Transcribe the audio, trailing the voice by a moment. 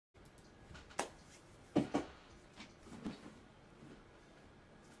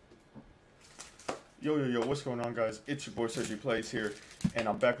Yo, what's going on, guys? It's your boy Sergi Plays here, and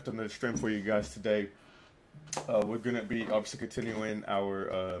I'm back with another stream for you guys today. We're gonna be obviously continuing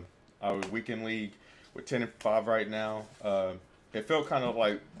our weekend league with 10-5 right now. It felt kind of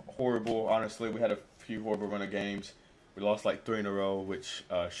like horrible, honestly. We had a few horrible run of games. We lost like 3 in a row, which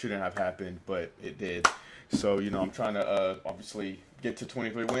shouldn't have happened, but it did. So I'm trying to obviously get to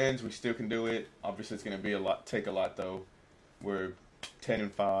 23 wins. We still can do it. Obviously, it's gonna be take a lot though. We're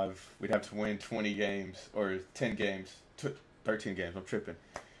 10-5. We'd have to win 20 games or 10 games, 13 games. I'm tripping.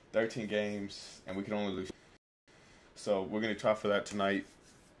 13 games, and we can only lose. So we're gonna try for that tonight.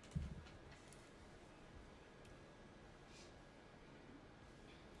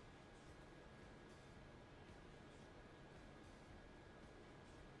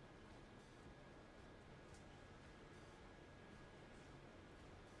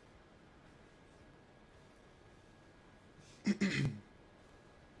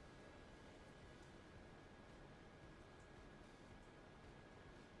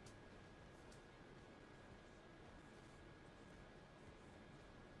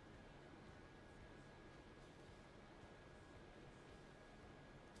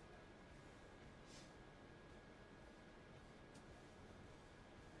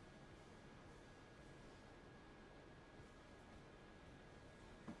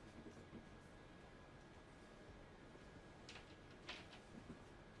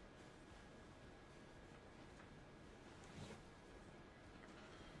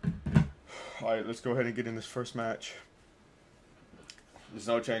 All right, let's go ahead and get in this first match. There's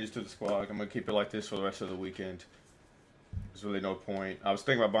no changes to the squad. I'm gonna keep it like this for the rest of the weekend. There's really no point. I was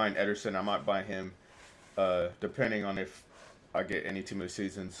thinking about buying Ederson. I might buy him, depending on if I get any team of the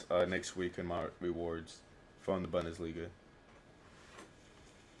seasons next week in my rewards from the Bundesliga.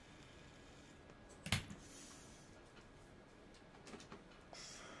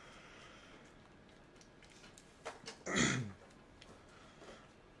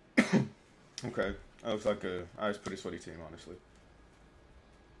 Okay, that looks like a pretty sweaty team, honestly.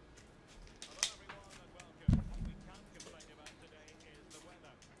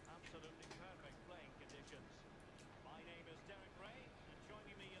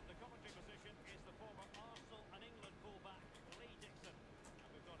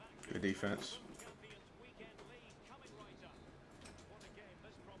 Good defense.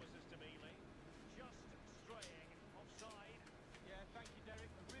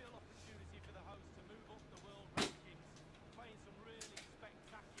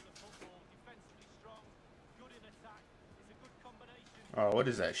 Oh, what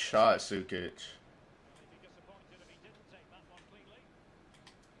is that shot, Sukic?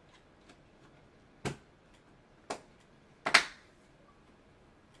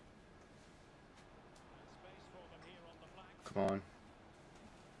 Come on.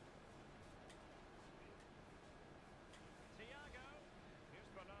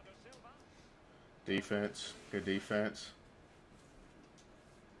 Defense. Good defense.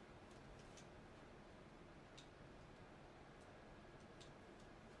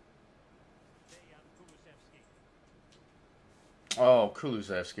 Oh,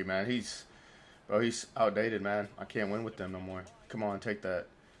 Kulusevski, man. He's outdated, man. I can't win with them no more. Come on, take that.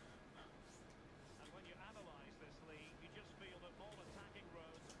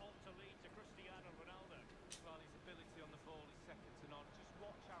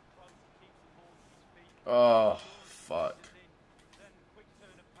 Oh, fuck.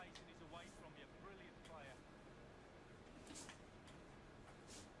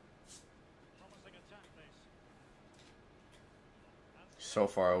 So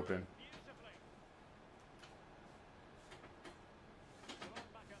far open.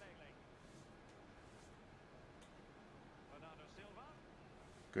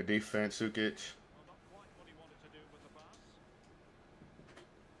 Good defense, Sukic.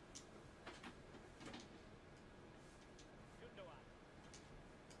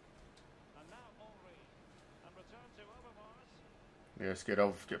 Yes,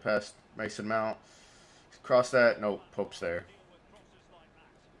 get past Mason Mount. Cross that. Nope, Pope's there.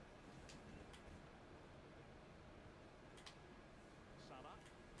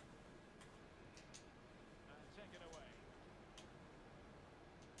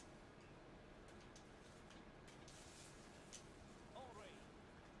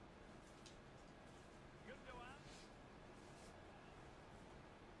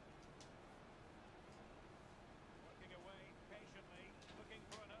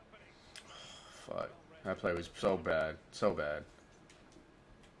 Fuck. That play was so bad. So bad.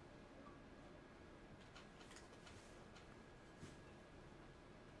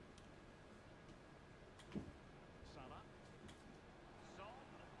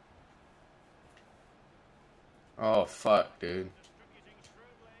 Oh, fuck, dude.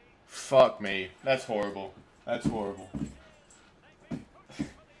 Fuck me. That's horrible. That's horrible.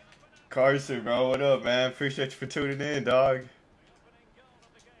 Carson, bro, what up, man? Appreciate you for tuning in, dog.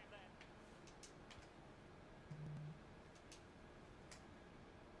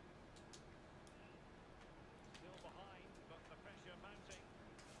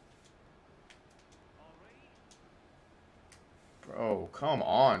 Bro, come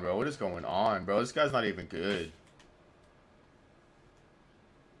on, bro. What is going on, bro? This guy's not even good.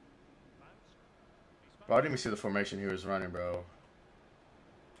 Bro, I didn't even see the formation he was running, bro.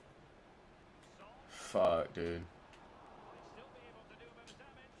 Fuck, dude.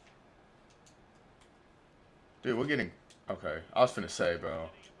 Dude, we're getting... Okay, I was finna say, bro.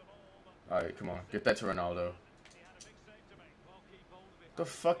 Alright, come on. Get that to Ronaldo. The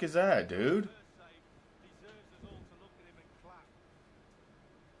fuck is that, dude?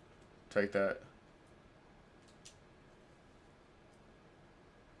 Take that.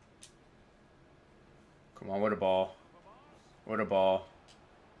 Come on, what a ball. What a ball.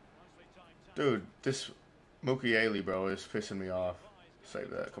 Dude, this Mukiele, bro, is pissing me off. Save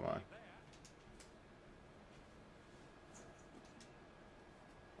that, come on.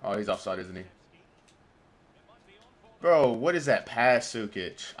 Oh, he's offside, isn't he? Bro, what is that pass,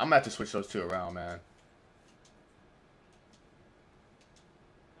 Sukic? I'm going to have to switch those two around, man.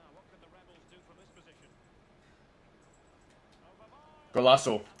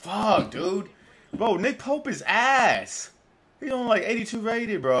 Golasso. Fuck, dude. Bro, Nick Pope is ass. He's only like 82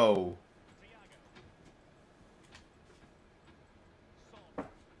 rated, bro.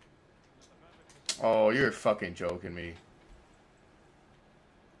 Oh, you're fucking joking me.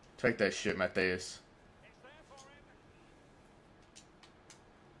 Take that shit, Matthias.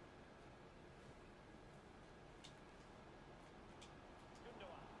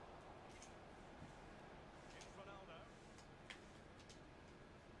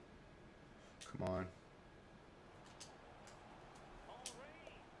 Come on.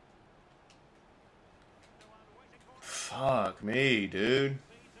 Fuck me, dude.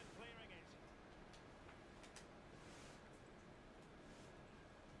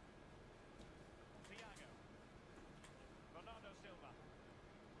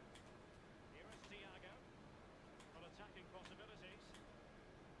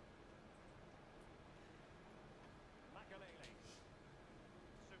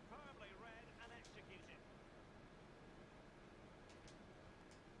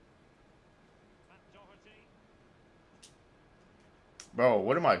 Bro,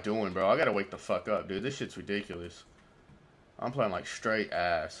 what am I doing, bro? I gotta wake the fuck up, dude. This shit's ridiculous. I'm playing like straight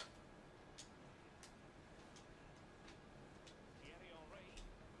ass.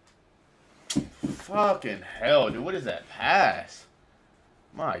 Fucking hell, dude. What is that pass?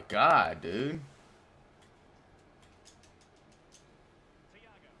 My God, dude.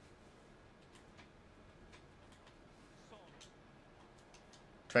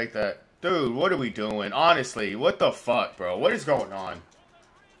 Take that. Dude, what are we doing? Honestly, what the fuck, bro? What is going on?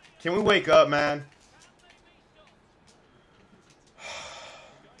 Can we wake up, man?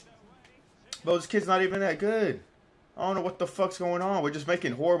 Bro, this kid's not even that good. I don't know what the fuck's going on. We're just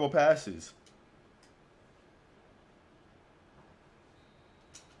making horrible passes.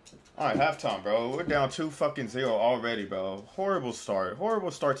 Alright, halftime, bro. We're down 2-0 already, bro. Horrible start. Horrible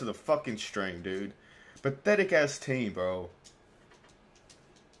start to the fucking string, dude. Pathetic ass team, bro.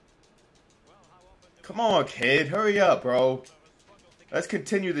 Come on, kid. Hurry up, bro. Let's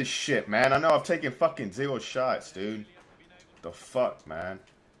continue this shit, man. I know I've taken fucking 0 shots, dude. The fuck, man.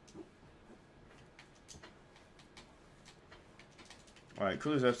 Alright,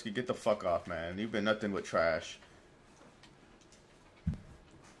 Kulusevski, get the fuck off, man. You've been nothing but trash.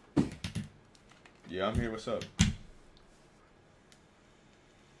 Yeah, I'm here. What's up?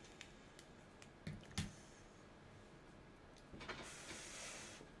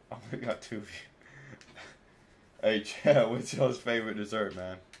 Oh, we got 2 views. Hey, Chad, what's y'all's favorite dessert,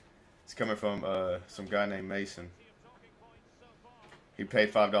 man? It's coming from some guy named Mason. He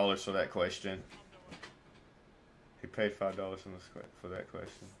paid $5 for that question. He paid $5 for that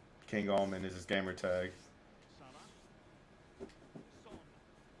question. King Almond is his gamer tag.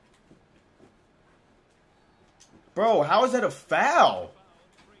 Bro, how is that a foul?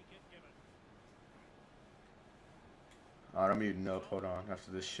 Alright, I'm muting up. Hold on.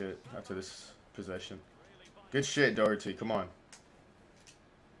 After this shit. After this possession. Good shit, Doherty. Come on.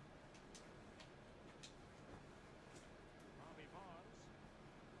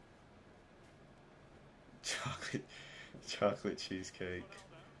 Chocolate cheesecake.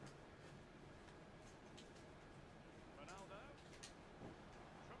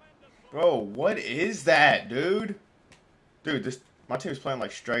 Bro, what is that, dude? Dude, my team's playing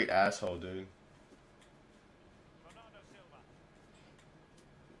like straight asshole, dude.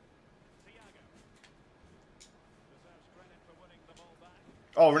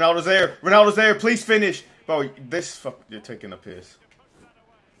 Oh, Ronaldo's there. Ronaldo's there. Please finish. Bro, you're taking a piss.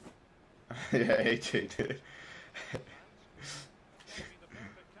 Yeah, AJ did.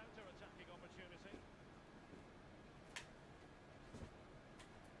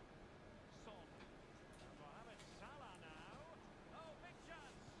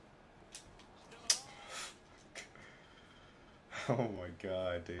 Oh my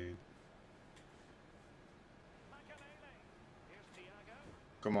god, dude.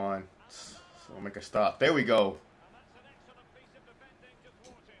 Come on. So make a stop. There we go.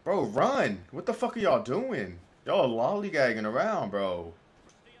 Bro, run. What the fuck are y'all doing? Y'all lollygagging around, bro.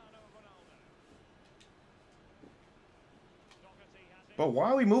 But why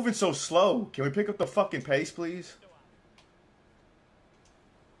are we moving so slow? Can we pick up the fucking pace, please?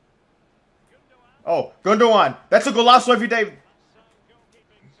 Oh, Gundogan. That's a golazo every day.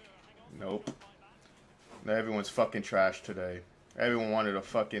 Nope. Everyone's fucking trash today. Everyone wanted to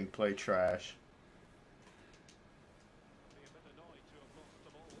fucking play trash.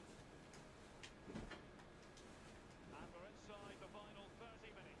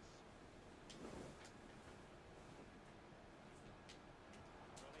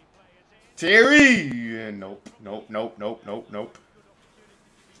 Terry! Nope, nope, nope, nope, nope, nope.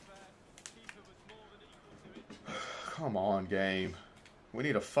 Come on, game. We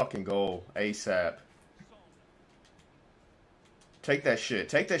need a fucking goal ASAP. Take that shit.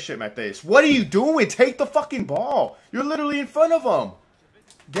 Take that shit, Matthias. What are you doing? Take the fucking ball. You're literally in front of him.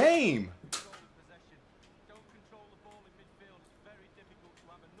 Game.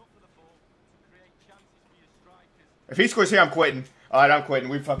 If he scores here, I'm quitting. Alright, I'm quitting.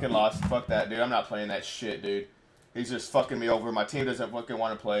 We fucking lost. Fuck that, dude. I'm not playing that shit, dude. He's just fucking me over. My team doesn't fucking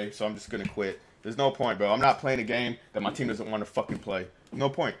want to play, so I'm just gonna quit. There's no point, bro. I'm not playing a game that my team doesn't want to fucking play. No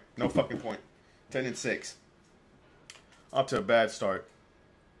point. No fucking point. 10-6. Up to a bad start.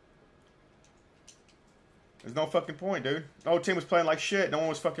 There's no fucking point, dude. The whole team was playing like shit. No one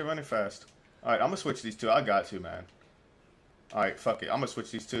was fucking running fast. Alright, I'm gonna switch these two. I got to, man. Alright, fuck it. I'm gonna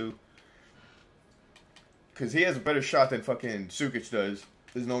switch these two. Because he has a better shot than fucking Sukic does.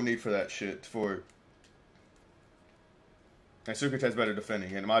 There's no need for that shit. And Sukic has better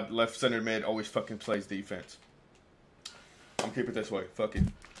defending. And my left center mid always fucking plays defense. I'm keeping it this way. Fuck it.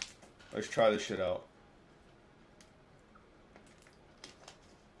 Let's try this shit out.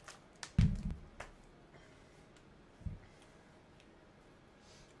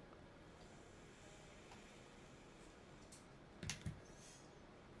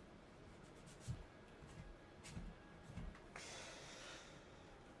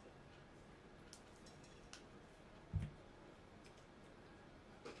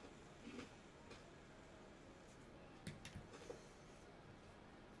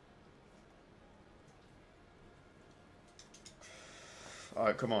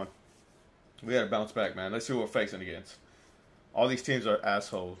 Alright, come on. We gotta bounce back, man. Let's see what we're facing against. All these teams are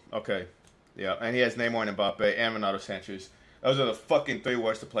assholes. Okay. Yeah, and he has Neymar and Mbappe and Ronaldo Sanchez. Those are the fucking three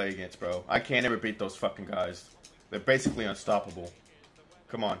worst to play against, bro. I can't ever beat those fucking guys. They're basically unstoppable.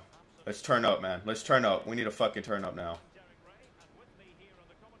 Come on. Let's turn up, man. Let's turn up. We need to fucking turn up now.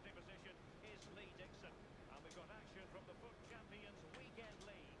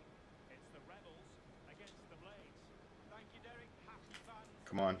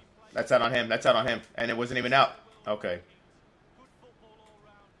 Come on. That's out on him. That's out on him. And it wasn't even out. Okay.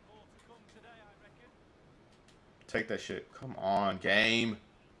 Take that shit. Come on, game.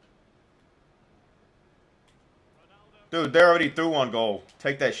 Dude, they're already through one goal.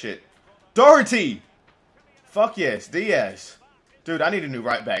 Take that shit. Doherty! Fuck yes. Diaz. Dude, I need a new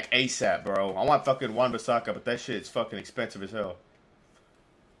right back ASAP, bro. I want fucking Wan-Bissaka, but that shit's fucking expensive as hell.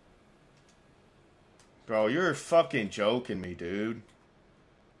 Bro, you're fucking joking me, dude.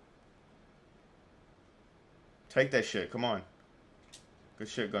 Take that shit. Come on. Good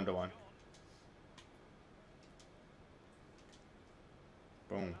shit, Gundogan.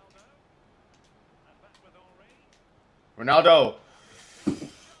 Boom. Ronaldo.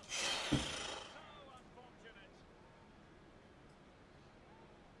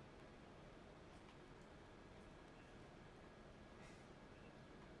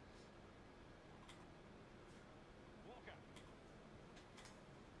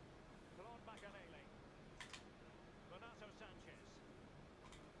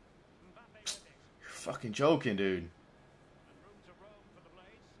 You're fucking joking, dude.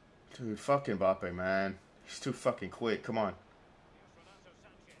 Dude, fucking Mbappe, man. He's too fucking quick. Come on.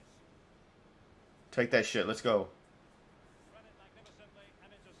 Take that shit. Let's go.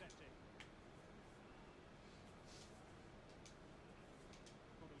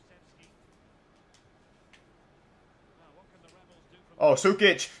 Oh,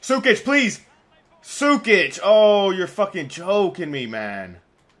 Sukic. Sukic, please. Sukic. Oh, you're fucking joking me, man.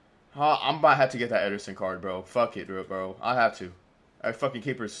 I'm about to have to get that Ederson card, bro. Fuck it, bro. I have to. That fucking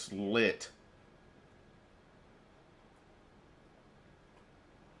keeper's lit.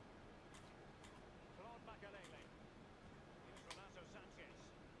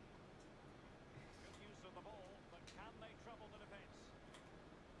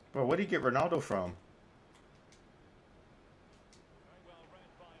 Bro, where did he get Ronaldo from?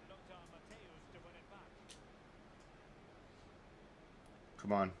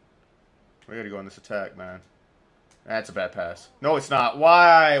 Come on. We gotta go on this attack, man. That's a bad pass. No, it's not.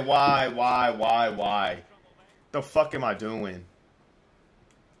 Why? The fuck am I doing?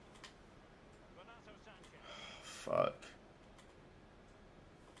 Fuck.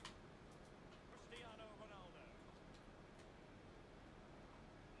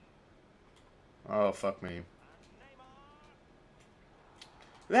 Oh, fuck me.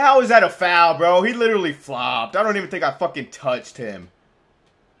 How is that a foul, bro? He literally flopped. I don't even think I fucking touched him.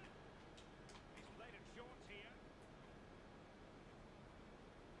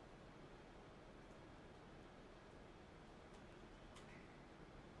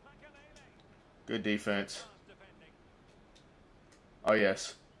 Good defense. Oh,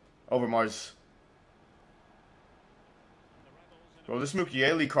 yes. Overmars. Bro, this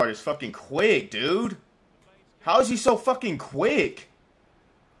Mukiele card is fucking quick, dude. How is he so fucking quick?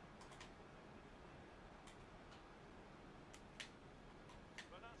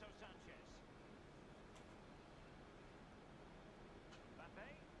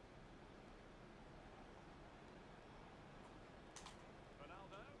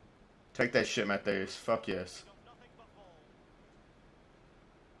 Take that shit, Matheus. Fuck yes.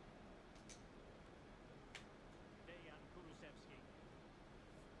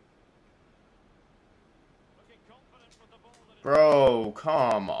 Bro,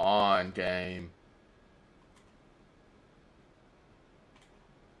 come on, game.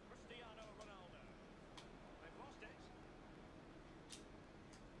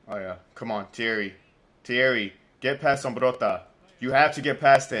 Oh, yeah. Come on, Thierry. Thierry, get past Sombrota. You have to get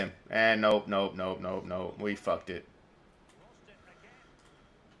past him. And nope. We fucked it.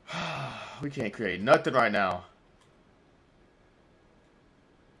 We can't create nothing right now.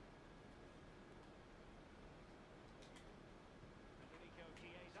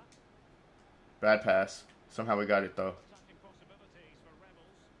 Bad pass. Somehow we got it, though.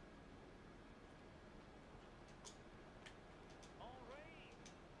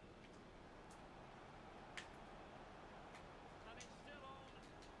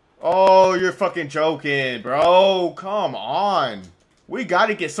 Oh, you're fucking joking, bro. Come on. We got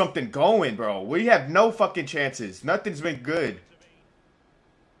to get something going, bro. We have no fucking chances. Nothing's been good.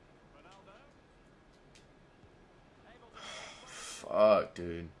 Fuck,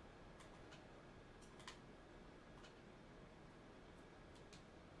 dude.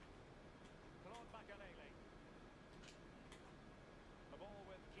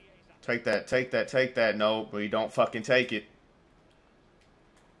 Take that. No, we don't fucking take it.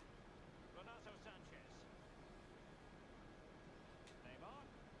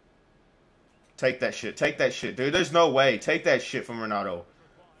 Take that shit, dude. There's no way. Take that shit from Ronaldo.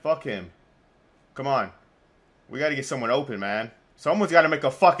 Fuck him. Come on. We gotta get someone open, man. Someone's gotta make a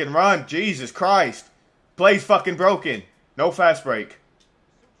fucking run. Jesus Christ. Play's fucking broken. No fast break.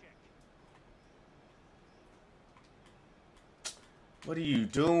 What are you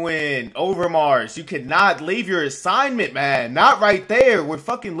doing? Overmars, you cannot leave your assignment, man. Not right there. We're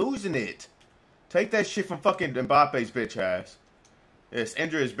fucking losing it. Take that shit from fucking Mbappe's bitch ass. Yes,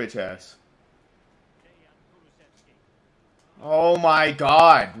 injure his bitch ass. Oh my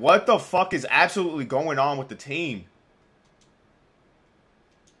god. What the fuck is absolutely going on with the team?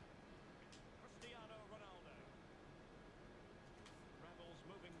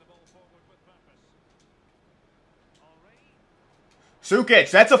 Sukic,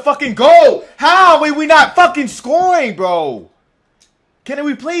 that's a fucking goal! How are we not fucking scoring, bro? Can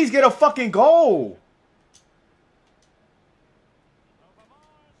we please get a fucking goal?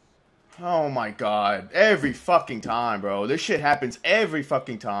 Oh my god. Every fucking time, bro. This shit happens every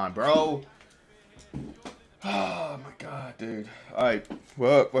fucking time, bro. Oh my god, dude. Alright,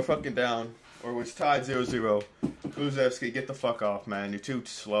 well, we're fucking down. Or it's tied 0-0. Kulusevski, get the fuck off, man. You're too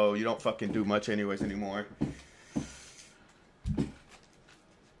slow. You don't fucking do much anyways anymore.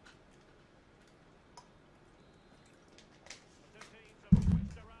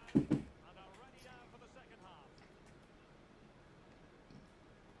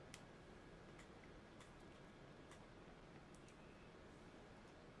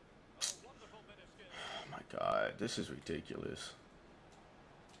 God, this is ridiculous.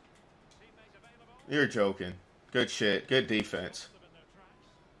 You're joking. Good shit. Good defense.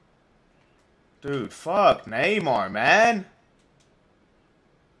 Dude, fuck Neymar, man.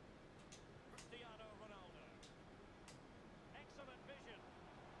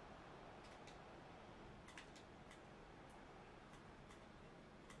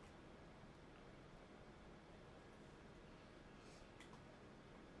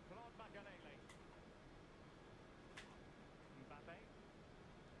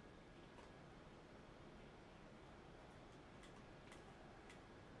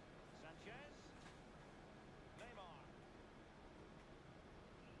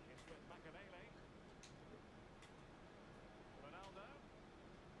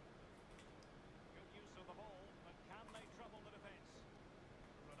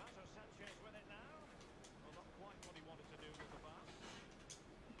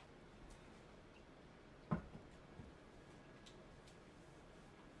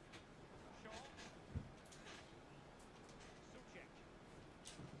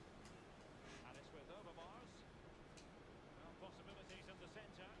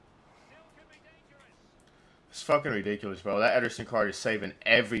 It's fucking ridiculous, bro. That Ederson card is saving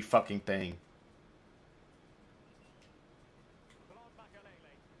every fucking thing.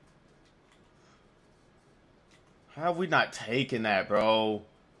 How have we not taken that, bro?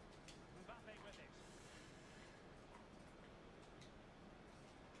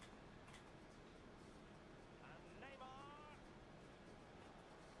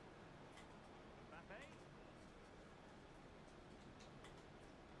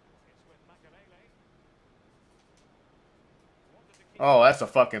 Oh, that's a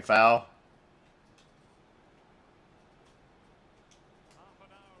fucking foul.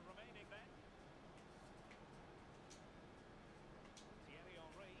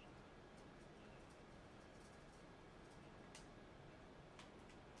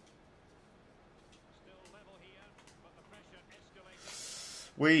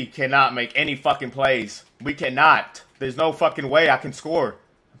 We cannot make any fucking plays. We cannot. There's no fucking way I can score.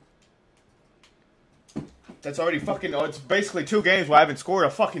 That's already fucking... Oh, it's basically 2 games where I haven't scored a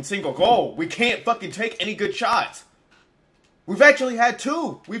fucking single goal. We can't fucking take any good shots. We've actually had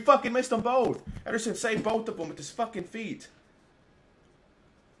 2. We fucking missed them both. Ederson saved both of them with his fucking feet.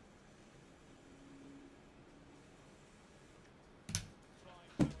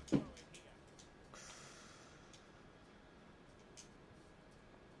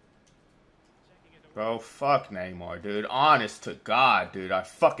 Bro, fuck Neymar, dude. Honest to God, dude. I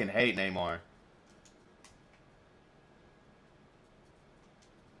fucking hate Neymar.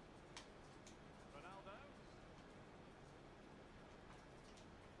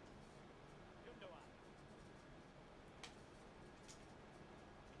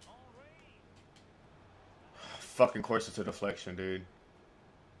 Fucking course it's a deflection, dude.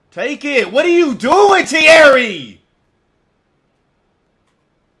 Take it! What are you doing, Thierry?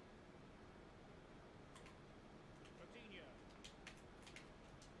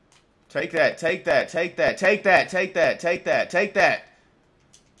 Take that, take that, take that, take that, take that, take that, take that.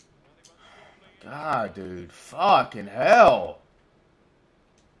 God, dude. Fucking hell.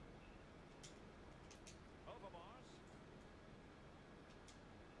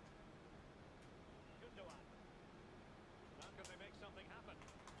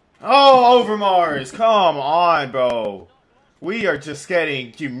 Oh, Overmars. Come on, bro. We are just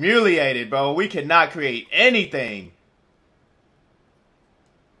getting humiliated, bro. We cannot create anything.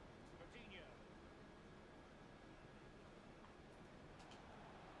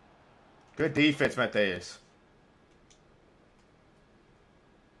 Good defense, Mateus.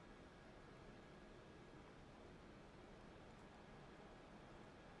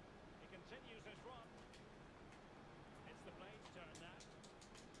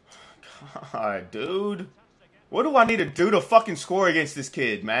 God, dude. What do I need to do to fucking score against this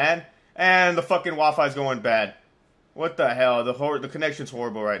kid, man? And the fucking Wi-Fi's going bad. What the hell? The connection's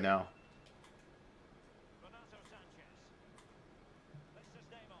horrible right now.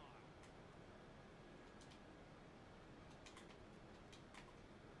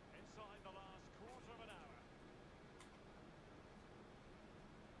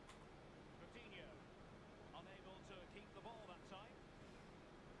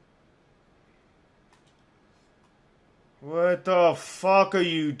 What the fuck are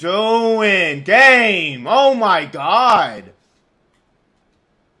you doing? Game! Oh my god!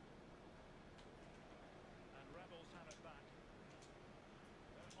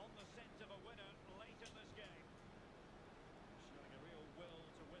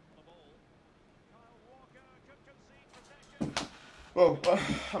 Well,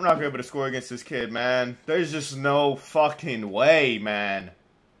 I'm not gonna be able to score against this kid, man. There's just no fucking way, man.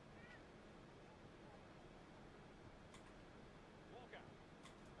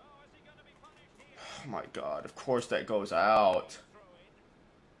 Oh my god, of course that goes out.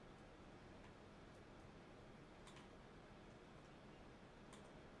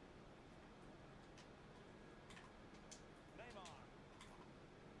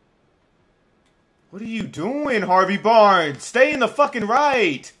 What are you doing, Harvey Barnes? Stay in the fucking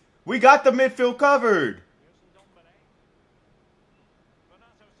right. We got the midfield covered.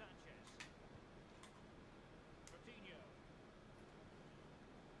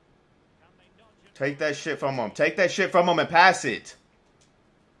 Take that shit from him. Take that shit from him and pass it.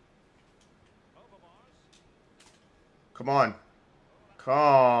 Come on. Come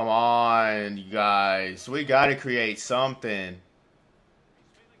on, you guys. We got to create something.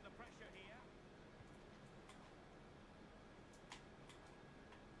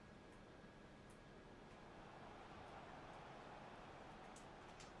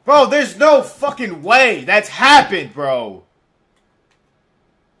 Bro, there's no fucking way that's happened, bro.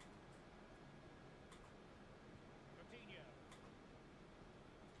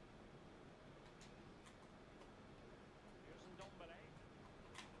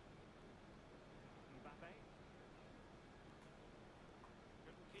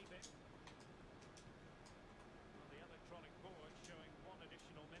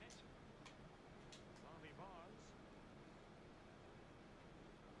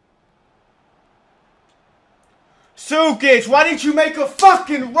 Sukic, why didn't you make a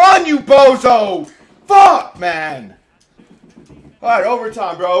fucking run, you bozo? Fuck, man. Alright,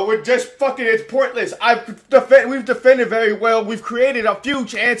 overtime, bro. We're just fucking, it's pointless. We've defended very well. We've created a few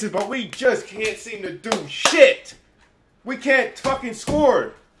chances, but we just can't seem to do shit. We can't fucking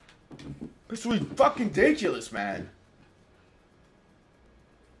score. It's fucking ridiculous, man.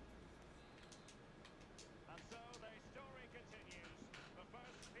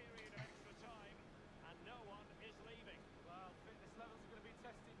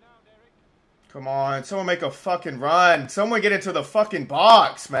 Come on, someone make a fucking run. Someone get into the fucking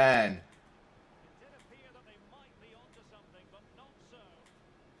box, man.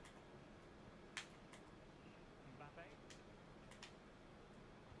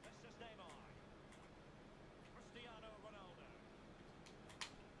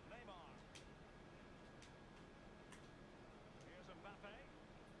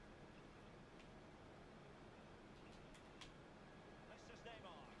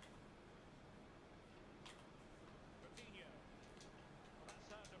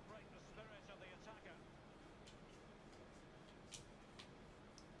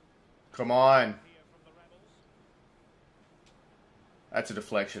 Come on. That's a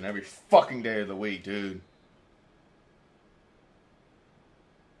deflection every fucking day of the week, dude.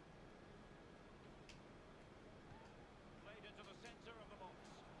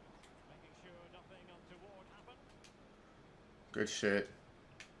 Good shit.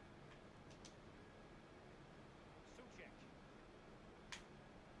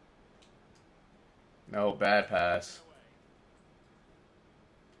 No, bad pass.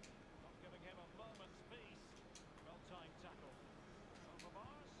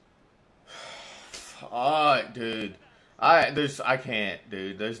 Dude. I can't,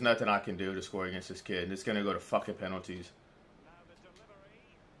 dude. There's nothing I can do to score against this kid. It's gonna go to fucking penalties.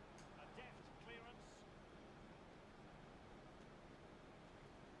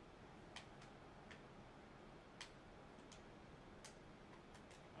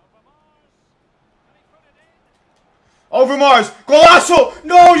 Overmars! Golasso!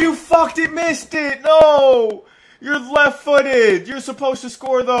 No, you fucked it, missed it! No! You're left-footed. You're supposed to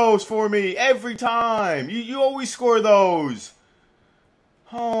score those for me every time. You always score those.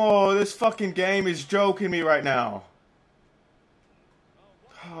 Oh, this fucking game is joking me right now.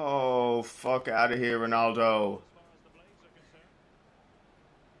 Oh, fuck out of here, Ronaldo.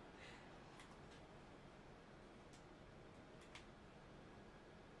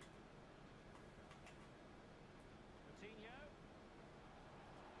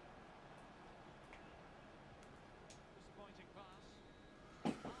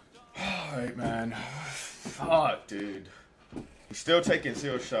 Alright, man. Fuck, dude. He's still taking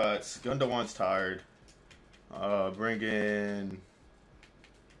 0 shots. Gundogan's tired. Bring in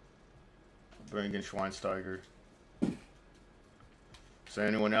Schweinsteiger. Is there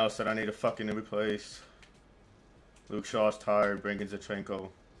anyone else that I need to fucking replace? Luke Shaw's tired. Bring in Zinchenko.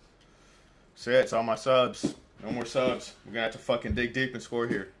 That's it. It's all my subs. No more subs. We're gonna have to fucking dig deep and score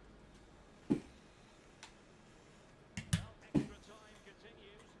here.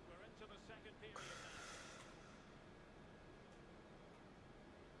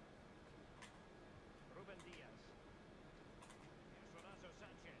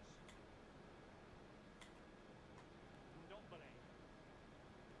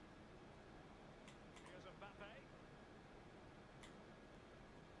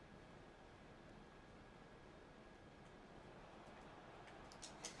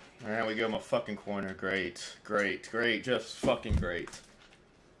 And we give him a fucking corner. Great. Great. Great. Just fucking great.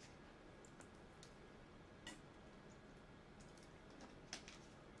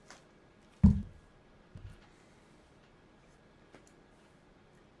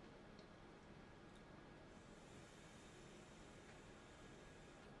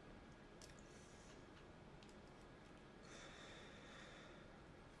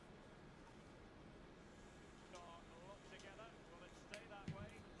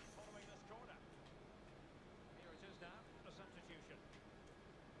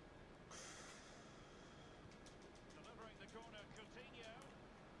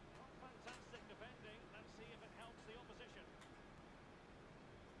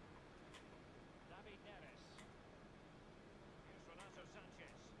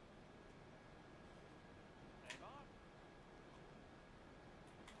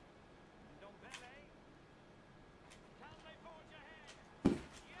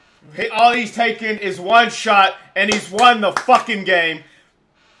 All he's taken is one shot, and he's won the fucking game.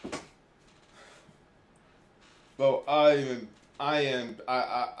 Well, I'm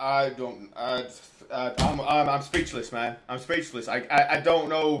speechless, man. I'm speechless. I don't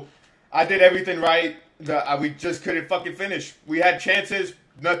know. I did everything right. We just couldn't fucking finish. We had chances.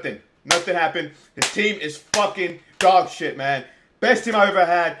 Nothing happened. His team is fucking dog shit, man. Best team I've ever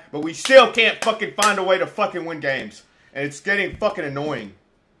had, but we still can't fucking find a way to fucking win games. And it's getting fucking annoying.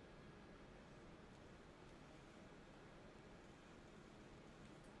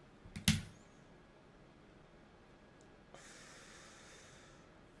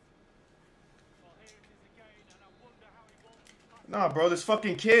 Nah, bro, this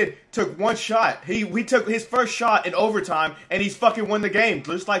fucking kid took one shot. We took his first shot in overtime, and he's fucking won the game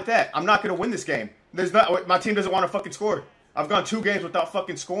just like that. I'm not gonna win this game. My team doesn't want to fucking score. I've gone 2 games without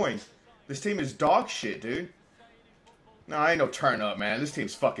fucking scoring. This team is dog shit, dude. No, I ain't no turn up, man. This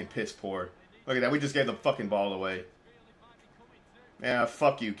team's fucking piss poor. Look at that. We just gave the fucking ball away. Yeah,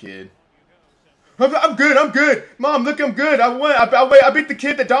 fuck you, kid. I'm good. Mom, look, I'm good. I won. I beat the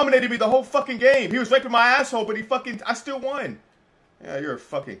kid that dominated me the whole fucking game. He was raping my asshole, but I still won. Yeah, you're a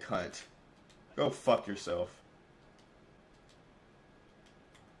fucking cunt. Go fuck yourself.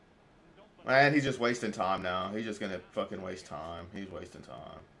 Man, he's just wasting time now. He's just gonna fucking waste time. He's wasting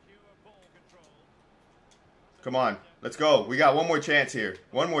time. Come on, let's go. We got one more chance here.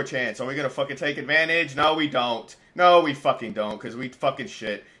 One more chance. Are we gonna fucking take advantage? No, we don't. No, we fucking don't, because we fucking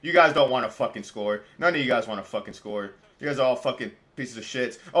shit. You guys don't want to fucking score. None of you guys want to fucking score. You guys are all fucking pieces of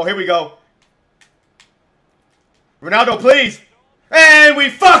shit. Oh, here we go. Ronaldo, please. And we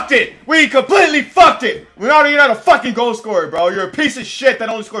fucked it. We completely fucked it. Ronaldo, you're not a fucking goal scorer, bro. You're a piece of shit that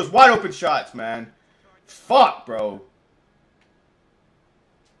only scores wide open shots, man. Fuck, bro.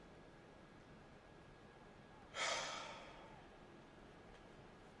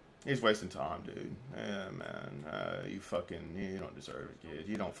 He's wasting time, dude. Yeah, man. You don't deserve it, kid.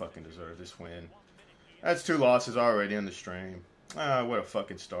 You don't fucking deserve this win. That's 2 losses already in the stream. What a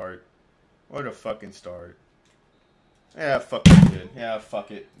fucking start. What a fucking start. Yeah, fuck this kid. Yeah,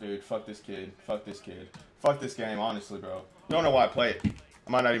 fuck it, dude. Fuck this kid. Fuck this kid. Fuck this game, honestly, bro. Don't know why I play it. I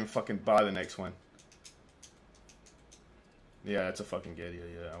might not even fucking buy the next one. Yeah, it's a fucking good idea.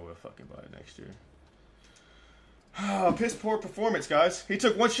 Yeah, I will fucking buy it next year. Piss poor performance, guys. He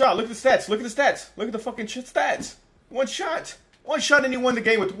took one shot. Look at the stats. Look at the stats. Look at the fucking stats. One shot. One shot and he won the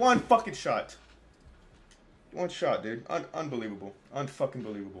game with one fucking shot. One shot, dude. Unbelievable. Unfucking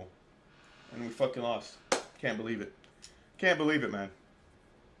believable. And we fucking lost. Can't believe it. Can't believe it, man.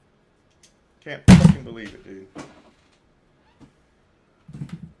 Can't fucking believe it, dude.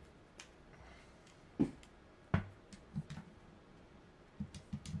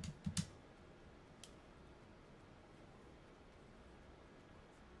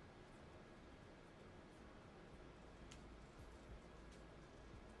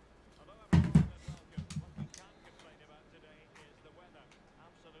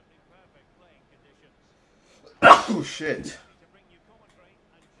 Oh, shit.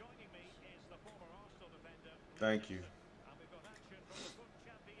 Thank you.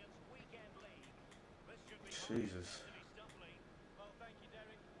 Jesus. Well, thank you,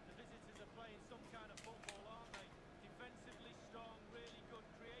 Derek. The visitors are playing some kind of football, aren't they? Defensively strong, really good,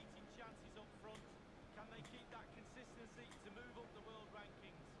 creating chances up front. Can they keep that consistency to move up the world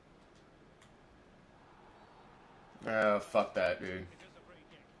rankings? Fuck that, dude.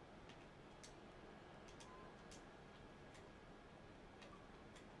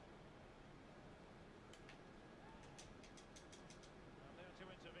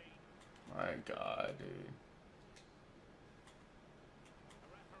 My God, dude. The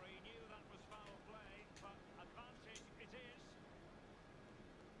referee knew that was foul play, but advantage it is.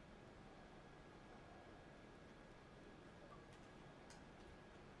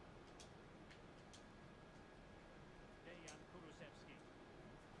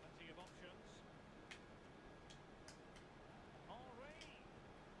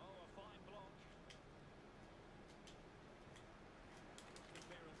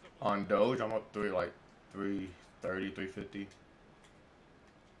 On Doge, I'm up three like 330, 350.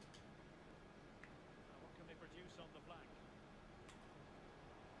 What can they produce on the flank?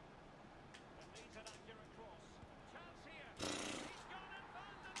 And needs an accurate cross. Chance here. He's gone and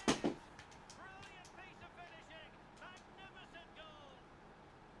found the net. Brilliant piece of finishing. Magnificent goal.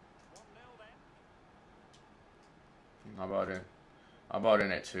 1-0 then. I bought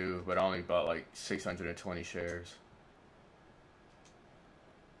in at 2, but I only bought like 620 shares.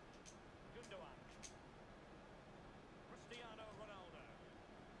 Gundogan. Cristiano Ronaldo.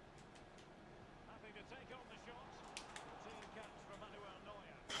 Happy to take on the shot. Routine catch for Manuel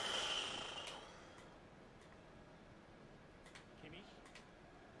Neuer. Kimmich.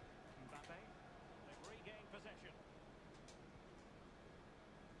 Mbappe. They've regained possession.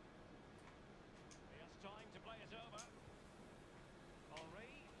 He has time to play it over.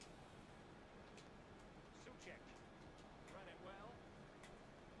 Henry. Suchek. Read it well.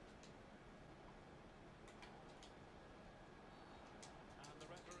 And the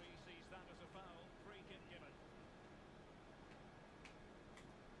referee sees that as a foul. Free kick given.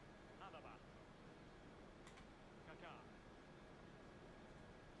 Alaba. Kaká.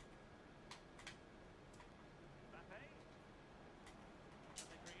 Mbappe. Can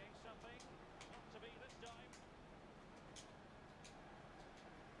they create something? Not to be this time.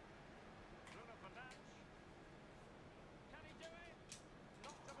 Bruno Fernandes. Can he do it?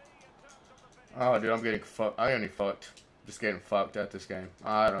 Not to be in terms of the finish. Oh, dude, I'm getting fucked. I ain't fucked. Just getting fucked at this game.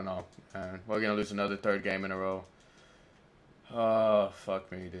 I don't know, man. We're gonna lose another third game in a row. Oh, fuck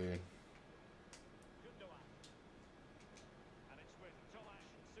me, dude. Gundogan. And it's with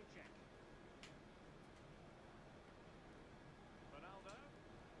Tomasz Suchek. Ronaldo.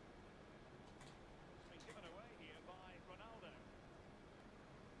 It's been given away here by Ronaldo.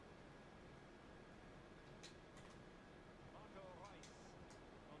 Marco Reus.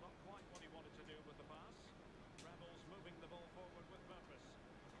 Well, not quite what he wanted to do with the pass. Rebels moving the ball forward with purpose.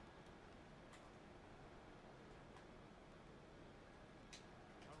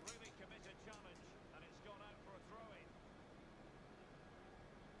 A really committed challenge, and it's gone out for a throw-in.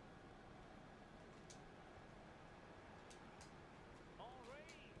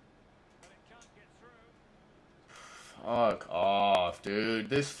 Henry, but it can't get through. Fuck off, dude.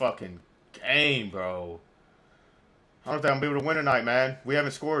 This fucking game, bro. I don't think I'm gonna be able to win tonight, man. We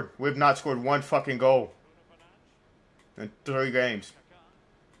haven't scored. We have not scored one fucking goal Bruno Fernandes. in 3 games.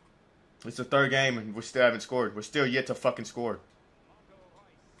 Kaká. It's the 3rd game and we still haven't scored. We're still yet to fucking score. Marco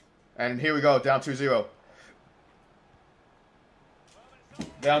Reus. And here we go, down 2-0. Well, it's all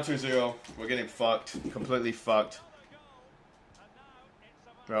Down 2-0. We're getting fucked. Completely fucked. another goal. And now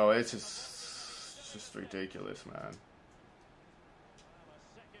it's a Bro, it's just ridiculous, man. Well, a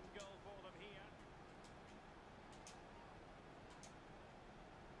second goal for them here.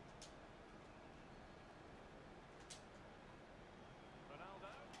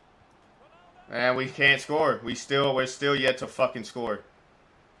 Ronaldo. Ronaldo. And we can't score. We're still yet to fucking score.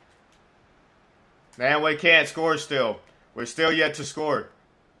 Man, we can't score still. We're still yet to score.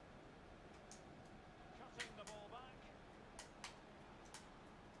 Cutting the ball back.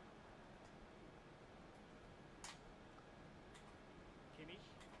 Kimmich.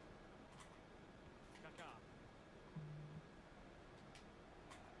 Kaká.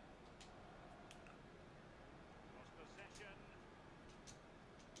 Lost possession.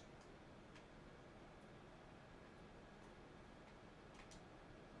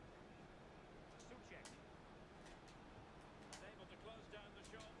 Suchek. Unable to close down the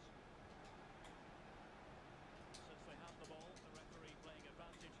shot. Since they have the ball, the referee playing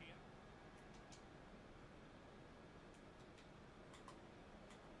advantage here.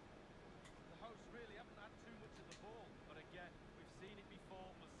 The hosts really haven't had too much of the ball, but again, we've seen it before,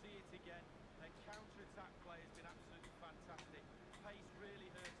 we'll see it again. Their counter-attack play has been absolutely fantastic. Pace really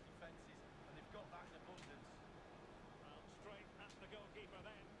hurts defences, and they've got that in abundance. Well, straight at the goalkeeper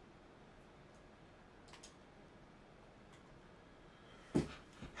then.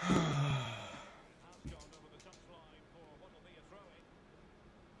 Has gone over the touchline for what will be a throw-in.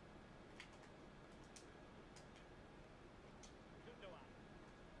 Gundogan.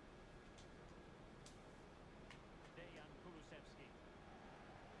 Dejan Kulusevski.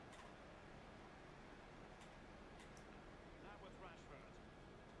 Now with Rashford.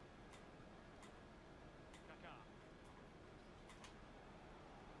 Kaká.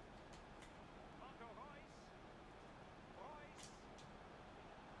 Marco Reus. Reus.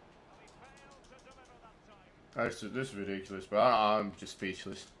 And he failed to deliver that time. This is ridiculous, bro. I'm just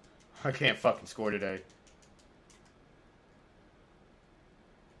speechless. I can't fucking score today.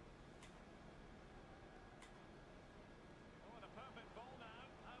 Oh, and a perfect ball now.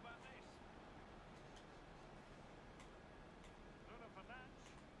 How about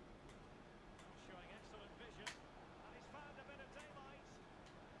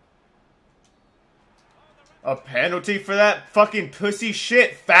A penalty for that fucking pussy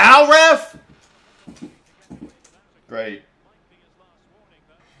shit. Foul, ref? Great. Might be his last warning,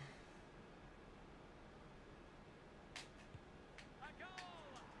 though. A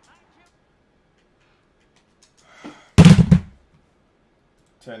goal! Thank you.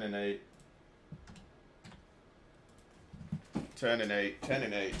 10 and 8. 10 and 8. 10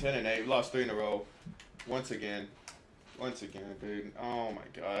 and 8. 10 and 8. We lost 3 in a row. Once again. Once again, dude. Oh my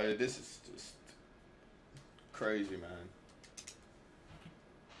god. This is just crazy, man.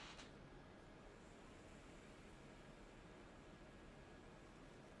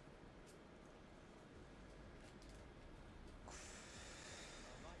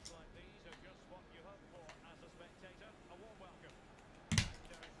 Nights like these are just what you hope for as a spectator. A warm welcome.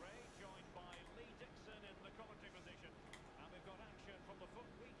 Derek Ray, joined by Lee Dixon in the commentary position. And we've got action from the Foot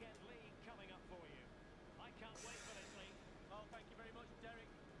Weekend League coming up for you. I can't wait for this, Lee. Oh, thank you very much, Derek.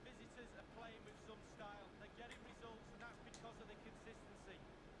 Visitors are playing with some style. They're getting results, and that's because of the consistency.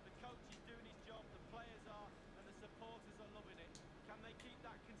 The coach is doing his job, the players are, and the supporters are loving it. Can they keep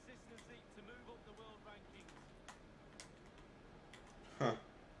that consistency to move up the world rankings? Huh.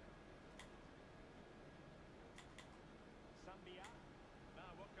 Zambia. Now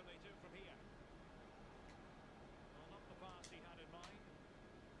what can they do from here? Well, not the pass he had in mind.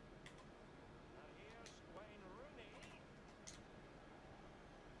 And here's Wayne Rooney.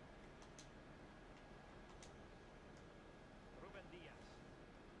 Ruben Diaz.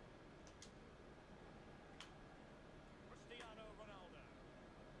 Cristiano Ronaldo.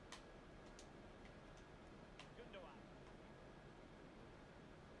 Gundogan.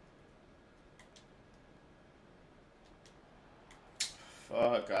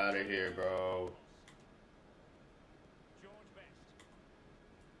 Fuck out of here, bro. George Best.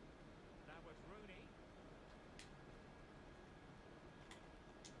 Now with Rooney.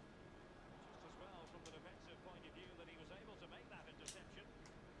 Just as well from the defensive point of view that he was able to make that interception.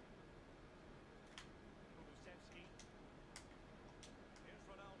 Kulusevski. Here's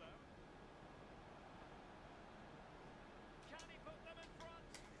Ronaldo. Can he put them in front?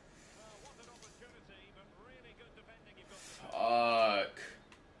 Well, what an opportunity, but really good defending you've got to make. Fuck.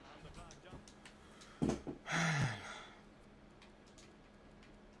 And the tag done.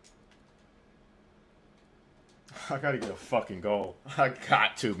 I gotta get a fucking goal. I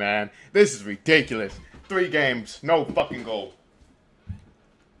got to, man. This is ridiculous. 3 games, no fucking goal.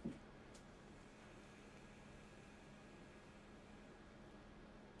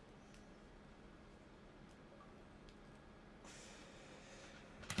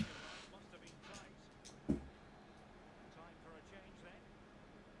 Must have been tight. Time for a change then.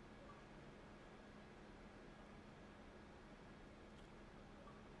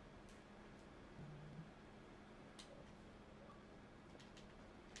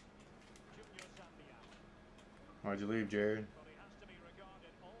 Junior Zambia. Why'd you leave, Jared? Well, he has to be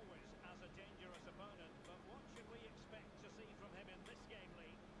regarded always as a dangerous opponent, but what should we expect to see from him in this game,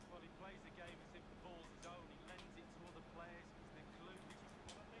 Lee? Well, he plays the game as if the ball's his own. He lends it to other players. He's an inclusive.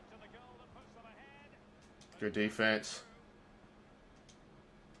 Running to the goal that puts them ahead. Good defense.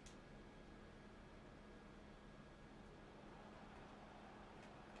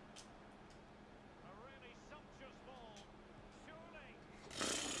 A really sumptuous ball. Surely.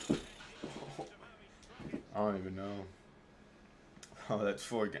 I don't even know. Oh, that's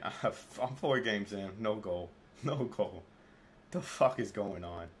 4 games. I'm 4 games in. No goal. No goal. The fuck is going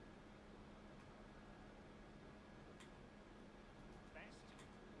on? Best.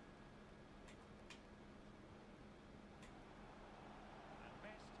 And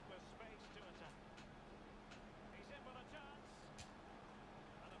Best with space to attack. He's in with a chance.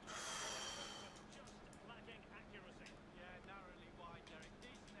 And a just lacking accuracy. Yeah, narrowly wide, Derek.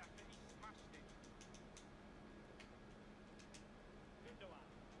 Decent effort. He smashed it. Gundogan.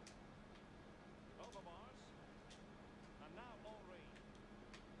 Overmars. And now Henry.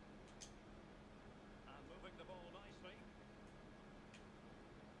 And moving the ball nicely.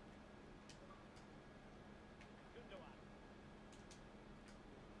 Gundogan.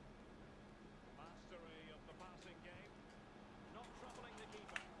 Mastery of the passing game. Not troubling the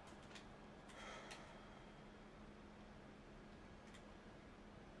keeper.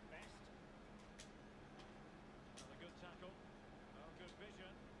 Best. Another good tackle. Oh, good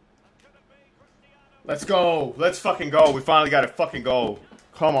vision. And could it be Cristiano? Let's go. Let's fucking go. We finally got a fucking goal.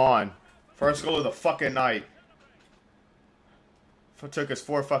 Come on. First goal of the fucking night. It took us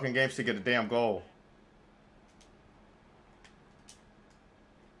 4 fucking games to get a damn goal.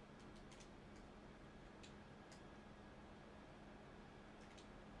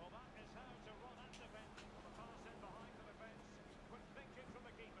 Well, that is how to run at defence. The pass in behind the defence. Quick thinking from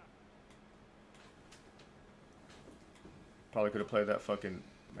the keeper. Probably could have played that fucking,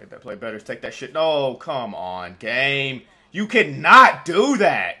 made that play better. Take that shit. No, come on, game. You cannot do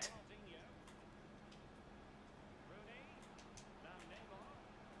that.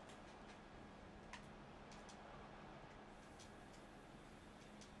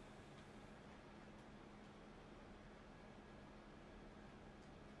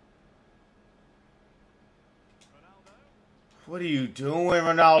 What are you doing,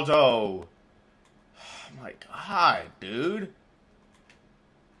 Ronaldo? Oh my God, dude.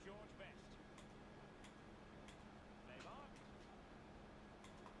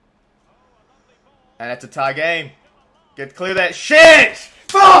 And that's a tie game. Get clear that shit!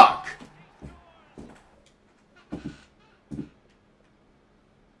 Fuck!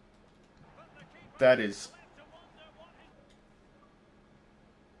 That is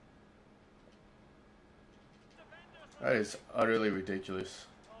utterly ridiculous.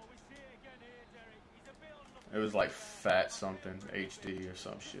 It was like fat something, HD or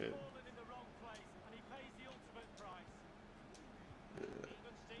some shit.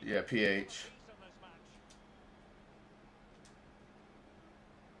 Yeah, PH.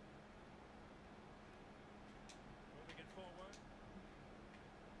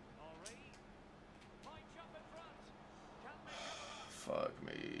 Fuck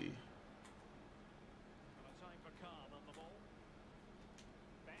me.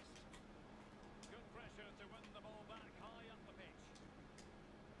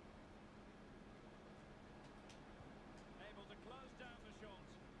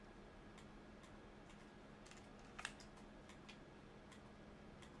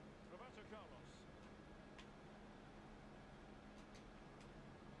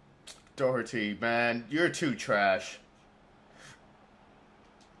 Doherty, man, you're too trash.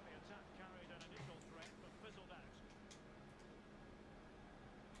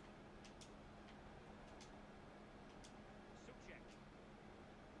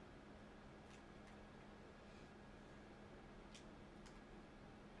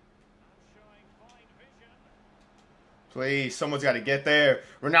 Please, someone's got to get there.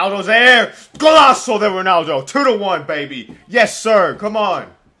 Ronaldo's there. Golazo de Ronaldo. 2-1, baby. Yes, sir. Come on.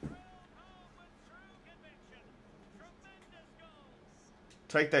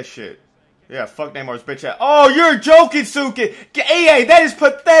 Take that shit. Yeah, fuck Neymar's bitch ass. Oh, you're joking, Suki. EA, that is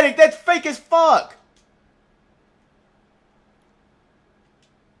pathetic. That's fake as fuck.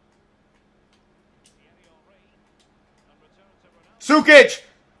 Sukic,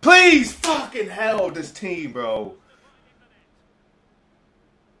 please. Fucking hell, this team, bro.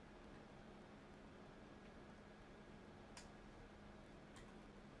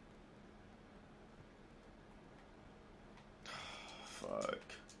 Fuck.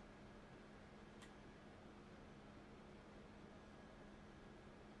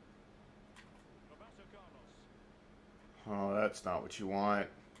 Oh, that's not what you want.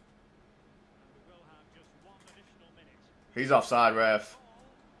 He's offside, ref.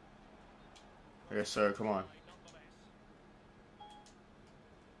 Yes, sir. Come on.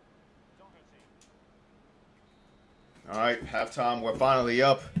 All right, halftime. We're finally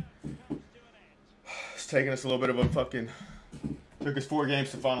up. It's taking us a little bit of a fucking... Took us 4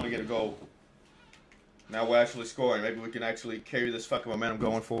 games to finally get a goal. Now we're actually scoring. Maybe we can actually carry this fucking momentum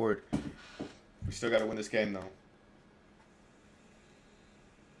going forward. We still got to win this game, though.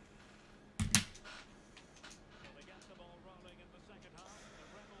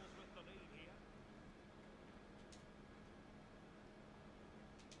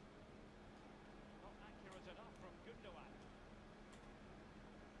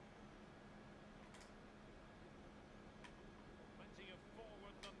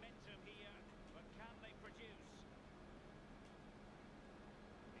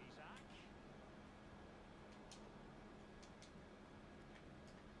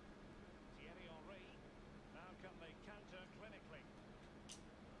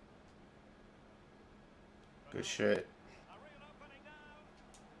 Good shit.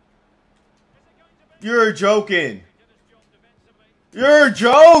 You're joking. You're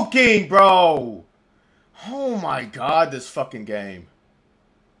joking, bro. Oh my God, this fucking game.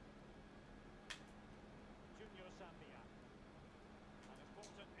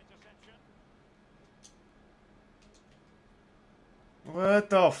 What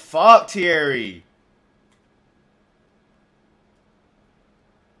the fuck, Thierry?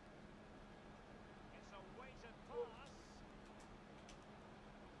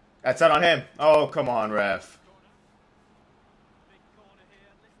 That's out on him. Oh, come on, ref.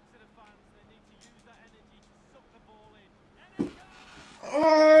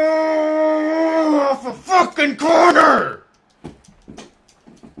 Oh, off a fucking corner!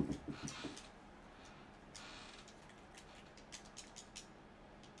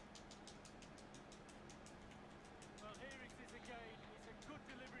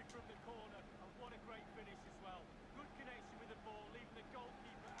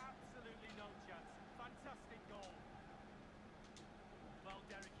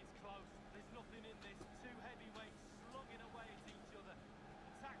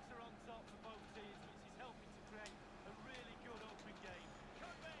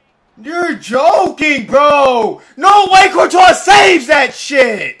 You're joking, bro! No way Courtois saves that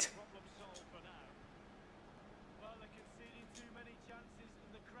shit! Problem solved for now. Well, they're conceding too many chances,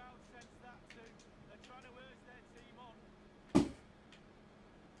 and the crowd sense that too. They're trying to urge their team on.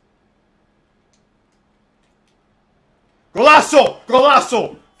 Golazo!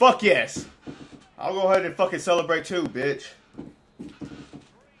 Golazo! Fuck yes. I'll go ahead and fucking celebrate too, bitch.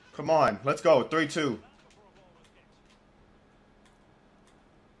 Come on, let's go. 3-2.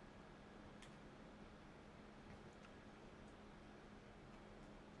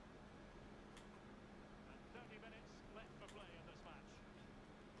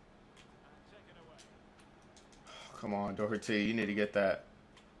 Come on, Doherty, you need to get that.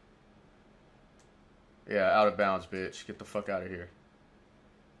 Yeah, out of bounds, bitch. Get the fuck out of here.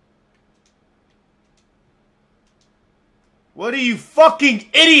 What are you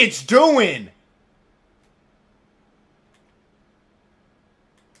fucking idiots doing?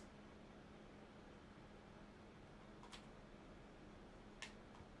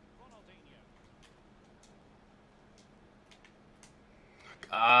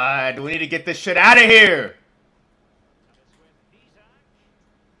 God, we need to get this shit out of here.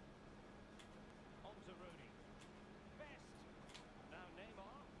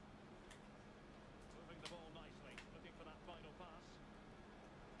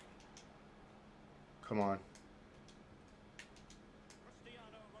 Come on.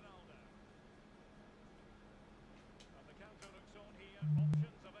 Cristiano Ronaldo. And the counter looks on here.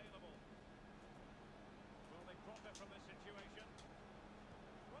 Options available. Will they profit from this situation?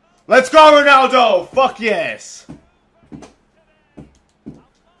 Let's go, Ronaldo! Fuck yes!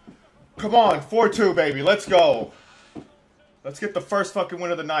 Come on, 4-2, baby. Let's go. Let's get the first fucking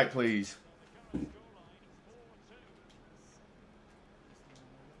win of the night, please.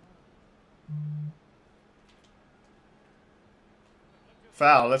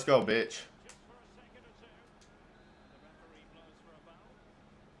 Foul. Let's go, bitch.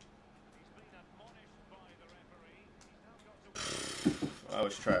 That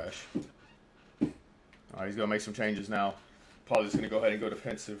was trash. Alright, he's going to make some changes now. Paul's going to go ahead and go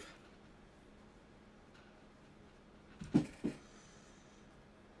defensive.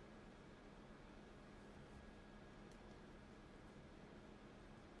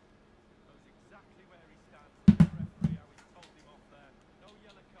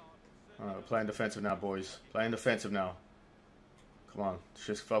 Alright, we're playing defensive now, boys. Playing defensive now. Come on. Let's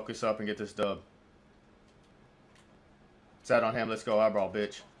just focus up and get this dub. It's out on him. Let's go, eyeball,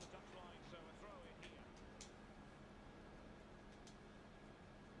 bitch.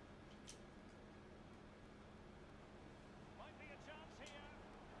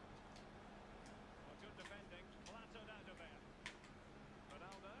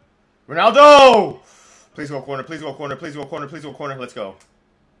 Ronaldo! Please go corner, please go corner, please go corner, please go corner. Let's go.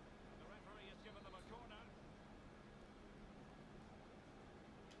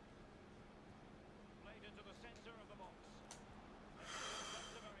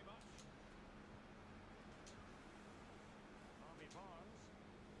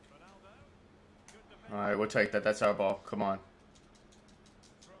 Alright, we'll take that. That's our ball. Come on.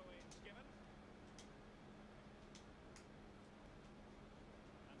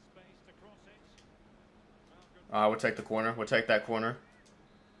 We'll take the corner. We'll take that corner.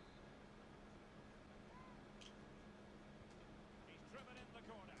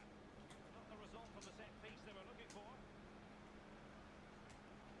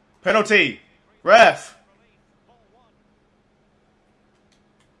 Penalty. Ref.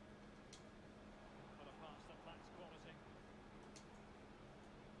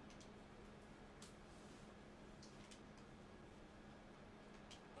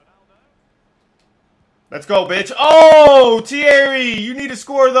 Let's go, bitch. Oh, Thierry, you need to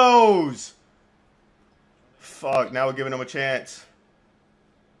score those. Fuck, now we're giving them a chance.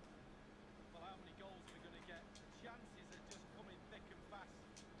 Well, how many goals are we going to get? Chances are just coming thick and fast.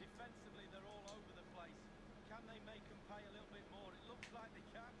 Defensively, they're all over the place. Can they make them pay a little bit more? It looks like they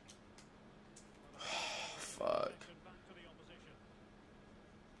can. Fuck.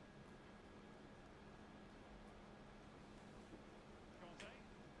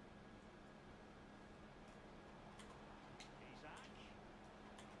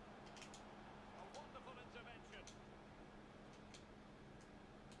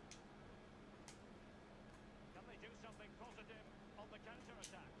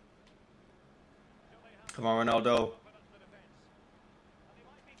 Come on, Ronaldo.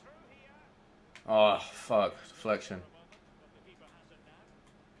 Oh, fuck. Deflection.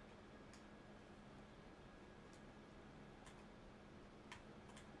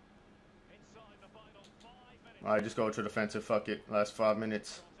 Alright, just go to defensive. Fuck it. Last 5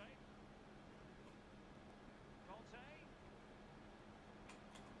 minutes.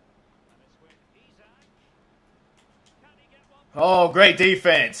 Oh, great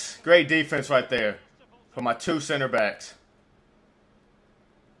defense. Great defense right there for my two center backs.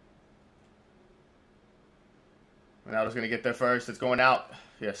 Ronaldo's going to get there first. It's going out.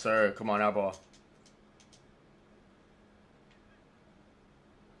 Yes, sir. Come on, our ball.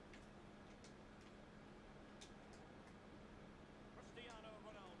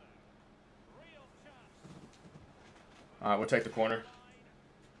 All right, we'll take the corner.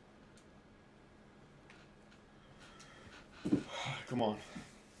 Come on.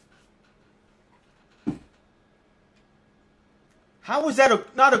 How was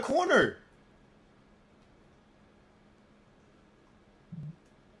that not a corner?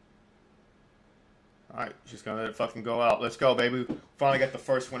 All right, she's going to let it fucking go out. Let's go, baby. Finally got the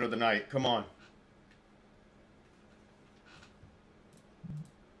first win of the night. Come on.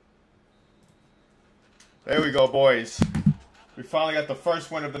 There we go, boys. We finally got the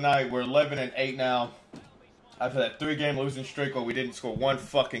first win of the night. We're 11-8 now. After that 3-game losing streak where we didn't score one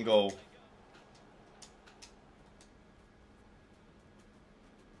fucking goal.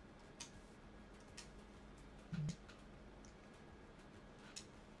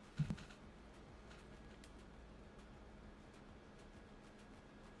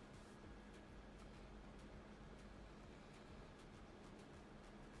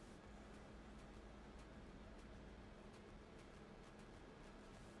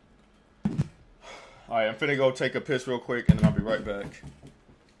 Alright, I'm finna go take a piss real quick and then I'll be right back.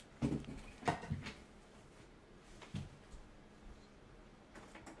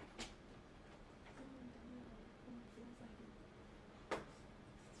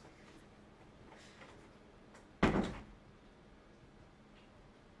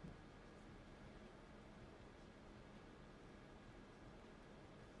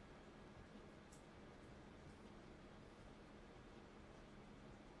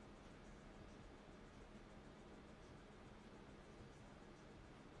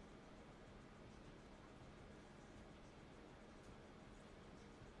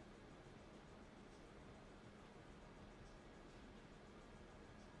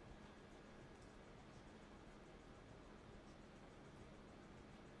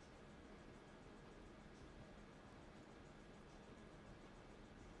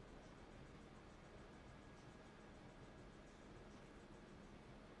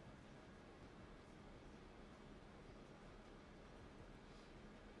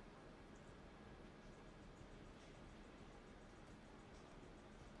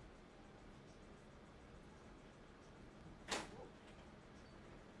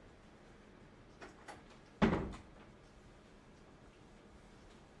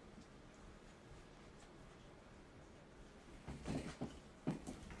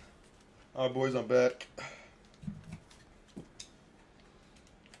 Alright, boys, I'm back.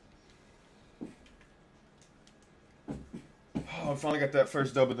 Oh, I finally got that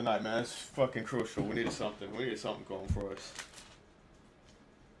first dub of the night, man. It's fucking crucial. We needed something. We needed something going for us.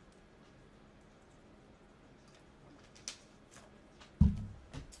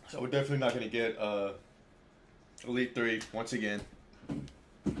 So we're definitely not going to get Elite 3 once again.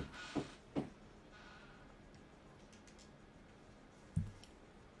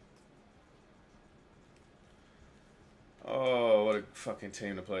 Oh, what a fucking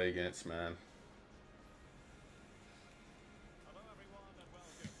team to play against, man. Hello everyone and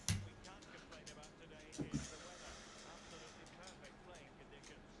welcome. We can't complain about today is the weather. Absolutely perfect playing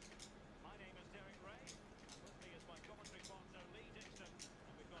conditions. My name is Derek Ray, and with me is my commentary partner Lee Dixon,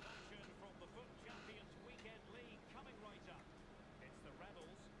 and we've got action from the FUT Champions Weekend League coming right up. It's the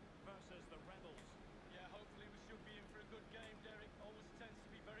Rebels versus the Rebels. Yeah, hopefully we should be in for a good game, Derek. Always tends to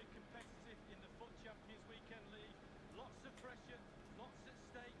be very competitive in the FUT Champions Weekend League. Lots of pressure, lots at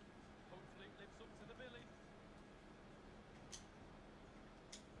stake. Hopefully it lives up to the billing.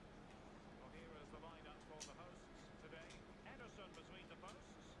 Well, here is the lineup for the hosts today. Ederson between the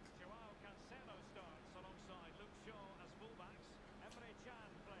posts. Joao Cancelo starts alongside Luke Shaw as fullbacks. Emre Can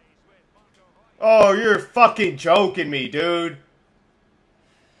plays with Marco Reus. Oh, you're fucking joking me, dude.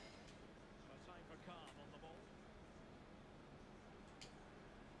 So time for calm on the ball.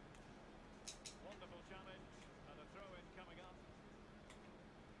 Wonderful challenge and a throw-in coming up.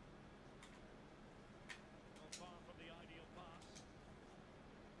 Not far from the ideal pass.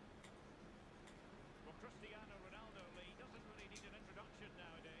 Well, Cristiano Ronaldo, Lee, doesn't really need an introduction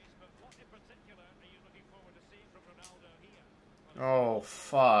nowadays, but what in particular are you looking forward to seeing from Ronaldo here? Oh,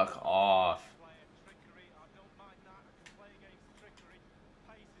 fuck off. Player trickery, I don't mind that. I can play against trickery.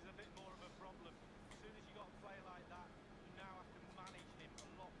 Pace is a bit more of a problem. As soon as you got to play like that, you now have to manage him a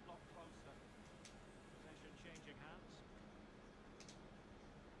lot closer. Possession changing hands.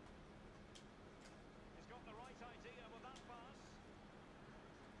 He's got the right idea with that pass.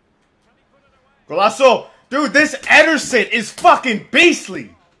 Golasso! Dude, this Ederson is fucking beastly! He's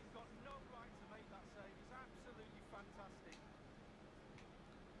got no right to make that save. It's absolutely fantastic.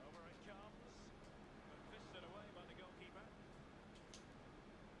 Over it comes. But fisted away by the goalkeeper.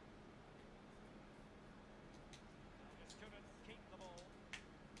 Just couldn't keep the ball.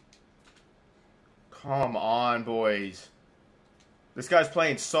 Come on, boys. This guy's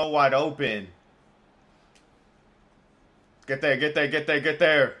playing so wide open. Get there, get there, get there, get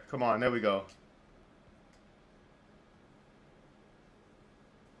there. Come on, there we go.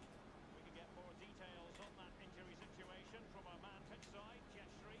 We can get more details on that injury situation from our man pitch side,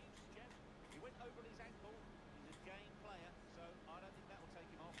 Jeff Shreves. Jeff, He went over his ankle. He's a game player, so I don't think that will take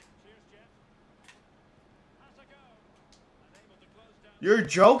him off. cheers, Jeff. Has a go. Unable to close down. You're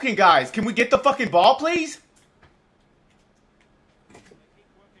joking, guys. Can we get the fucking ball, please? They keep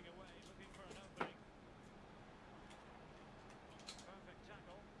working away, looking for an opening. Perfect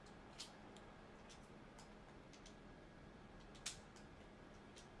tackle.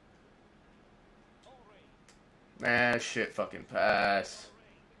 Ulrich. Man, shit, fucking pass.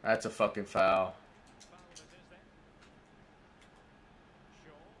 That's a fucking foul. Foul it is then.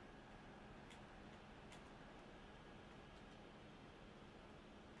 Shaw.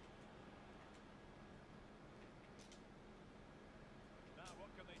 Now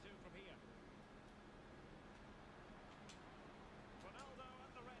what can they do from here? Ronaldo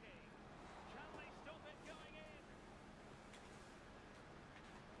at the ready. Can they stop it going in?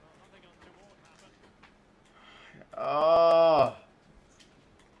 Well, nothing untoward happened. Oh.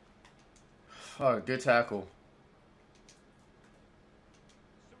 Fuck, good tackle.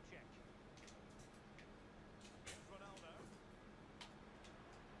 Suchek. Here's Ronaldo.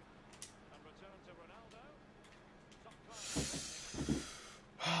 And return to Ronaldo. Top class defending.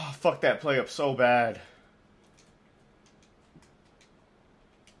 Fuck that play up so bad.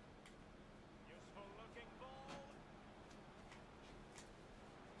 Useful looking ball.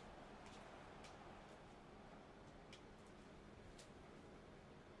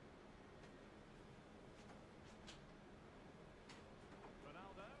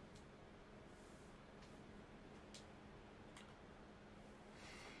 Ronaldo.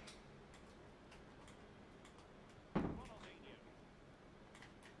 Ronaldinho.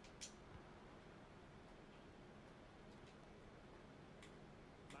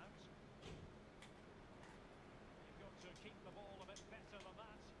 Mount. You've got to keep the ball a bit better than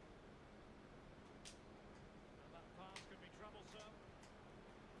that. And that pass could be troublesome.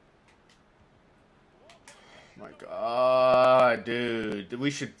 Walker. My God, dude.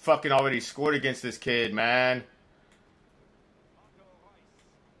 We should fucking already scored against this kid, man. Marco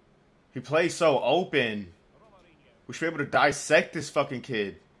Reus. He plays so open. Romarinho. We should be able to dissect this fucking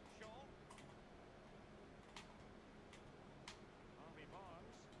kid. Shaw. Harvey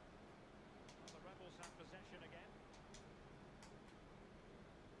Barnes. And the Rebels have possession again.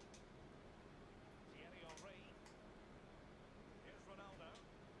 Thierry Henry. Here's Ronaldo.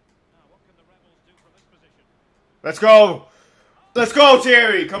 Now, what can the Rebels do from this position? Let's go. Let's go,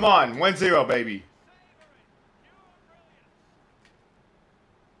 Terry. Come on. 1-0, baby. Savouring. Pure brilliance.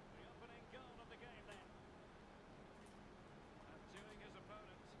 The opening goal of the game then. Outdoing his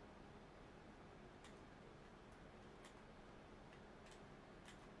opponent.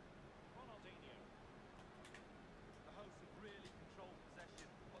 Ronaldinho. The hosts have really controlled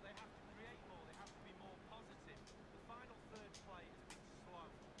possession, but they have to create more. They have to be more positive. The final third play has been slow,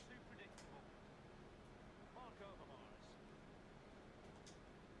 too predictable. Mark Overmars.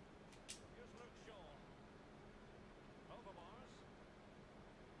 Here's Luke Shaw. Overmars.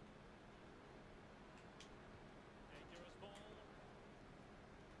 Dangerous ball.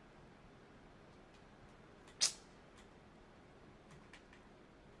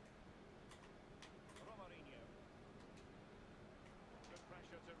 Romarinho. Good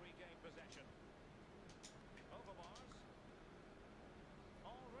pressure to regain possession. Overmars.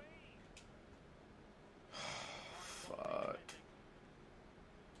 Henry. Fuck.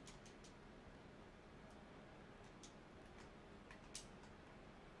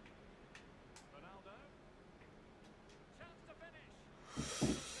 Ronaldo. Chance to finish.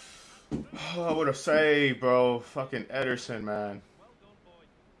 Oh, what a save, bro. Fucking Ederson, man. Well done, boy.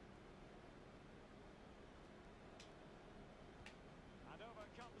 And over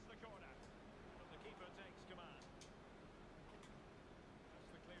comes the corner. But the keeper takes command.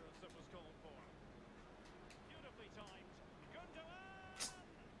 That's the clearance that was called for. Beautifully timed. Gundogan!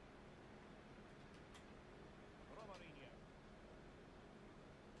 Romarinho.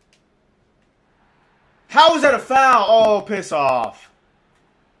 How is that a foul? Oh, piss off.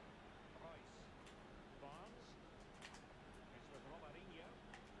 Rice. Barnes. It's with Romarinho.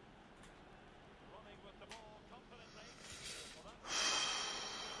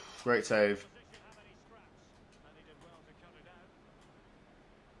 Great save. Position have any scraps, and he did well to cut it out.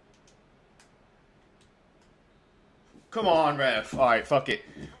 Come on, ref. All right, fuck it.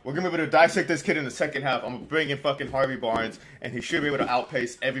 We're gonna be able to dissect this kid in the second half. I'm gonna bring in fucking Harvey Barnes, and he should be able to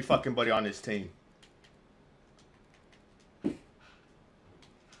outpace every fucking buddy on this team.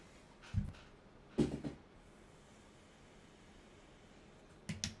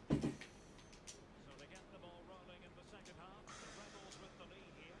 So they get the ball rolling in the second half. The Rebels with the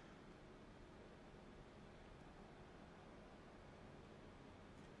lead here.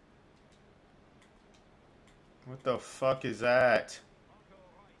 What the fuck is that? Marco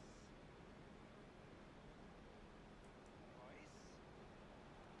Reus.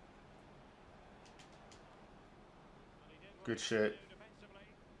 And he did what Good he shit. had to do defensively.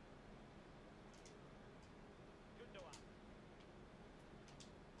 Gundogan.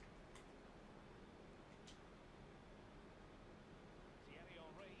 Thierry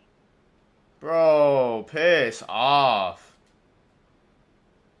Henry. Bro, piss off.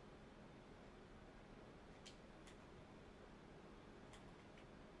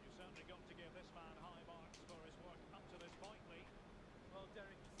 You certainly got to give this man high marks for his work up to this point, Lee. Well,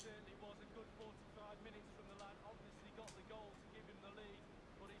 Derek, it certainly was a good 45 minutes from the lad. Obviously got the goal to give him the lead,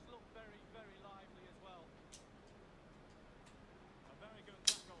 but he's looked very, very lively as well. A very good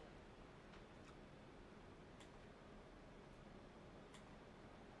tackle.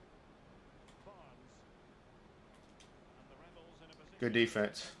 Barnes. And the Rebels in a position. Good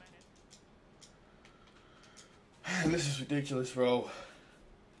defense. Man, this is ridiculous, bro.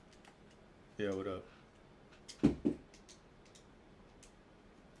 Yeah, what up? Yeah,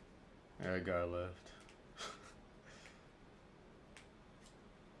 that guy left.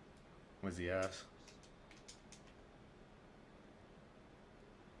 Was he ass?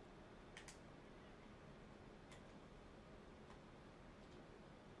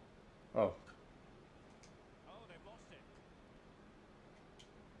 Oh, Oh, they've lost it.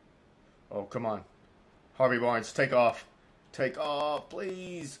 oh, come on. Harvey Barnes, take off. Take off,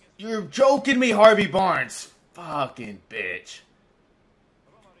 please. You're joking me, Harvey Barnes. Fucking bitch.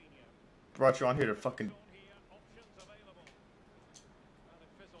 Romarinho. Brought you on here to fucking... On here, options available. And it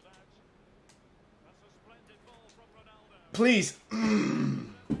fizzled out. That's a splendid ball from Ronaldo. Please. Makes a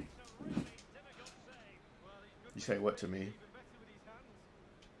really difficult save. Well, he's good You say what to me? even better with his hands.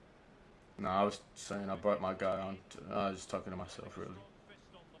 No, I was saying I brought my guy on. I was just talking to myself, really. Strong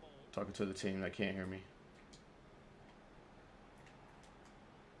fist on the ball. Talking to the team that can't hear me.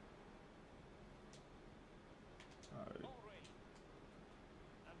 Alright. Henry.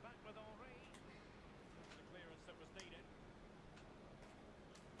 And back with Henry. That's the clearance that was needed.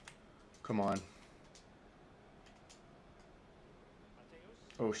 Come on.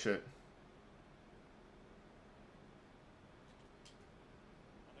 Mateus. Oh, shit.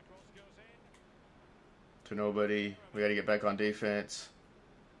 And the cross goes in. To nobody. We gotta get back on defense.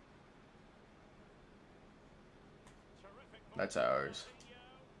 Terrific ball. That's ours. Coutinho.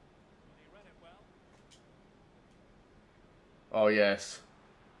 And he read it well. Oh, yes.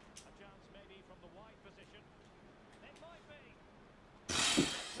 A chance maybe from the wide position. It might be.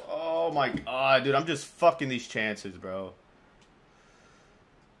 Oh, my God, dude. I'm just fucking these chances, bro. Over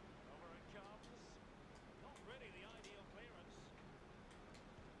it comes. Not really the ideal clearance.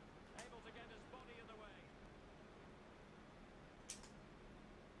 Able to get his body in the way.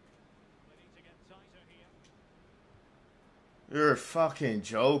 They need to get tighter here. You're fucking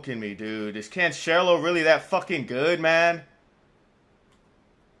joking me, dude. Is Cancelo really that fucking good, man?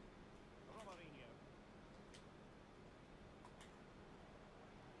 Romarinho.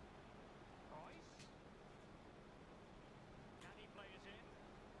 Reus. Can he play it in?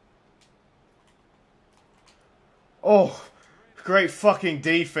 Oh, great fucking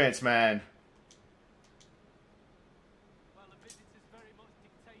defense, man. Well, the visitors very much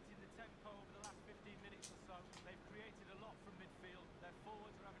dictating the tempo over the last 15 minutes or so. They've created a lot from midfield. Their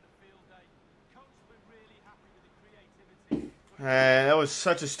forwards are having a field day. Coach will be really happy with the creativity. Man, that was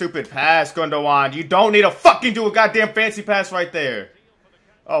such a stupid pass, Gundogan. You don't need to fucking do a goddamn fancy pass right there.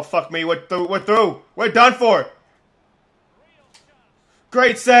 Oh, fuck me. We're through. We're done for.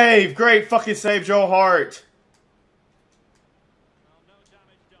 Great save. Great fucking save, Joe Hart. Well, no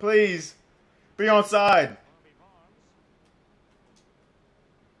damage done. Please. Be on side. Harvey Barnes.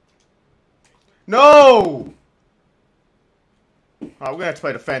 No! We're gonna have to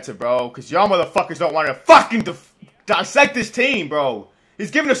play defensive, bro. Because y'all motherfuckers don't want to fucking dissect this team, bro.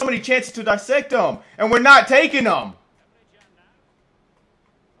 He's giving us so many chances to dissect them. And we're not taking them. Emre Can now.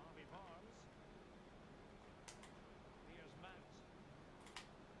 Harvey Barnes. Here's Mount.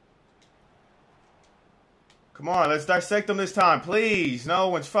 Come on, let's dissect them this time, please. No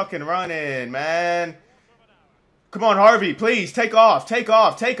one's fucking running, man. Come on, Harvey, please, take off, take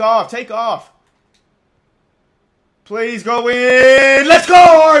off, take off, take off. Please go in. Let's go,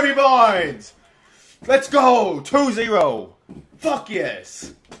 Harvey Barnes. Let's go, 2-0. Fuck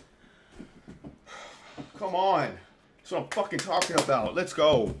yes. Come on. That's what I'm fucking talking about. Let's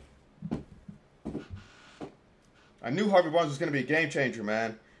go. I knew Harvey Barnes was going to be a game changer,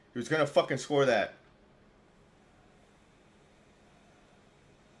 man. He was going to fucking score that.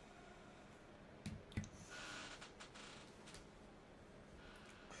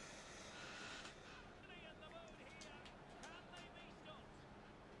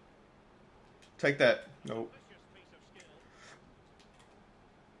 Take that. Nope.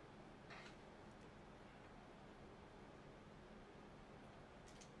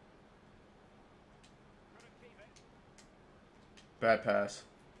 Bad pass.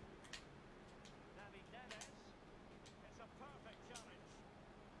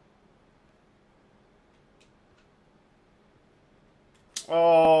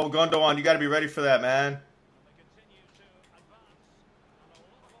 Oh, Gundogan, you got to be ready for that, man.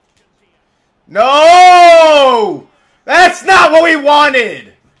 No! That's not what we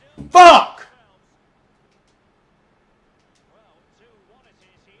wanted! Fuck!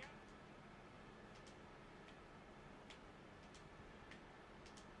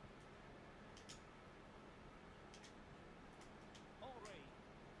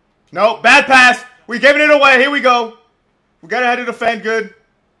 No, bad pass. We giving it away. Here we go. We got to have to defend good.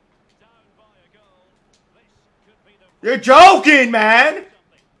 You're joking, man.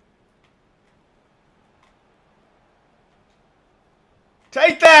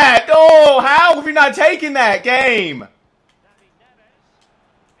 Take that. Oh, how have we not taken that game?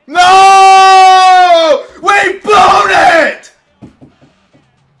 No! We blown it!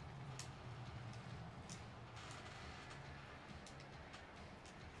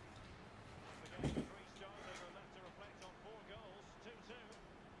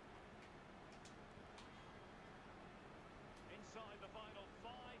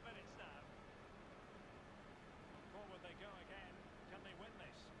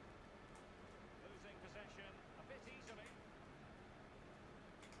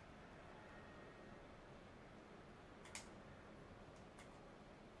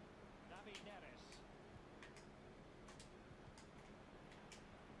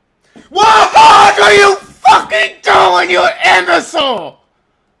 What are you fucking doing, you imbecile?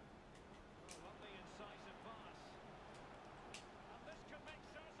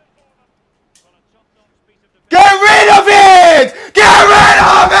 Get rid of it! Get rid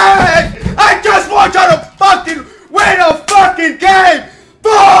of it! I just want you to fucking win a fucking game!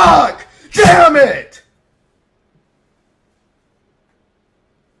 Fuck! Damn it!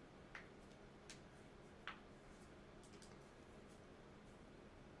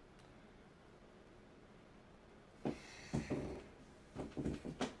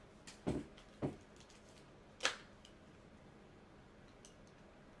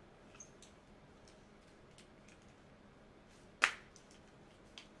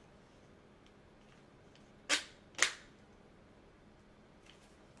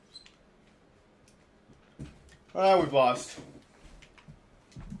 We've lost.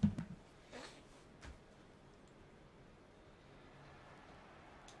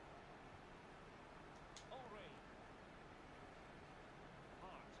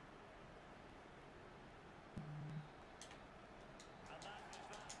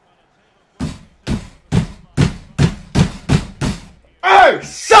 Hey,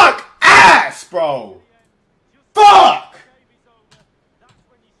 suck ass, bro. Fuck.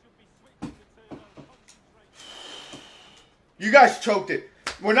 You guys choked it.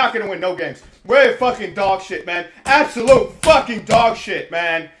 We're not going to win no games. We're fucking dog shit, man. Absolute fucking dog shit,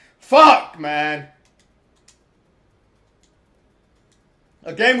 man. Fuck, man.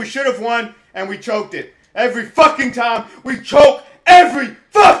 A game we should have won, and we choked it. Every fucking time, we choke every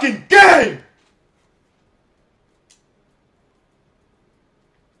fucking game!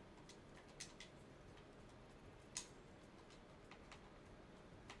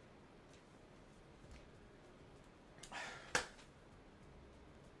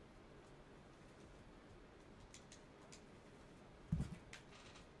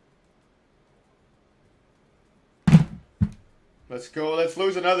 Let's go. Let's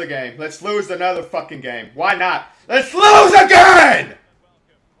lose another game. Let's lose another fucking game. Why not? Let's lose again!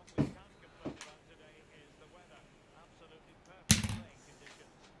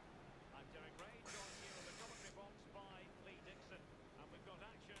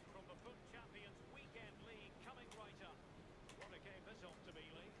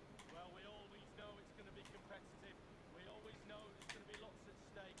 Well, we always know it's going to be competitive.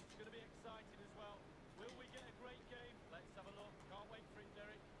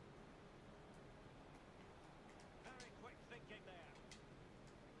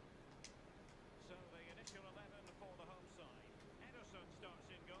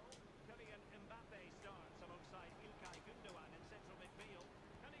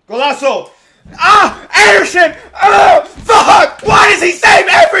 Golasso! Ah! Anderson! Oh! Fuck! Why does he save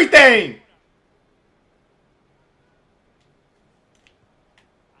everything? And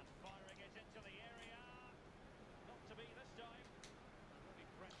firing it into the area. Not to be this time. Really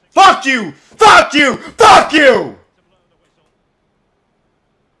pressing Fuck you! Fuck you! Fuck you! to blow the whistle.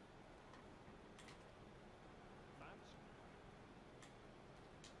 Mount.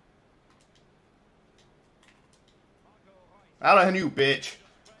 Marco Reus. Out of you, bitch.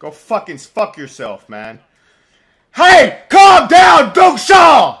 Go fucking fuck yourself, man. Hey! Calm down, Duke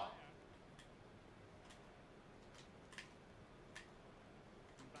Shaw!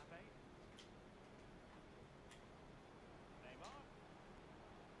 Mbappe. Neymar.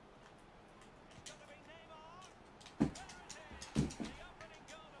 It's going to be Neymar. There it is. The opening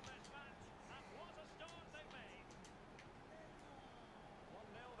goal of this match. And what a start they made.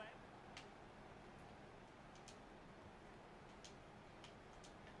 1-0 then.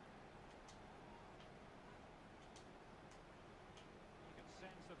 You can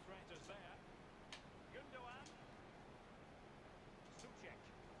sense the threat is there. Gundogan. Suchek.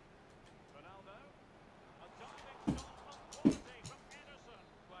 Ronaldo. A diving shot of quality from Ederson.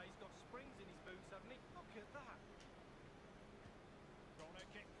 Well, he's got springs in his boots, hasn't he? Look at that. Corner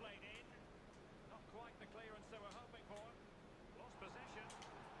kick played in. Not quite the clearance they were hoping for. Lost possession.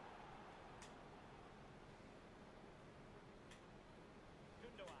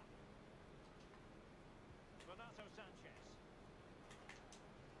 Gundogan. Renato Sanchez.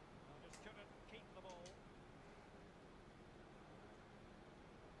 Just couldn't keep the ball.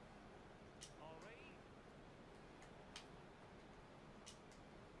 Henry.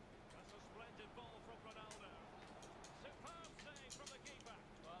 That's a splendid ball from Ronaldo. Superb save from the keeper.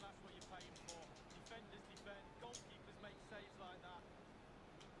 Well, that's what you're paying for. Defenders defend, goalkeepers make saves like that.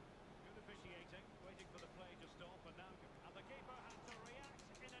 Good officiating, waiting for the play to stop, and now and the keeper had to react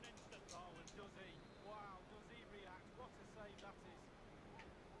in an instant. Oh, and does he? Wow, does he react? What a save that is.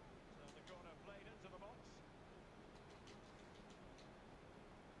 So the corner played into the box.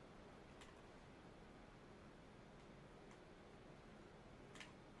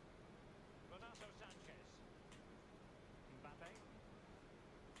 Renato Sanchez. Mbappe.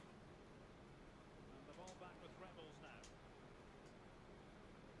 And the ball back with Rebels now.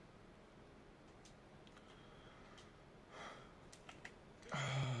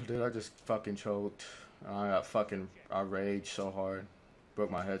 Dude, I just fucking choked. I raged so hard.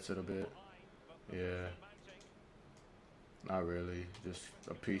 Broke my headset a bit. Behind, but the Yeah. pressure mounting. Not really. Just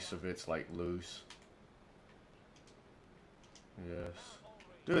a piece of it's like loose. Yes.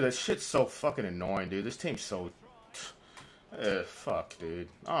 Dude, that shit's so fucking annoying, dude. This team's so... fuck, dude.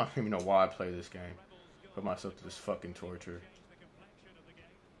 I don't even know why I play this game. Put myself to this fucking torture. Change the complexion of the game.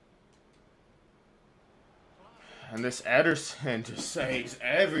 And this Ederson just saves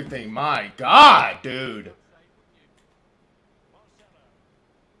everything. My God, dude. Marcelo.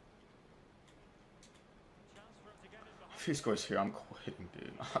 Chance for him to get it behind. If he scores here, I'm quitting,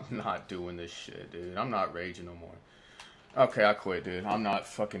 dude. I'm not doing this shit, dude. I'm not raging no more. Okay, I quit, dude. I'm not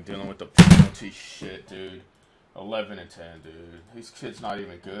fucking dealing with the penalty shit, dude. 11 and 10, dude. These kids not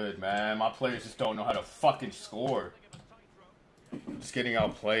even good, man. My players just don't know how to fucking score. Just getting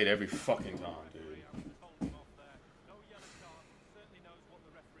outplayed every fucking time, dude. Hold him off there. No yellow card. Certainly knows what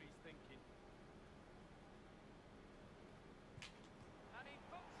the referee's thinking. And he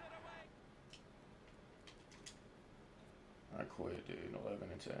puts it away. I quit, dude. 11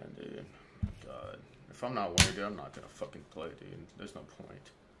 and 10, dude. God. If I'm not winning, dude, I'm not gonna fucking play, dude. There's no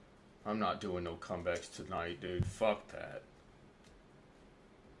point. I'm not doing no comebacks tonight, dude. Fuck that.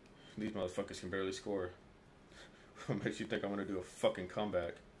 These motherfuckers can barely score. What makes you think I'm gonna do a fucking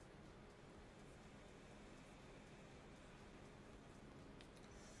comeback?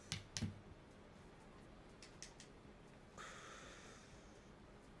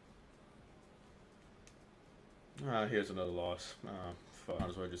 Here's another loss. Fuck, I might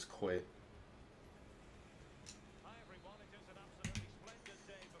as well just quit. Hi everyone, it is an absolutely splendid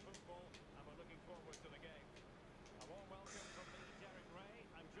day for football and we're looking forward to the game. A warm welcome from me, Derek Ray.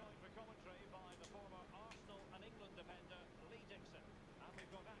 I'm joined for commentary by the former Arsenal and England defender Lee Dixon. And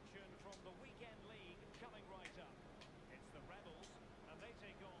we've got action from the weekend league coming right up. It's the Rebels and they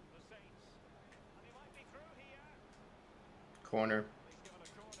take on the Saints. And he might be through here. Corner. He's given a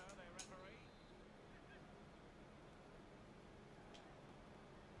corner, the referee.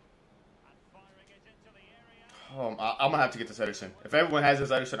 And firing it into the area. I'm gonna have to get this Ederson. If everyone has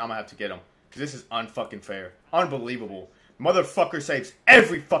this Ederson, I'm gonna have to get him. Because this is unfucking fair. Unbelievable. Motherfucker saves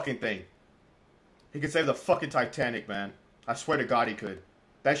every fucking thing. He could save the fucking Titanic, man. I swear to God he could.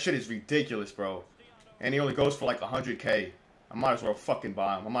 That shit is ridiculous, bro. And he only goes for like 100K. I might as well fucking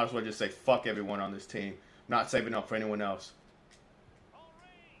buy him. I might as well just say fuck everyone on this team. Not saving up for anyone else.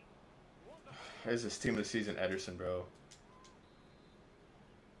 There's this team of the season, Ederson, bro.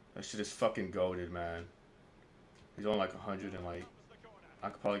 That shit is fucking goated, man. He's only like 100 and like, I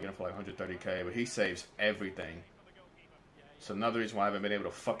could probably get him for like 130k, but he saves everything. So another reason why I haven't been able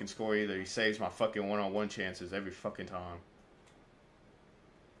to fucking score either. He saves my fucking one-on-one chances every fucking time.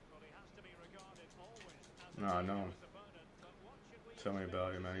 No, I know. Tell me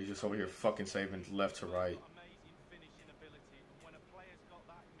about it, man. He's just over here fucking saving left to right. Amazing finishing ability. And when a player's got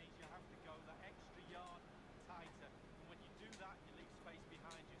that, it means you have to go that extra yard tighter. And when you do that, you leave space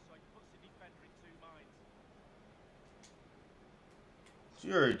behind you. So it puts the defender in two minds.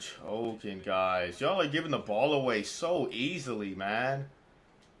 You're joking, guys. Y'all are giving the ball away so easily, man.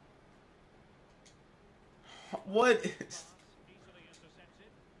 What is... Easily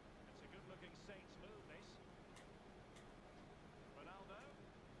intercepted. It's a good-looking Saints move, this. Ronaldo.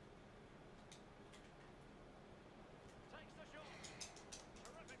 Takes the shot.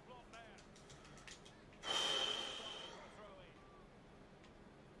 Terrific block there. Throw in.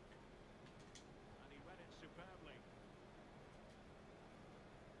 And he read it superbly.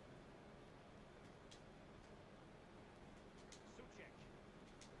 Suchek.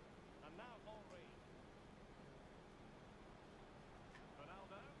 And now Henry.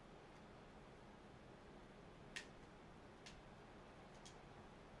 Ronaldo.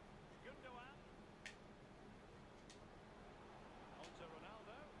 Gundogan. On to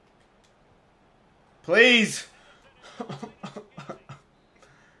Ronaldo. Please! And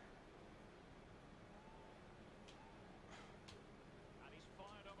he's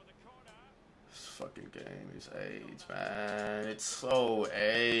fired over the corner. This fucking game is AIDS, man. It's so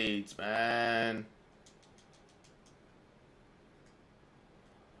AIDS, man.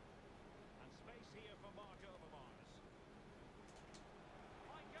 And space here for Mark Overmars.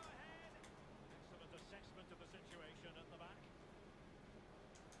 Might go ahead. Excellent assessment of the situation at the back.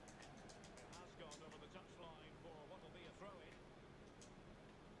 It has gone over the touchline for what will be a throw-in.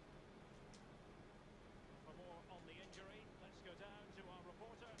 For more on the injury, let's go down to our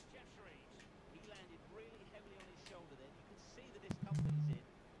reporter, Jeff Shreve. He landed really heavily on his shoulder there. You can see the discomfort he's in.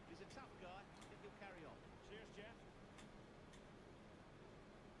 He's a tough guy. I think he'll carry on. Cheers, Jeff.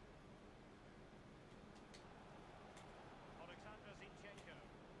 Alexander Zinchenko.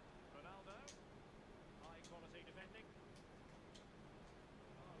 Ronaldo. High quality defending.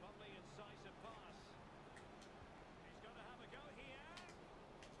 Oh, lovely incisive pass. He's going to have a go here.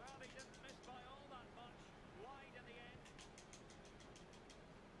 Well, he didn't miss by all that much. Wide in the end.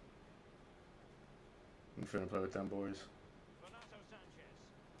 I'm finna play with them boys. Renato Sanchez.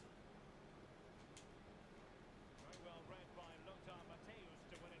 Very well read by Lothar Matthäus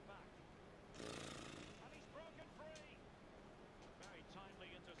to win it back. And he's broken free. Very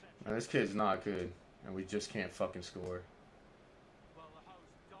timely interception. Man, this kid's not good, and we just can't fucking score. Well, the host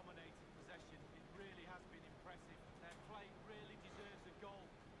dominated possession. It really has been impressive. Their play really deserves a goal.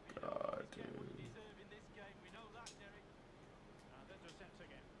 We don't God, always get what dude. you deserve in this game. We know that, Derek. And intercepts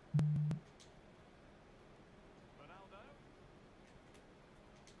again. Ronaldo.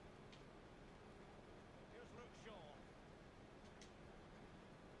 Here's Luke Shaw.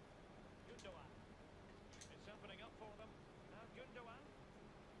 Gundogan. It's opening up for them. Now Gundogan.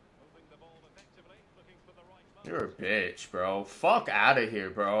 Moving the ball effectively, looking for the right moment. You're a bitch, bro. Fuck out of here,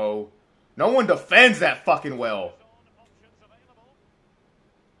 bro. No one defends that fucking well. Options available.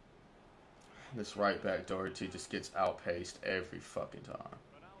 This right back Doherty just gets outpaced every fucking time.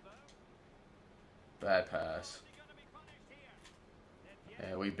 Ronaldo. Bad pass. Is he going to be punished here?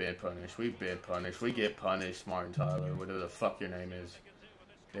 Yeah, we've been punished. We've been punished. We get punished, Martin Tyler, whatever the fuck your name is.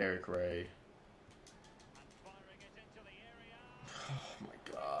 Derek Ray. And firing it into the area. Oh my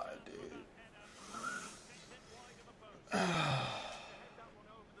god, dude. Takes it wide of the post. To head that one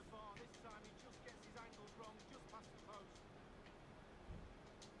over the bar. This time he just gets his angles wrong, just past the post.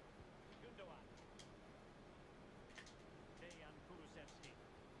 Gundogan. Dejan Kulusevski.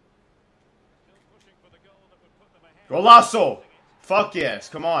 Still pushing for the goal that would put them ahead. Golazo! Fuck yes,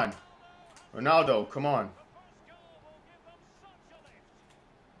 come on. Ronaldo, come on. The first goal will give them such a lift.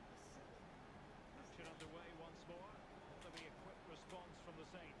 Action underway once more. Will there be a quick response from the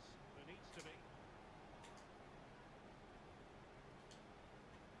Saints? There needs to be.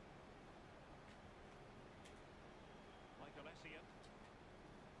 Michael Essien.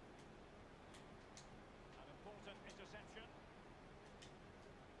 An important interception.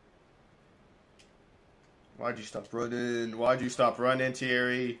 Why'd you stop running? Why'd you stop running,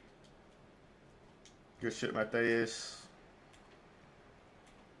 Thierry? Good shit, Matthäus.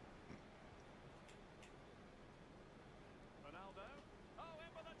 Ronaldo.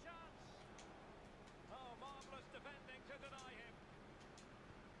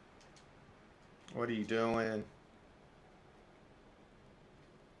 What are you doing?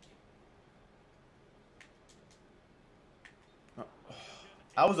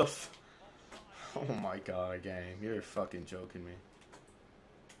 I was a. Oh my god, game. You're fucking joking me.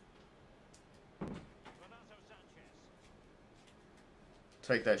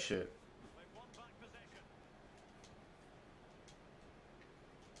 Take that shit.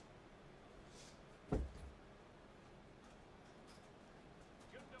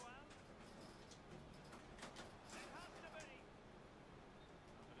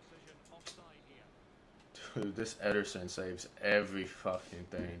 Dude, this Ederson saves every fucking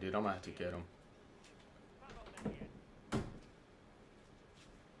thing. Dude, I'm gonna have to get him.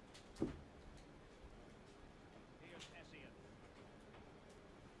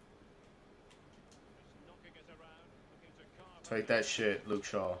 Take that shit, Luke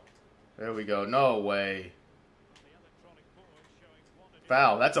Shaw. There we go. No way.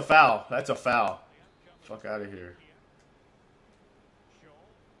 Foul. That's a foul. That's a foul. Fuck out of here.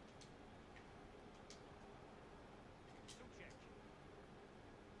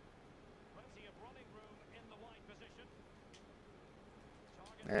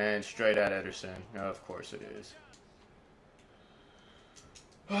 And straight at Ederson. Of course it is.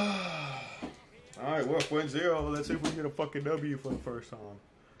 Alright, we're up 1-0. Let's see if we get a fucking W for the first time.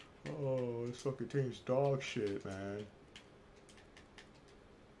 Oh, this fucking team's dog shit, man.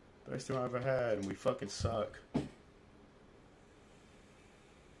 Best team I ever had, and we fucking suck.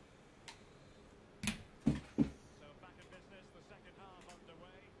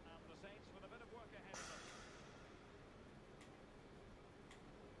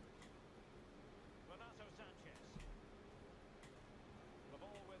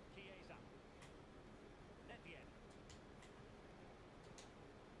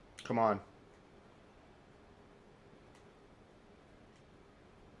 Come on.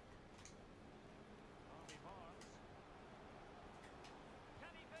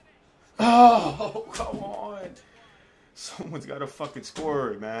 Oh, come on. Someone's got to fucking score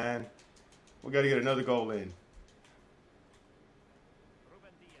it, man. We got to get another goal in.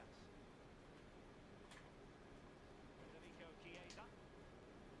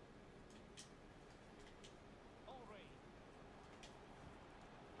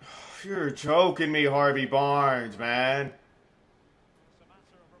 You're joking me, Harvey Barnes, man.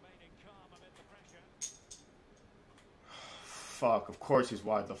 Fuck, of course he's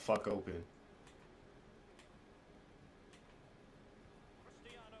wide the fuck open.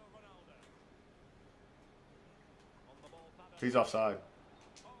 He's offside.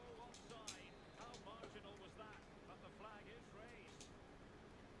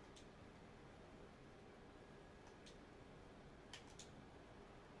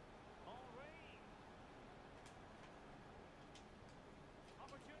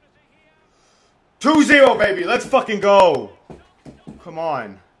 Two 2-0, baby. Let's fucking go. Come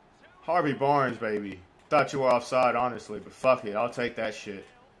on. Harvey Barnes, baby. Thought you were offside, honestly, but fuck it. I'll take that shit.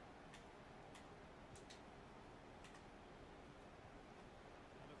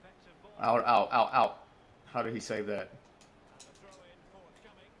 Out, out, out, out. How did he save that?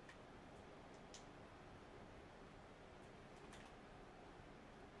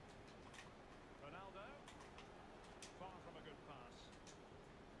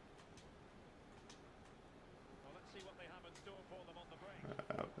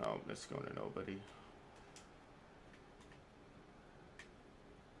 No, that's going to nobody.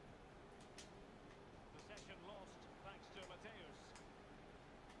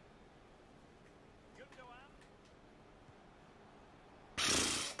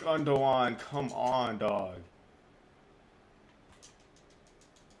 Gundogan, come on, dog.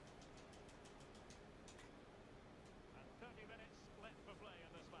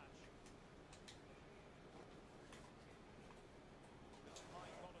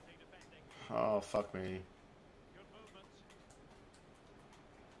 Oh, fuck me.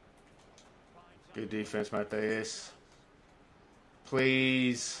 Good defense, Mateus.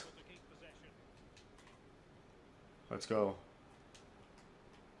 Please. Let's go.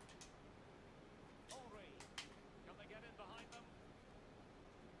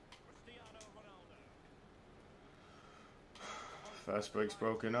 Fast break's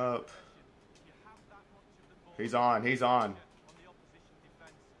broken up. He's on, he's on.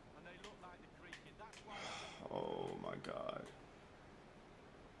 Oh my god.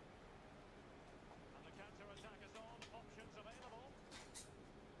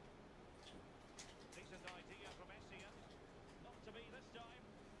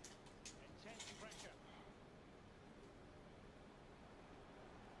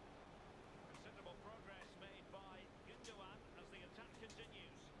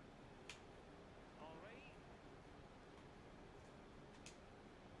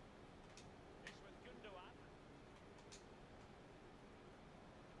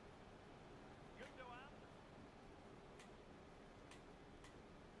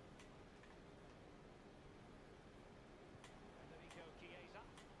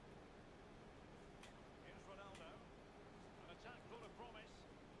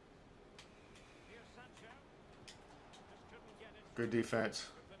 Good defense.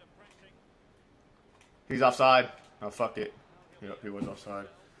 He's offside. Oh, fuck it. Yep, he was offside.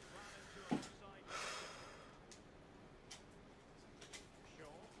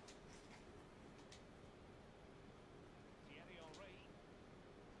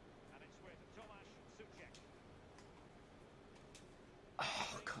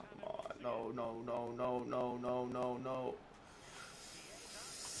 Oh, come on. No, no, no, no, no, no, no, no.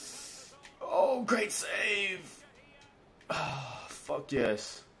 Oh, great save. Oh, fuck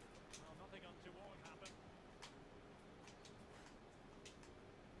yes.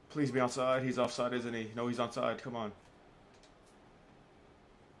 Please be outside. He's offside, isn't he? No, he's onside. Come on.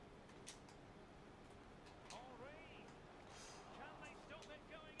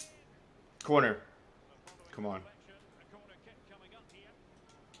 Corner. Come on.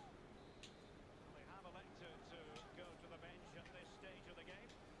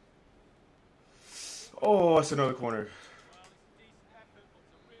 Oh, that's another corner.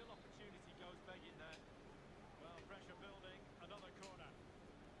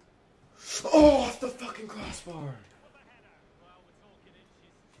 Oh, off the fucking crossbar. Well, we're talking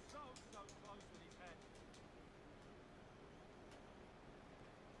inches. So close with his head.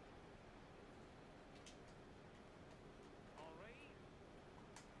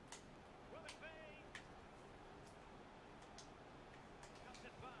 Will it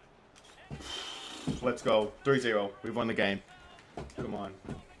be? Let's go. 3-0. We've won the game. Come on.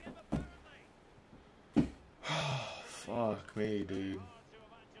 Fuck me, dude.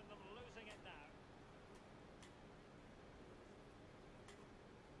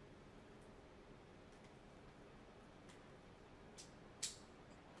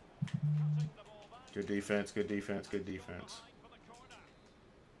 Good defense, good defense, good defense.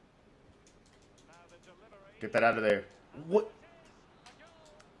 Get that out of there. What?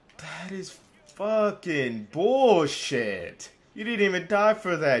 That is fucking bullshit. You didn't even die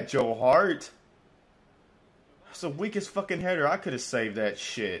for that, Joe Hart. That's the weakest fucking header. I could have saved that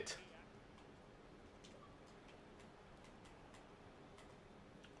shit.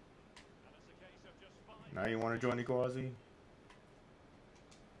 Now you want to join Iguazi?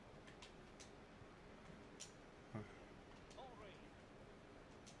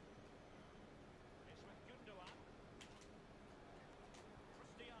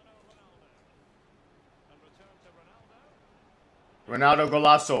 Ronaldo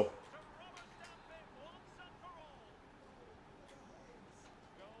Golasso.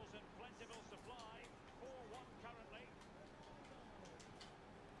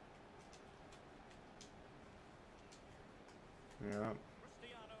 Yeah.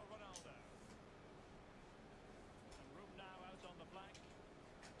 Cristiano Ronaldo. And room now out on the flank.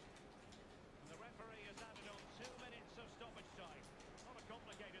 And the referee has added on 2 minutes of stoppage time. Not a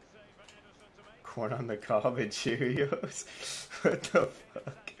complicated save for Ederson to make. Corn on the cob and Cheerios. What the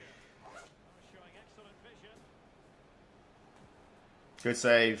fuck? Showing excellent vision. Good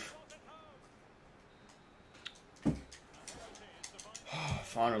save.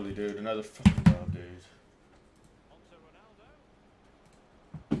 Finally, dude. Another fucking dub, dude. Onto Ronaldo.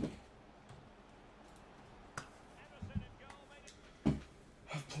 Ederson in goal, made it.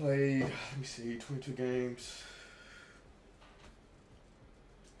 I've played, let me see, 22 games.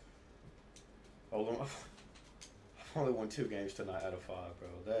 Oh, I've only won 2 games tonight out of 5, bro.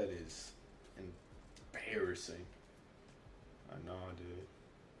 That is embarrassing. I know, dude.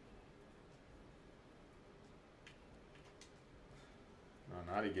 No,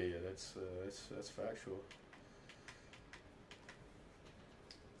 not again. That's factual.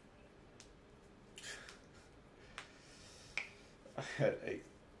 I had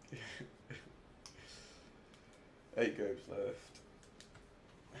 8 games left.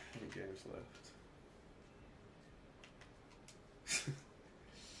 8 games left.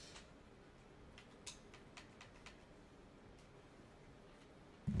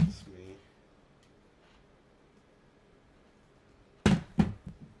 It's me.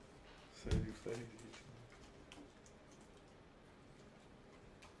 Save.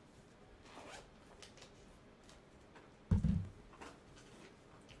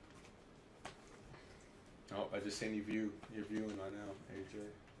 Oh, I just seen you're viewing right now, AJ.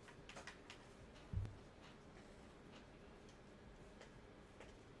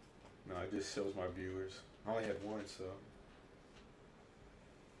 No, it just shows my viewers. I only had 1, so.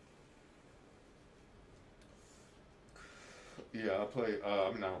 Yeah, I play.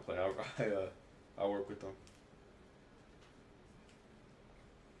 I mean, I don't play. I work with them.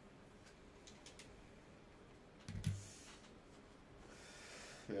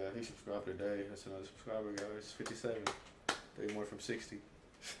 Yeah, he subscribed today. That's another subscriber, guys. 57. They went from 60.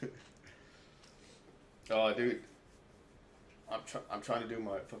 Oh, dude. I'm trying to do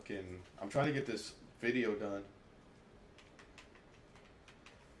my fucking. I'm trying to get this video done.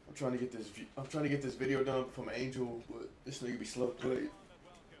 I'm trying to get this video done from Angel, but this nigga be slow play.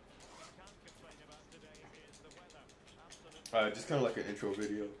 Just kind of like an intro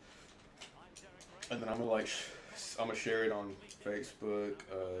video, and then I'm gonna share it on Facebook,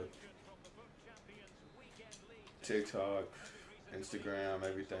 TikTok, Instagram,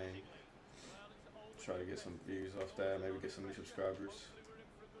 everything. Try to get some views off that, maybe get some new subscribers.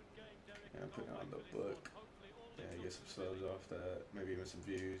 And put it on the book. Yeah, get some subs off that, maybe even some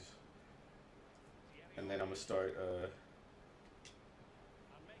views. And then I'm gonna start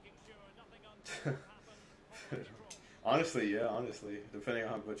honestly, depending on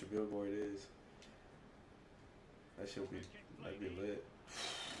how much a billboard is. That'd be lit.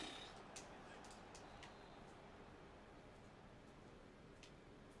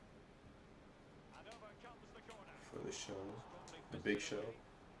 For the show. The big show.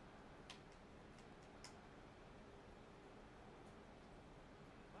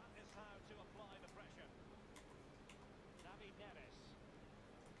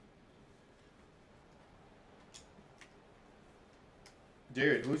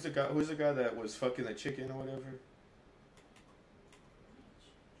 Jared, who's the guy that was fucking the chicken or whatever?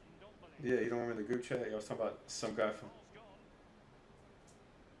 Yeah, you don't remember the group chat? I was talking about some guy from.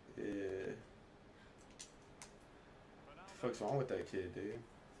 Yeah. What the fuck's wrong with that kid, dude?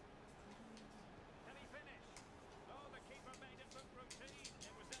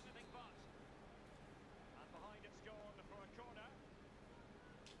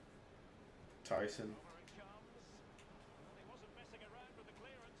 Tyson.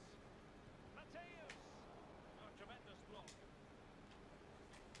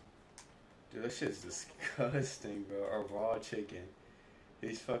 Dude, that shit's disgusting, bro. A raw chicken.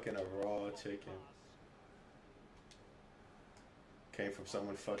 He's fucking a raw chicken. Came from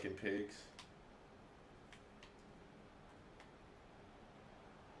someone fucking pigs.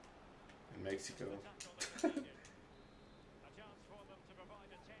 In Mexico.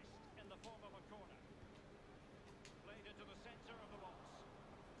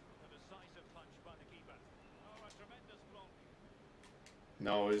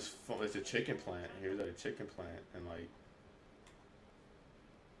 No, it's a chicken plant. He was at a chicken plant and like,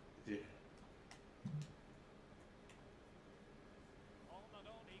 yeah. On and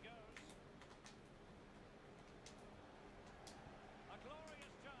on he goes. A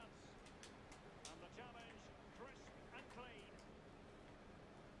glorious chance. And the challenge crisp and clean.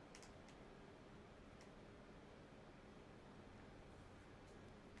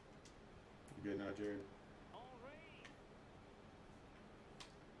 You good now, Jared?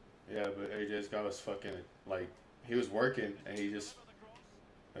 Yeah, but AJ's guy was fucking, like, he was working, and he just,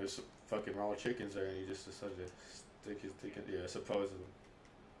 there was fucking raw chickens there, and he just decided to stick his dick in, yeah, supposedly.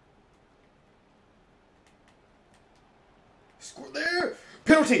 Score there!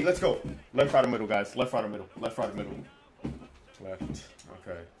 Penalty! Let's go! Left, right, or middle, guys. Left, right, or middle. Left, right, or middle. Left.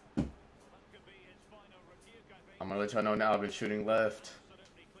 Okay. I'm gonna let y'all know now I've been shooting left.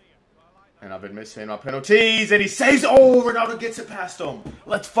 And I've been missing my penalties, and he saves. Oh, Ronaldo gets it past him.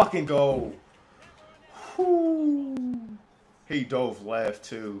 Let's fucking go. Whew. He dove left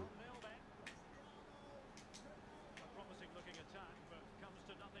too.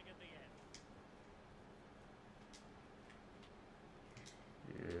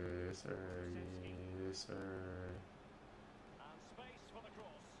 Yes, sir. Yes, sir.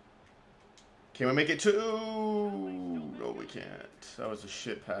 Can we make it two? No, we can't. That was a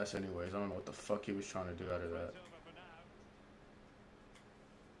shit pass anyways. I don't know what the fuck he was trying to do out of that.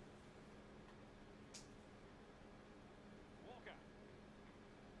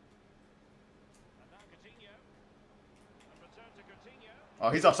 Oh,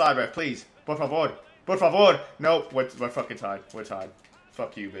 he's offside, ref. Please. Por favor. Por favor. Nope. We're fucking tied. We're tied.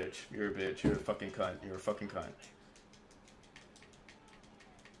 Fuck you, bitch. You're a bitch. You're a fucking cunt. You're a fucking cunt.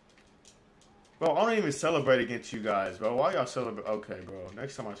 Bro, I don't even celebrate against you guys, bro. Why y'all celebrate? Okay, bro.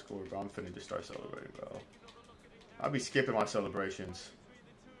 Next time I score, bro, I'm finna just start celebrating, bro. I'll be skipping my celebrations.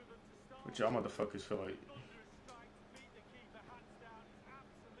 But y'all motherfuckers feel like...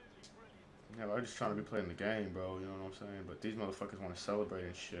 Yeah, I'm just trying to be playing the game, bro. You know what I'm saying? But these motherfuckers want to celebrate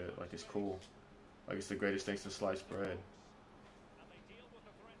and shit. Like, it's cool. Like, it's the greatest thing since sliced bread.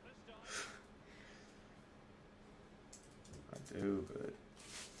 I do, but...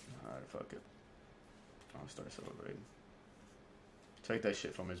 Alright, fuck it. I'll start celebrating. Take that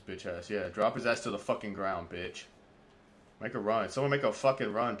shit from his bitch ass. Yeah, drop his ass to the fucking ground, bitch. Make a run. Someone make a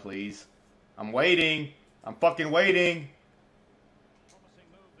fucking run, please. I'm waiting. I'm fucking waiting.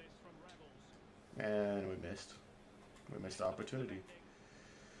 And we missed. We missed the opportunity.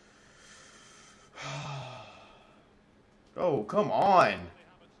 Oh, come on.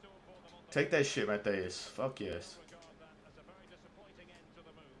 Take that shit, Matthias. Fuck yes.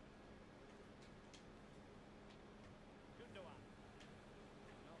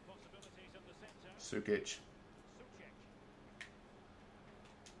 Sukic.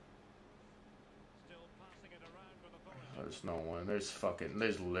 There's no one. There's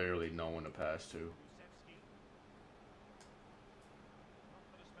literally no one to pass to.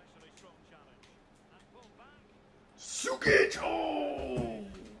 Sukic! Oh!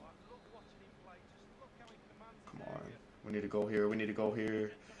 Come on. We need to go here. We need to go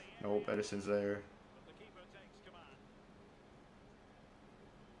here. Nope, Edison's there.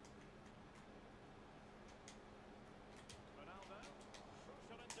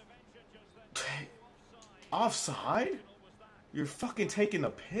 Offside? You're fucking taking the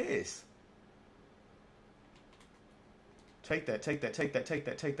piss. Take that, take that, take that, take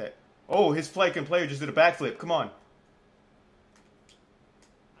that, take that. Oh, his flanking player just did a backflip. Come on.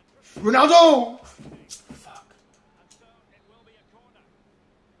 Ronaldo! Fuck.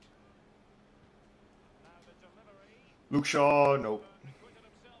 Luke Shaw, nope.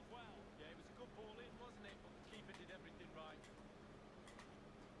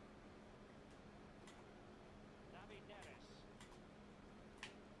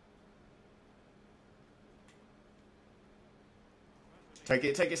 Take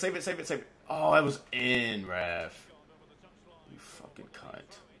it, save it, save it, save it. Oh, that was in, ref. You fucking cunt.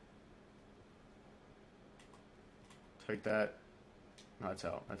 Take that. No, it's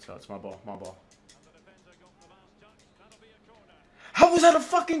out. That's out. It's my ball. My ball. How was that a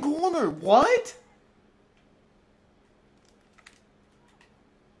fucking corner? What?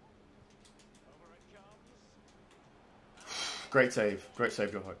 Great save. Great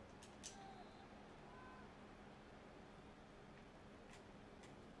save, Joe Hart.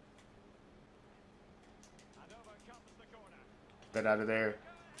 Get out of there.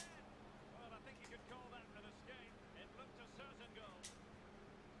 Well, I think you could call that an escape. It looked a certain goal.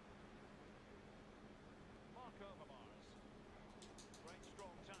 Mark Overmars. Great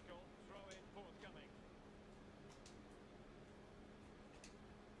strong tackle. Throw in forthcoming.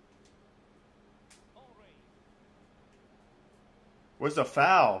 Henry. Where's the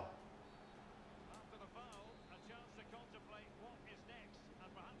foul? After the foul, a chance to contemplate what is next, and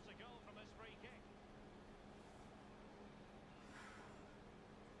perhaps a goal from this free kick.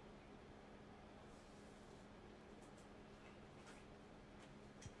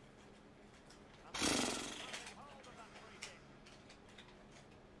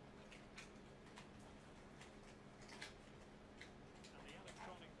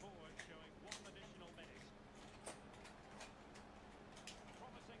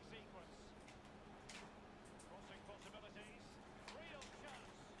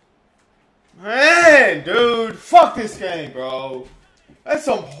 Man, dude, fuck this game, bro. That's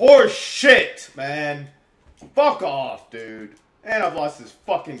some horse shit, man. Fuck off, dude. And I've lost this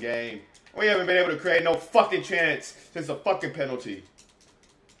fucking game. We haven't been able to create no fucking chance since the fucking penalty.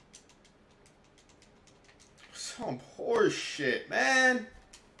 Some horse shit, man.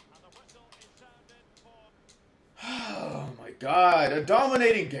 Oh my god, a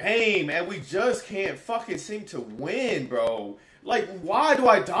dominating game, and we just can't fucking seem to win, bro. Like, why do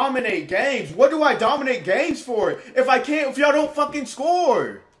I dominate games? What do I dominate games for if y'all don't fucking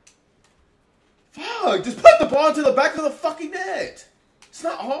score? Fuck, just put the ball into the back of the fucking net. It's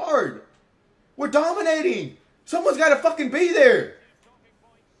not hard. We're dominating. Someone's got to fucking be there.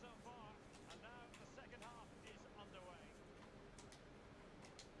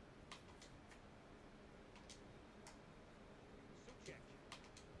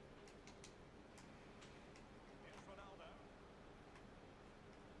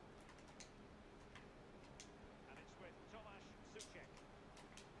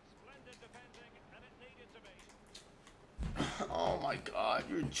 Oh my god,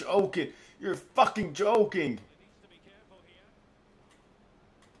 you're joking. You're fucking joking.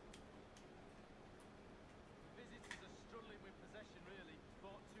 Visitors are struggling with possession, really,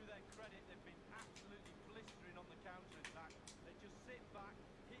 but to their credit, they've been absolutely blistering on the counter-attack. They just sit back,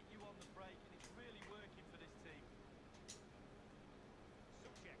 hit you on the break, and it's really working for this team.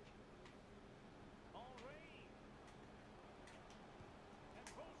 Suchek. Henry.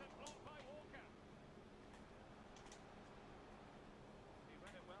 Important block by Walker. He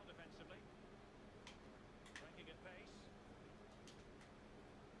read it well defensively.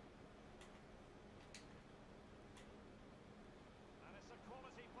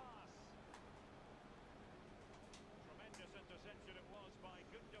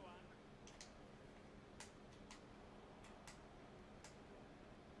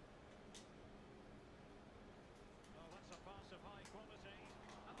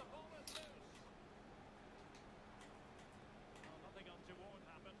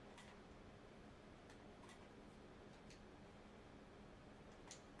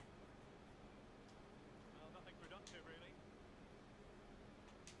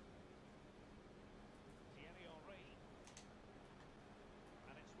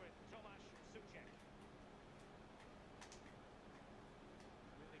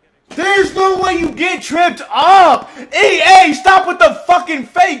 the way you get tripped up. EA, stop with the fucking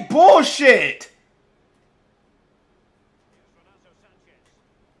fake bullshit. Here's Renato Sanchez.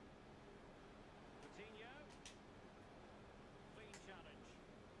 Coutinho. Clean challenge.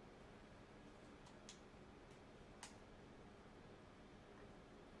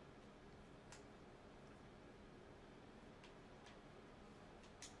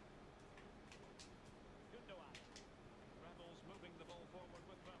 Gundogan. Rebels moving the ball forward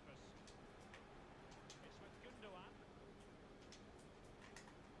with purpose. It's with Gundogan.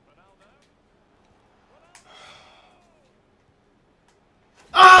 Ronaldo.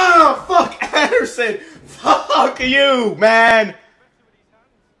 Ah, fuck Anderson. Fuck you, man. Better with his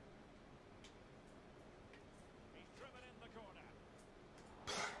hands. He's driven in the corner.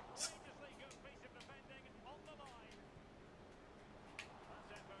 Outrageously good piece of defending on the line.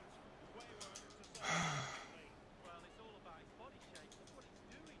 That's effort wayward to say. Well, it's all about his body shape. Look what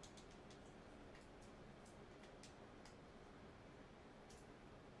he's doing.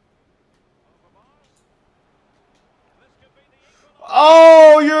 Over bars. This could be the equaliser.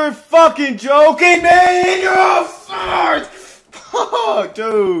 Oh, you're fucking joking me. You're a fart. Fuck,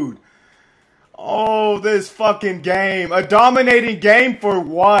 dude. Oh, this fucking game. A dominating game for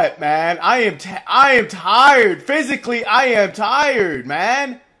what, man? I am tired. Physically, I am tired,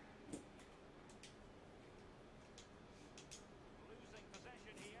 man. Losing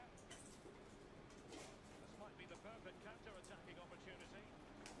possession here. This might be the perfect counter-attacking opportunity.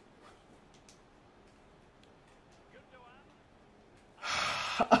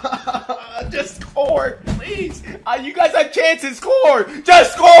 Gundogan. Just score, please. You guys have chances. Score.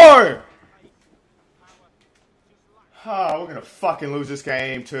 Just score. Oh, we're gonna fucking lose this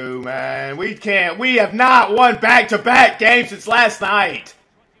game too, man. We can't. We have not won back-to-back games since last night.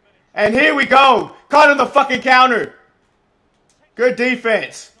 And here we go. Caught on the fucking counter. Good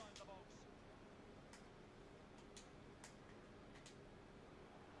defense.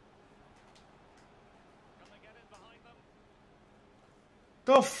 Can they get in behind them?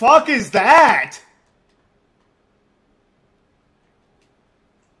 The fuck is that?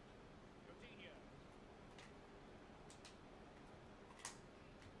 Coutinho.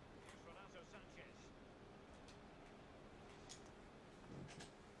 Here's Renato Sanchez.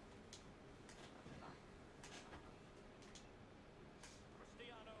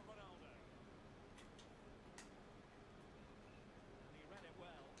 Cristiano Ronaldo. And he read it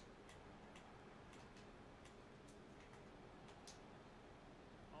well.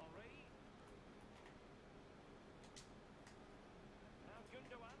 Henry. Now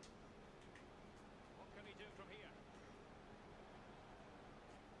Gundogan. What can he do from here?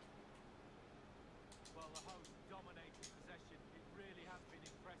 Well, the host dominated possession. It really has been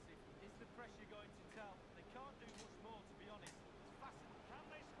impressive. Is the pressure going to tell? They can't do much more, to be honest. It's fast. Can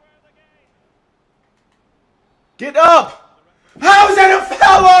they square the game? Get up! How's that a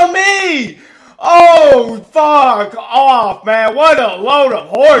foul on me? Oh, fuck off, man. What a load of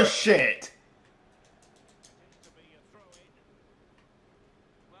horse shit. Seems to be a throw-in.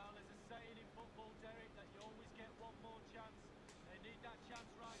 Well, there's a saying in football, Derek, that you always get one more chance. They need that chance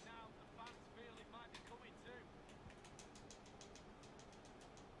right now. The fans feel it might be coming too.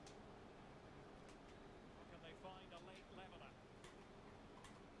 Or can they find a late leveller?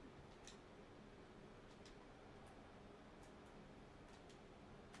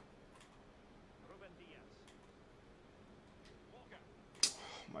 Ruben Diaz. Walker.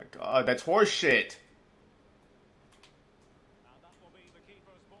 Oh my god, that's horse shit. Now that will be the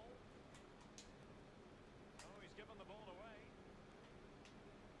keeper's ball. Oh, he's given the ball away.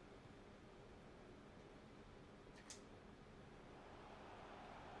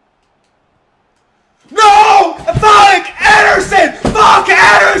 No! Fuck Anderson! Fuck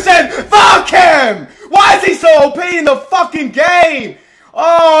Anderson! Fuck him! Why is he so OP in the fucking game?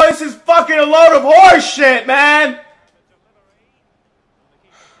 Oh, this is fucking a load of horse shit, man! The delivery.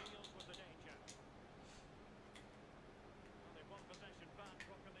 And the keeper deals with the danger. Well, they've won possession back.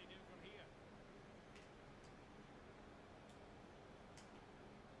 What can they do from here?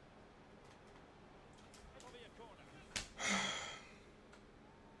 It'll be a corner.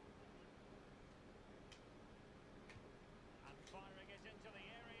 And firing it into the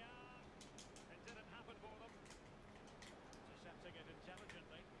area. It didn't happen for them. Intercepting it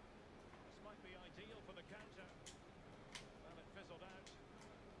intelligently. This might be ideal for the counter.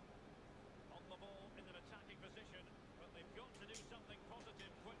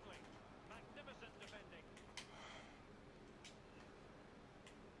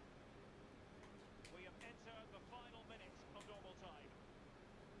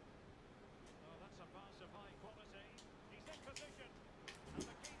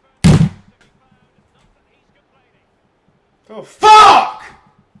 Oh, fuck!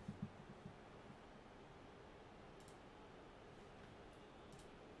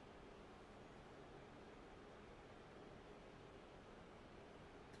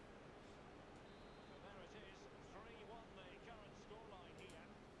 So there it is, 3-1 the current scoreline here.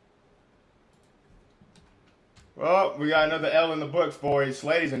 Well, we got another L in the books, boys.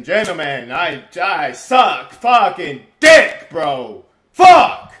 Ladies and gentlemen, I suck fucking dick, bro.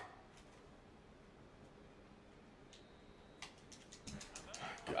 Fuck!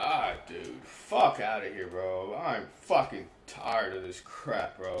 God, dude. Fuck out of here, bro. I'm fucking tired of this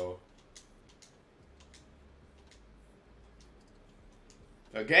crap, bro.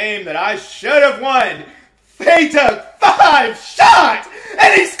 A game that I should have won. He took 5 shots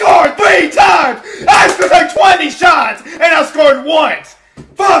and he scored 3 times. I took 20 shots and I scored once.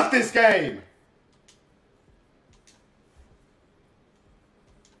 Fuck this game.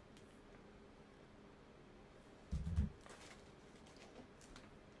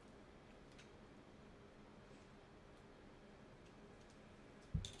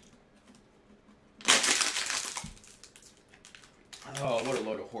 Oh, what a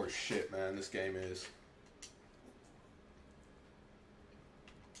load of horse shit, man, this game is.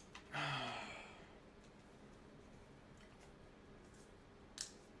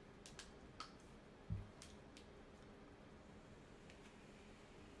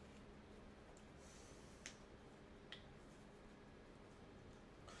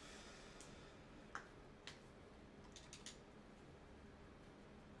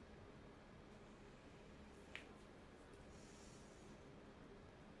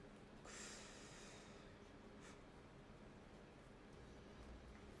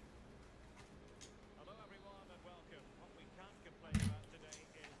 Hello everyone and welcome. What we can't complain about today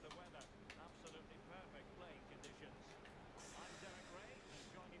is the weather. Absolutely perfect playing conditions. I'm Derek Ray and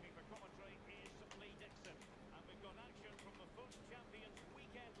joining me for commentary is Lee Dixon. And we've got action from the FUT Champions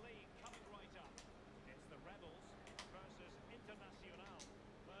Weekend League coming right up. It's the Rebels versus Internacional.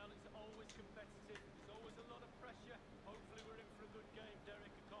 Well, it's always competitive. There's always a lot of pressure. Hopefully we're in for a good game,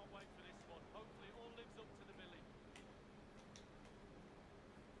 Derek. I can't wait for this one. Hopefully it all lives up to the billing.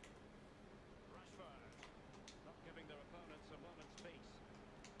 Rashford, not giving their opponents a moment's peace.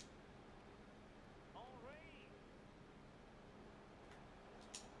 Henry.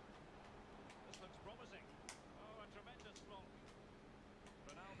 This looks promising. Oh, a tremendous block.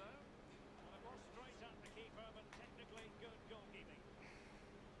 Ronaldo. Well, it was straight at the keeper, but technically good goalkeeping.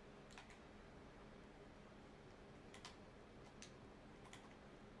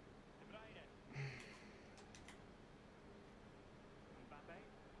 De Bruyne. Mbappe.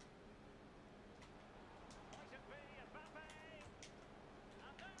 Might it be Mbappe?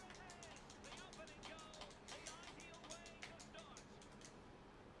 And there it is! The opening goal! The ideal way to start!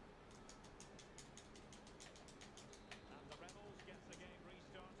 And the Rebels gets the game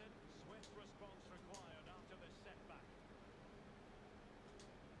restarted. Swift response required after this setback.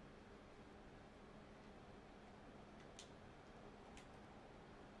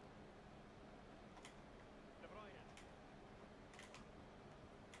 De Bruyne.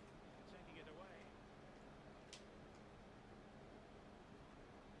 Taking it away.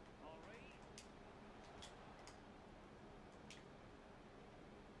 Henry.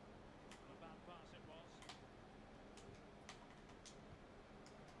 A bad pass it was.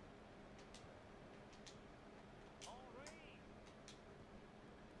 Henry.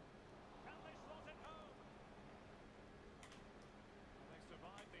 Can they slot it home? They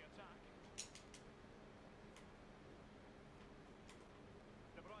survived the attack.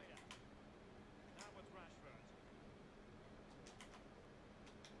 De Bruyne. Now with Rashford.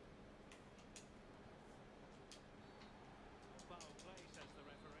 Foul play, says the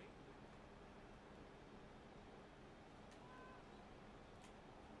referee.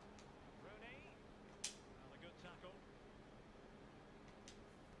 Rooney. Well, a good tackle.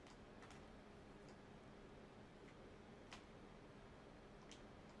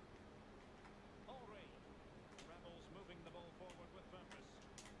 Henry. Rebels moving the ball forward with purpose.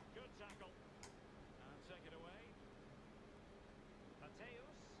 Good tackle. And take it away.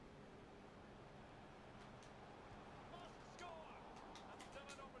 Mateus. Must score. And still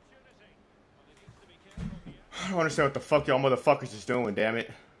an opportunity. Well, he needs to be careful here. I don't understand what the fuck y'all motherfuckers is doing, damn it.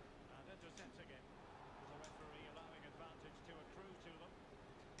 And intercepting it. The referee allowing advantage to accrue to them.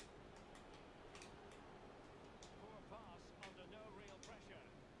 Poor pass under no real pressure.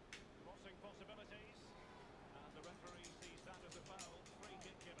 Crossing possibilities. And the referee sees that as a foul. Free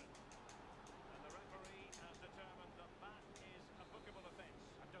kick given. And the referee has determined that that is a bookable offence.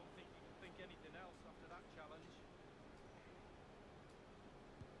 I don't think you can think anything else after that challenge.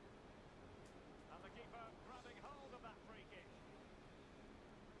 And the keeper grabbing hold of that free kick.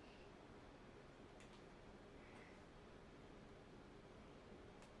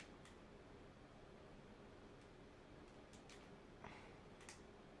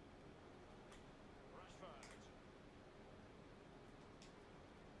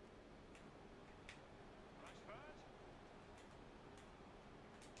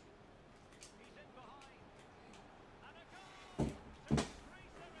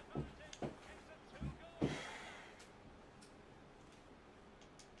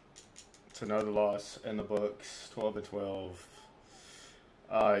 another loss in the books. 12-12.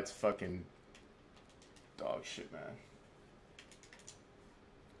 It's fucking dog shit, man.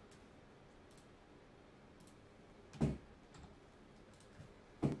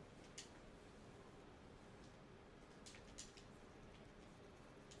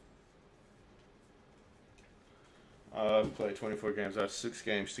 I've played 24 games. I have 6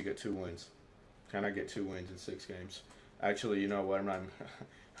 games to get 2 wins. Can I get 2 wins in 6 games? Actually, you know what? I'm not.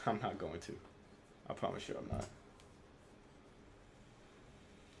 I'm not going to. I promise you, I'm not.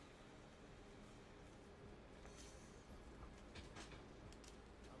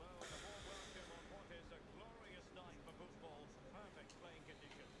 Hello and a warm welcome on what is a glorious night for football. Perfect playing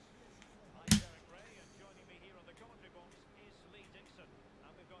conditions. I'm Derek Ray, and joining me here on the commentary box is Lee Dixon. And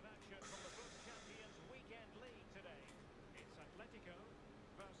we've got action from the FUT Champions Weekend League today. It's Atletico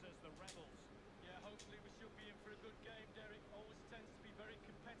versus the Rebels. Yeah, hopefully we should be in for a good game, Derek. Always tends to be very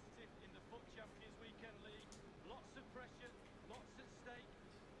competitive in the FUT Champions Weekend League. Lots of pressure, lots at stake.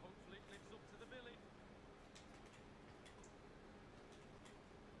 Hopefully it lives up to the billing.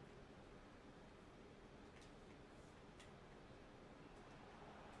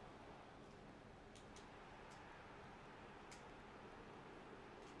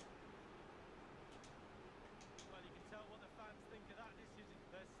 Well, you can tell what the fans think of that decision.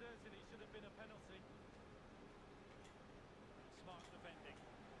 They're certain it should have been a penalty. Smart defending.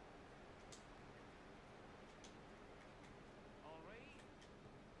 Henri.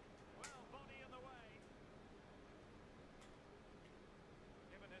 Well, body in the way.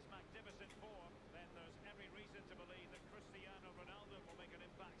 Given his magnificent form, then there's every reason to believe that Cristiano Ronaldo will make an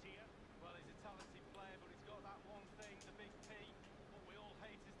impact here. Well, he's a talented player, but he's got that one thing, the big P, what we all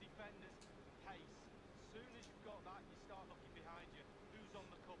hate as defenders, pace. As soon as you've got that, you start looking behind you. Who's on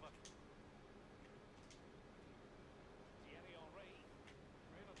the cover? Thierry Henry.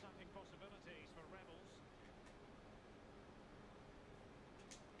 Real attacking possibilities for Rebels.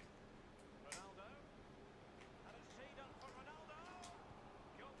 Ronaldo. And it's teed up for Ronaldo.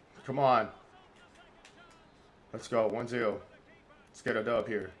 Come on. Let's go. 1-0. Let's get a dub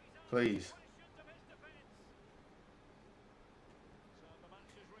here, please. So the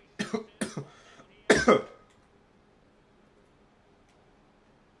match is restarted. 1-0 here.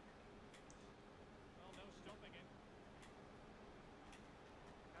 Well, no stopping him.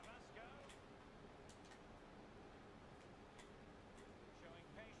 Carrasco. Showing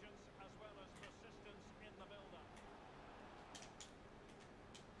patience as well as persistence in the build-up.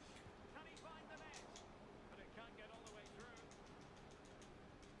 Can he find the net? But it can't get all the way through.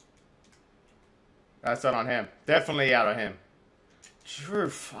 That's out on him. Definitely out on him. You're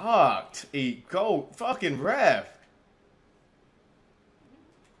fucked. Go fucking ref.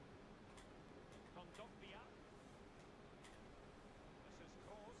 Kondogbia. This is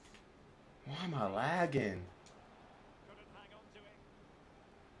Kors. Why am I lagging? Couldn't hang on to it.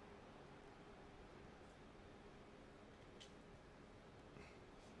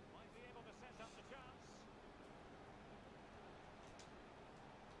 Might be able to set up the chance.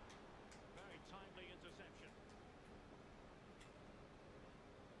 Very timely interception.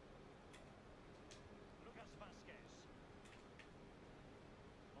 Lucas Vasquez.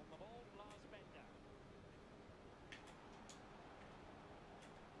 On the ball, Lars Bender.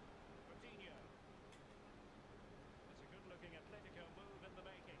 Coutinho. It's a good-looking Atletico move in the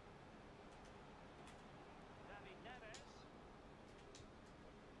making. David Neres.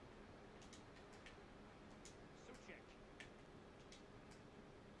 Suchek.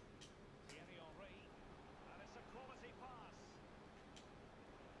 Thierry Henry. And it's a quality pass.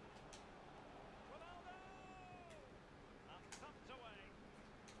 Ronaldo! And thumped away.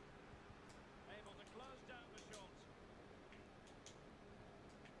 Able to close down the shot.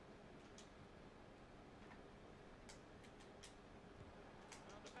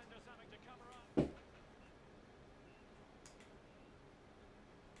 Now defenders having to cover up.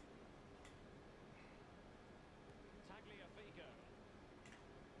 Tagliafico.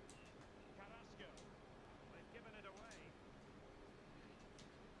 Carrasco. They've given it away.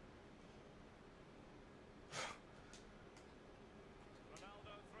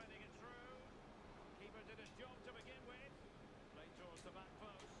 Ronaldo threading it through. Keeper did his job to begin with. Played towards the back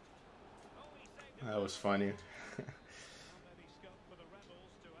post. Oh, he saved it. That was funny. Now maybe scope for the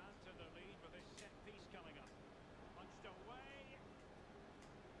Rebels to add to their lead with this set piece coming up. Punched away.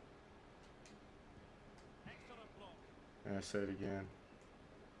 Excellent block. I say it again.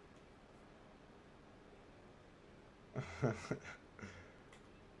 Toni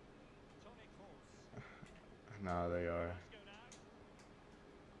Kroos. No, they are.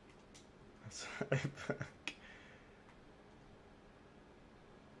 Let's go now. That's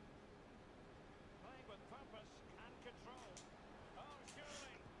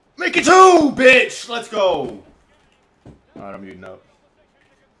Make it 2, bitch! Let's go! Alright, I'm muting up.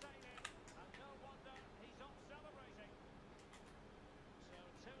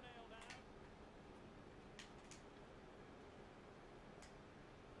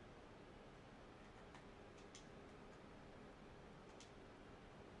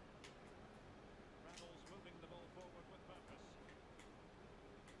 Moving the ball forward with purpose.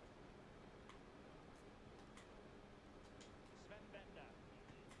 Sven Bender.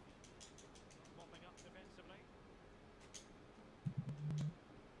 Mopping up defensively.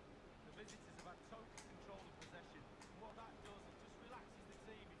 The visitors have had total control of possession. And what that does, it just relaxes the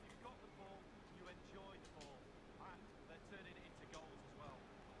team. If you've got the ball, you enjoy the ball. And they're turning it into goals as well.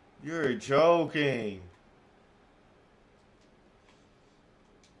 You're joking.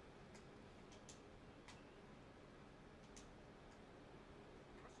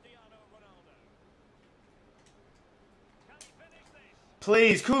 Cristiano Ronaldo. Can he finish this?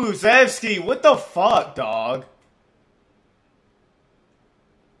 Please, Kulusevski, what the fuck, dog?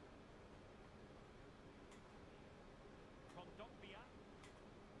 Kondogbia.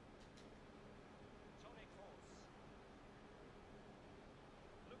 Toni Kroos.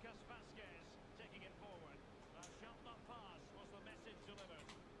 Lucas Vazquez taking it forward. Thou shalt not pass was the message delivered.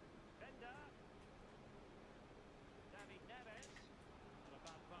 Bender. David Neves. And a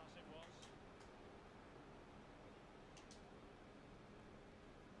bad pass it was.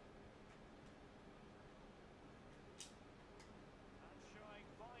 And showing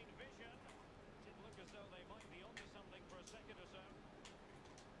fine vision. Did look as though they might be onto something for a second or so.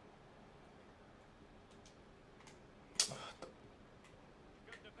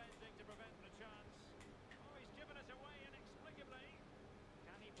 Good defending to prevent the chance. Oh, he's given it away inexplicably.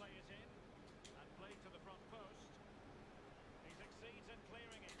 Can he play it in? And play to the front post. He succeeds in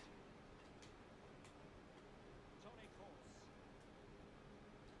clearing it. Toni Kroos.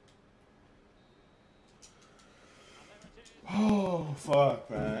 And there it is. Oh,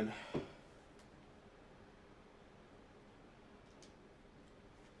 fuck, man.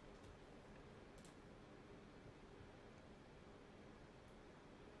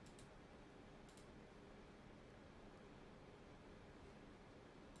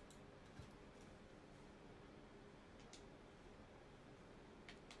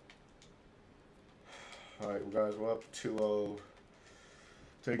 Alright, guys, we're up 2-0.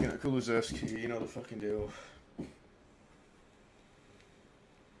 Taking a Kulusevski, you know the fucking deal. Into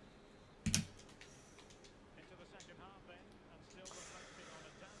the second half then, and still reflecting on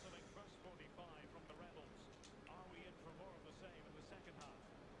a dazzling first 45 from the Rebels. Are we in for more of the same in the second half?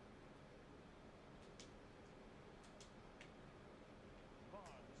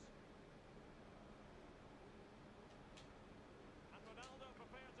 Barnes. And Ronaldo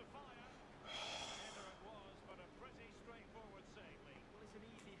prepared to fire. Header it was, but a pretty straightforward save, Lee. Well, it's an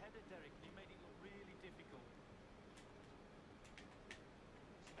easy header, Derek, and he made it look really difficult.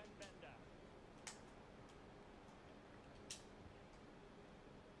 Sven Bender.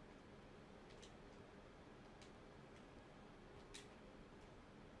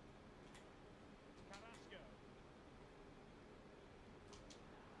 Carrasco.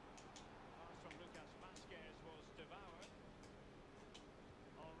 Pass from Lucas Vazquez was devoured.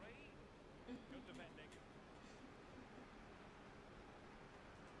 Henry. Good defending.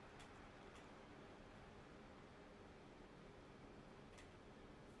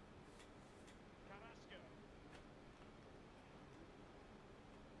 Carrasco.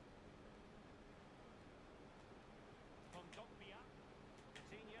 Kondogbia.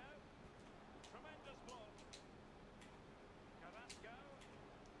 Coutinho. Tremendous block. Carrasco.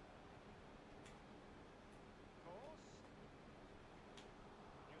 Kroos.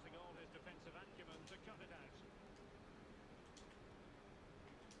 Using all his defensive acumen to cut it out.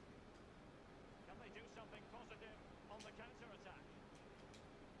 Can they do something positive on the counter-attack?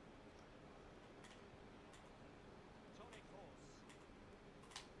 Toni Kroos.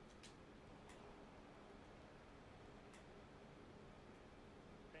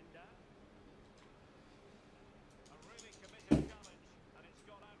 Bender. A really committed challenge, and it's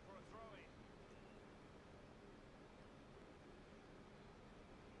gone out for a throw-in.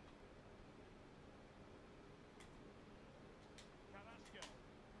 Carrasco.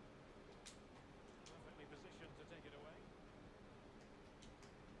 Perfectly positioned to take it away.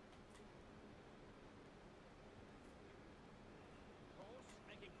 Kroos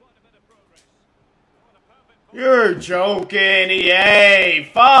making quite a bit of progress. What a perfect ball. You're joking, EA.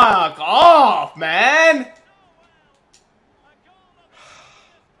 Fuck off, man. A goal of the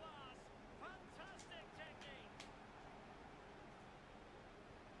highest class. Fantastic technique.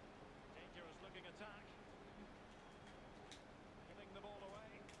 Dangerous looking attack. Giving the ball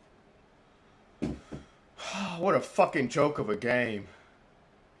away. what a fucking joke of a game.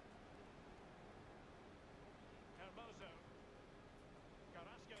 Hermoso.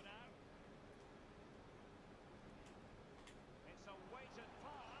 Carrasco now. It's a weighted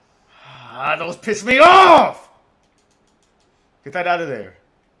pass. Ah, those piss me off! Get that out of there.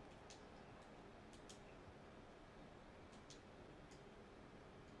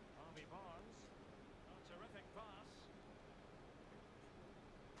 Harvey Barnes. A terrific pass.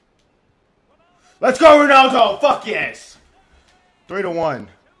 Ronaldo. Let's go, Ronaldo! Fuck yes! 3-1. Two-goal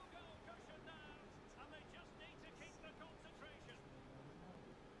cushion now, and they just need to keep the concentration.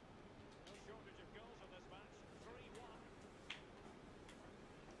 No shortage of goals in this match. 3-1.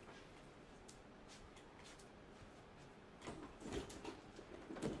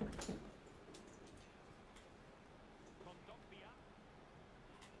 Kondogbia.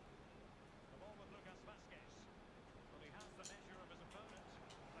 The ball with Lucas Vazquez. Well, he has the measure of his opponent.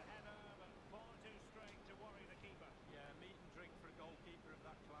 The header, but far too straight to worry the keeper. Yeah, meat and drink for a goalkeeper of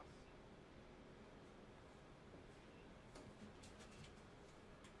that class.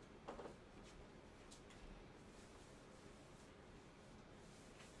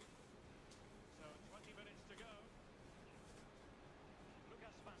 So 20 minutes to go.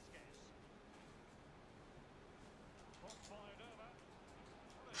 Lucas Vazquez. Ball fired over.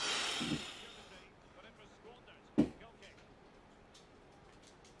 Well, it's an opportunity, but it was squandered. Goal kick.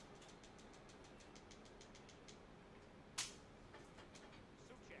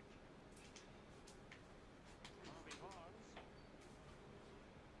 Suchek. Harvey Barnes.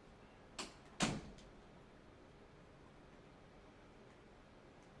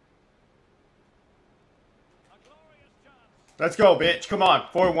 A glorious chance. Let's go, bitch. Come on.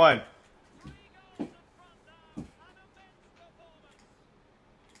 4-1. 3 goals in front now. An immense performance.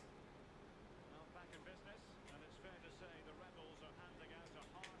 Well, back in business, and it's fair to say the Rebels are handing out a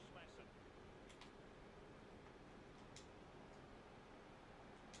harsh lesson.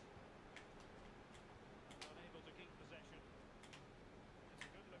 Unable to keep possession. It's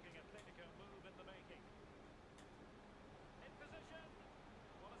a good-looking Atletico move in the making. In position.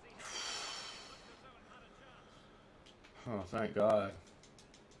 Well, as he hit it, it looked as though it had a chance. Oh, thank God.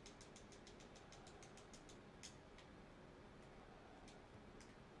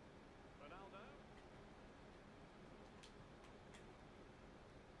 Ronaldo.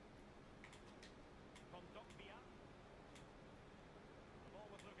 Kondogbia. The ball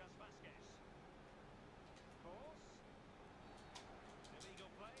with Lucas Vazquez. Course.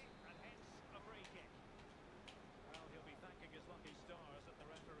 Illegal play, and hence a free kick. Well, he'll be thanking his lucky stars that the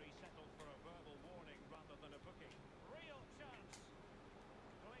referee settled for a verbal warning rather than a booking. Real chance.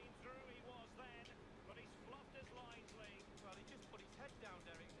 Clean through he was then, but he's fluffed his lines, Lee. Well, he just put his head down,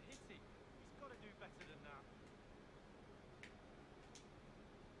 Derek, to hit it. He's got to do better than that.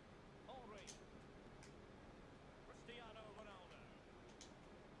 Henry. Cristiano Ronaldo.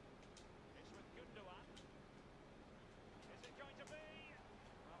 It's with Gundogan. Is it going to be?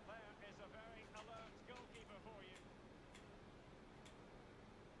 Well, there is a very alert goalkeeper for you.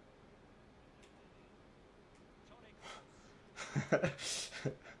 Toni Kroos.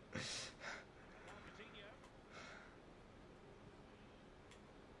 Now Coutinho.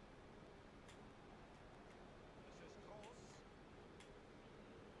 This is Kroos.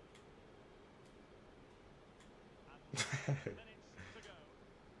 And minutes to go.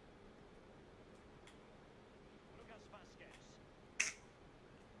 Lucas Vazquez.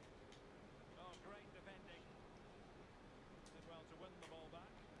 Oh, great defending. Did well to win the ball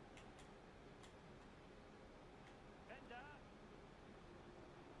back. Bender.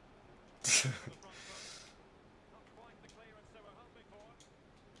 The front post. Not quite the clearance they were hoping for.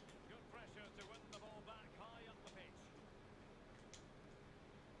 Good pressure to win the ball back high up the pitch.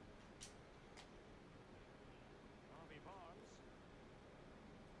 Harvey Barnes.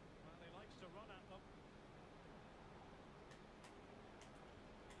 Well, he likes to run at them.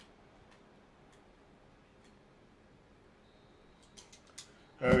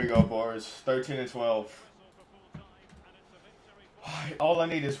 There we go, boys. 13-12. Whistle for full time, and it's a victory for All I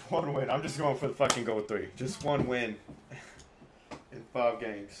need is one win. I'm just going for the fucking goal 3. Just one win in 5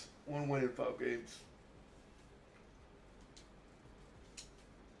 games. One win in 5 games.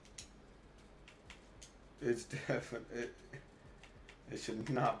 It's definitely it should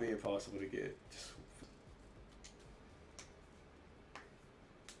not be impossible to get. Just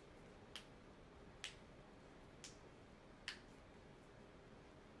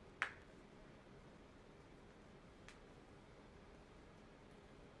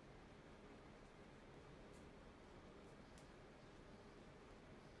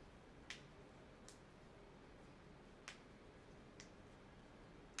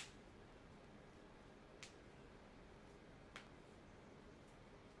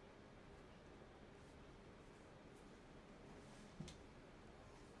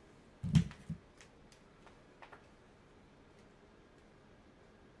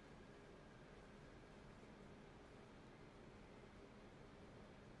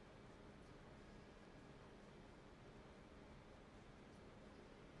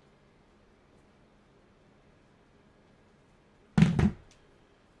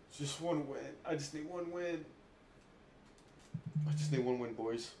Just one win. I just need one win. I just need one win,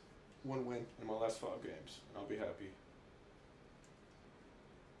 boys. One win in my last 5 games, and I'll be happy.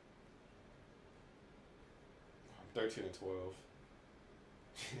 I'm 13 and 12.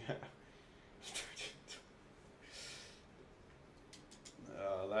 Yeah. 13 and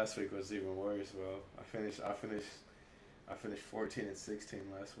 12. Last week was even worse, bro. I finished 14 and 16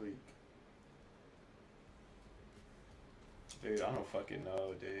 last week. Dude, I don't fucking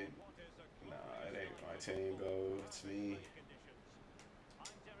know, dude. Nah, it ain't my team, bro. It's me.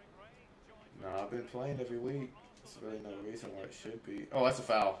 Nah, I've been playing every week. There's really no reason why it should be. Oh, that's a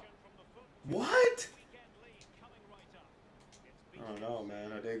foul. What? I don't know,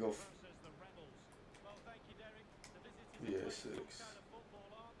 man. I did go. Yeah, 6.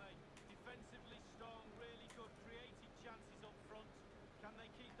 Defensively strong, really good, creating chances up front. Can they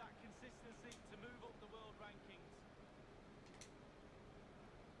keep that consistency to move up the world rankings?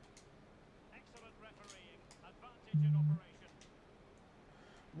 Excellent refereeing. Advantage in operation.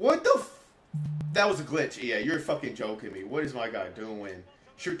 What the f? That was a glitch. Yeah, you're fucking joking me. What is my guy doing?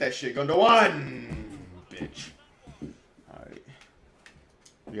 Shoot that shit. Gun to 1! Bitch. Alright.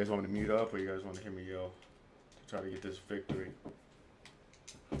 You guys want me to mute up or you guys want to hear me yell? To try to get this victory.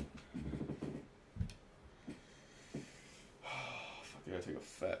 Fuck, I gotta take a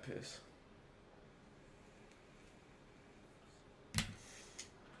fat piss.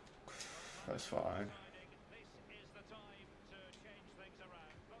 That's fine. This is the time to change things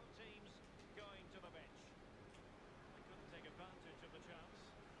around. Both teams going to the bench. They couldn't take advantage of the chance.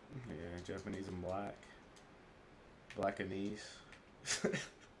 Yeah, Japanese and black. Blackanese.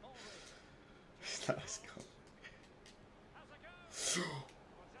 Nice go.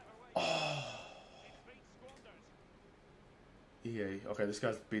 Oh. EA. Okay, this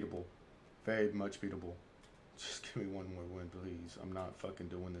guy's beatable. Very much beatable. Just give me one more win, please. I'm not fucking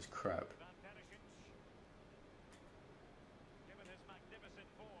doing this crap.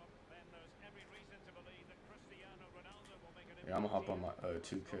 Yeah, I'm gonna hop on my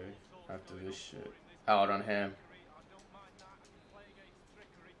 2K after this shit. Out on him.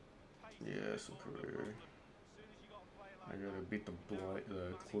 Yeah, some career. I gotta beat the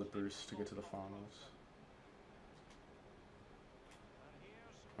Clippers to get to the finals.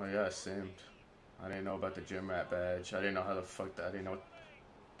 Oh yeah, I simmed. I didn't know about the gym rat badge. I didn't know how the fuck that. I didn't know what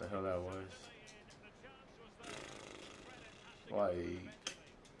the hell that was.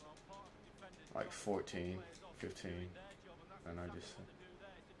 Like 14, 15, and I just.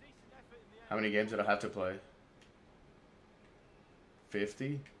 How many games did I have to play?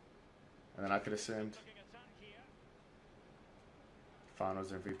 50, and then I could have simmed.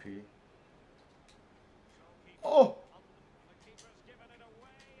 Finals MVP. Oh!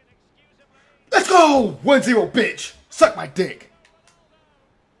 Let's go! 1-0, bitch! Suck my dick!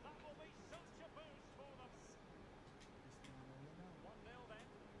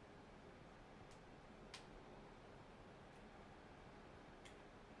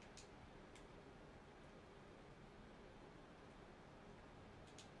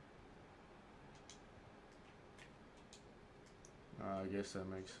 I guess that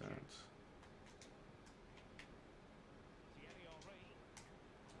makes sense.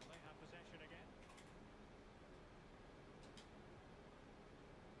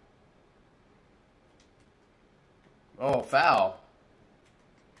 Oh, foul.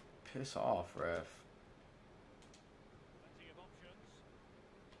 Piss off, ref.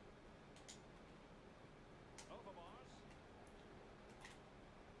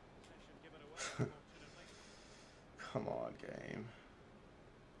 Come on, game.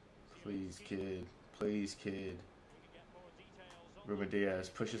 Please, kid. Please, kid. Ruben Diaz,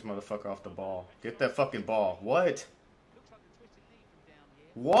 push this motherfucker off the ball. Get that fucking ball. What?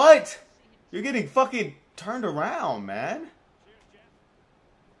 What? You're getting fucking turned around, man.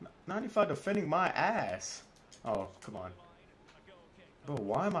 95 defending my ass. Oh, come on. Bro,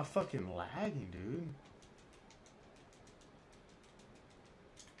 why am I fucking lagging, dude?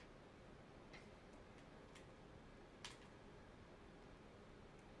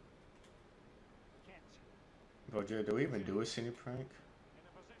 Bro, Jared, do we even do a senior prank?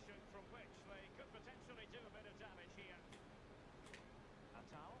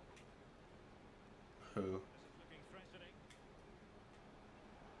 Who?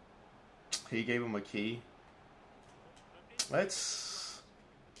 He gave him a key. That's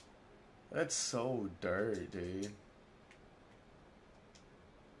so dirt, dude.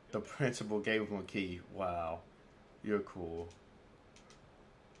 The principal gave him a key. Wow. You're cool.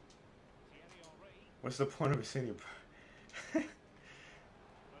 What's the point of a senior prank?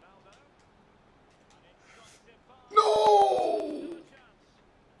 No!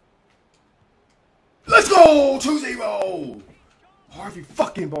 Primo! Harvey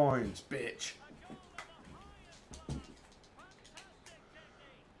fucking Barnes, bitch.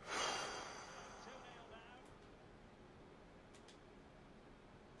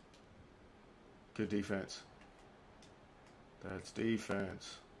 Good defense. That's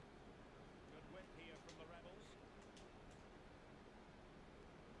defense.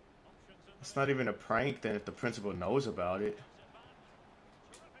 It's not even a prank then if the principal knows about it.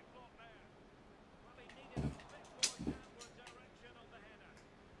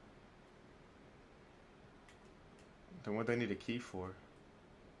 Then what they need a key for?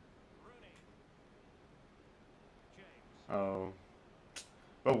 Oh.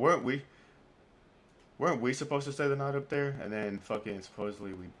 But weren't we supposed to stay the night up there? And then fucking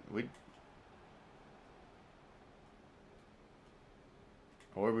supposedly we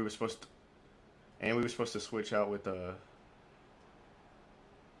or we were supposed to, and we were supposed to switch out with or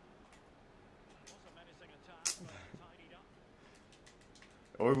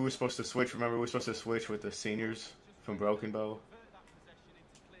we were supposed to switch, remember we were supposed to switch with the seniors from Broken Bow?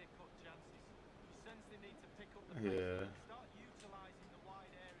 Yeah.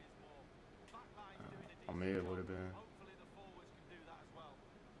 I mean, it would have been. Hopefully the forwards can do that as well.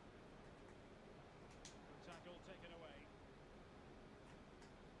 Tackle taken away.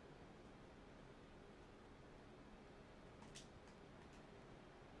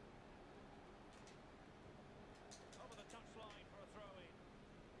 Over the touchline for a throw-in.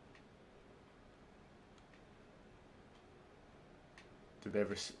 Did they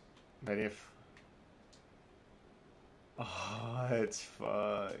ever? Maybe if. Oh, it's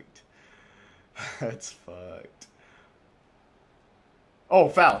fucked. That's fucked. Oh,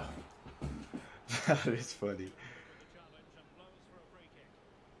 foul. That is funny. The challenge and blows for a free kick.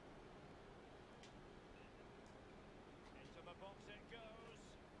 Into the box it goes.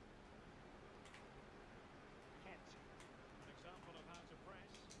 Kent. An example of how to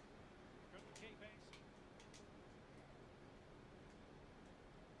press. Couldn't keep it.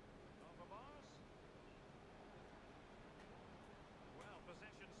 Over bars. Well,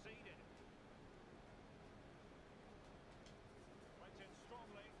 possession ceded. Went in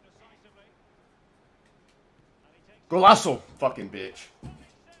strongly, decisively. And he takes Golasso, fucking bitch. it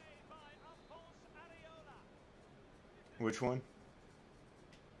saved by Ampos Areola. Which one?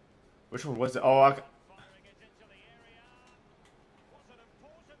 Which one was it? Oh, I. Firing it into the area. Was an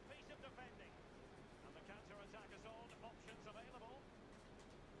important piece of defending. And the counter-attack is on. Options available.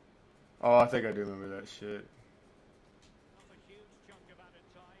 Oh, I think I do remember that shit. Not a huge chunk of added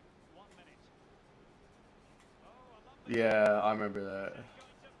time. 1 minute. Oh, a lovely Yeah, I remember that.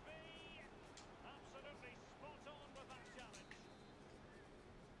 going to be absolutely spot on with that challenge.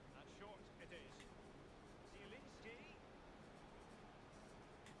 And short it is. Zielinski.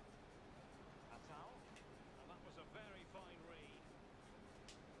 Atal. And that was a very fine read.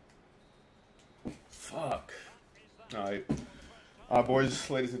 Fuck. Is that Alright. for the first time? Alright, boys,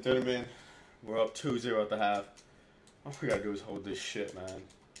 ladies and gentlemen. We're up 2-0 at the half. All we gotta do is hold this shit, man.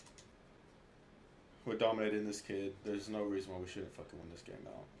 We're dominating this kid. There's no reason why we shouldn't fucking win this game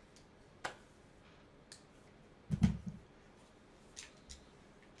out.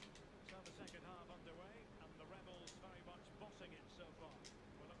 So the second half underway, and the Rebels very much bossing it so far.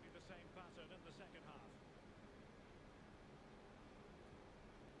 Will it be the same pattern in the second half?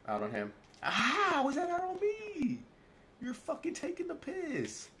 Out on him. Ah, was that out on me? You're fucking taking the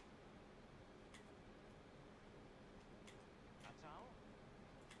piss. Atal.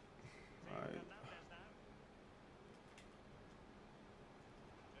 Alright. Hernandez now.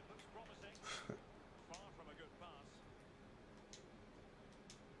 It looks promising. Far from a good pass.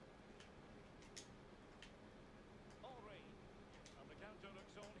 Henry. And the counter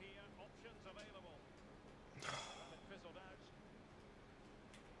looks on here. Options available. And it fizzled out.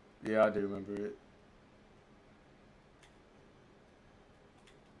 Yeah, I do remember it.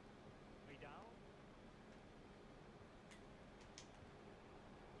 Vidal.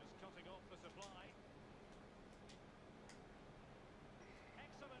 Just cutting off the supply.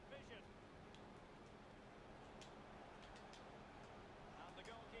 Excellent vision. And the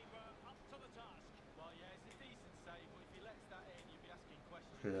goalkeeper up to the task. Well, yeah, it's a decent save, but if he lets that in, you'd be asking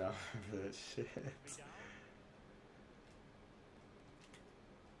questions. Yeah, I remember that shit. Vidal.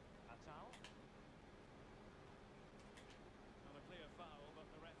 Atal. Not a clear foul, but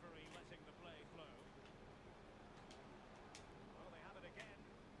the referee letting the play flow. Well, they have it again.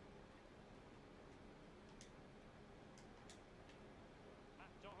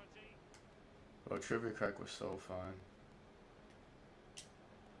 Matt Doherty. Oh, Trivia Crack was so fun.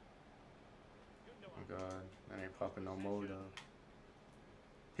 Oh Gundogan. god, that ain't popping no more though.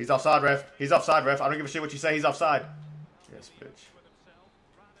 He's offside, ref. He's offside, ref. I don't give a shit what you say. He's offside. Yes, bitch. With himself,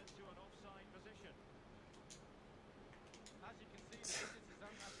 ran into an offside position. As you can see, the visitors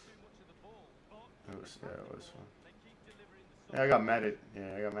don't have too much of the ball, but It was fun. they keep delivering the Yeah, I got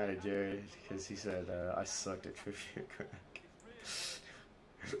mad at Jerry because he said I sucked at trivia.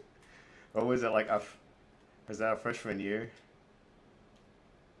 What was it like? Was that a freshman year?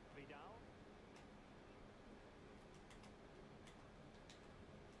 Vidal.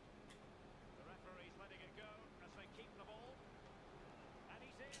 The referee's letting it go as they keep the ball. And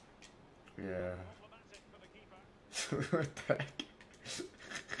he's in. Yeah. Problematic for the keeper. What the heck?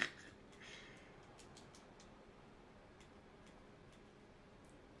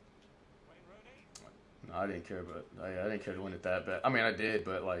 Wayne Rooney. No, I didn't care, but I didn't care to win it that bad. I mean, I did,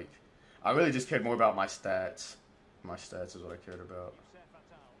 but like, I really just cared more about my stats. My stats is what I cared about. Youssef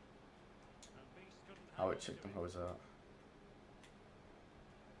Attal. And Beast couldn't I would handle check it. them hoes out.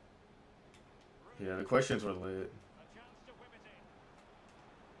 Yeah, the questions were lit. A chance to whip it in.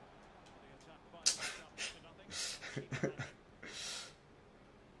 The attack finds itself into nothing.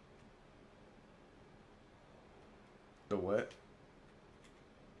 The what?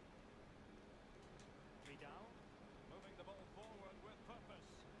 Vidal. Moving the ball forward with purpose.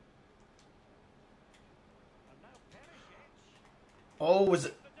 And now Perisic. Oh, was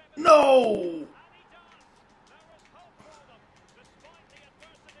it? No! And he does. There was hope for them, despite the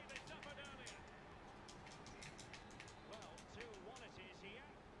adversity they suffered earlier. Well, 2-1 it is here.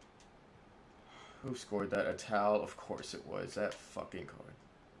 Who scored that? Attal? Of course it was. That fucking card.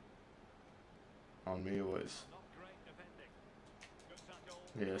 On me it was. Not great defending. Good tackle.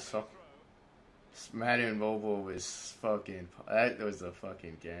 Yeah, so. Throw. Madden Mobile was fucking. That was a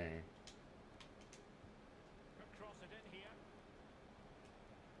fucking game. Could cross it in here.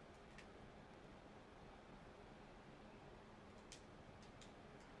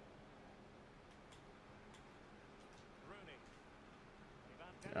 Rooney.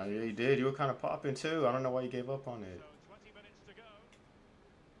 Ivan Yeah, Perisic. you did. You were kind of popping too. I don't know why you gave up on it. So 20 minutes to go.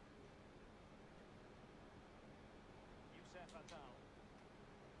 Youssef Attal.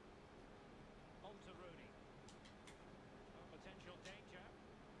 On to Rooney. Oh, potential danger.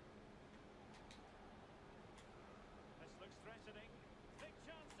 This looks threatening. Big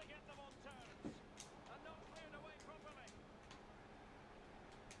chance to get them on terms. And not cleared away properly.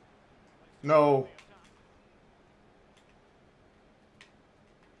 No.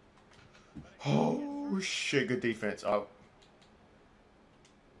 The attack. Oh shit! Good defense. Oh.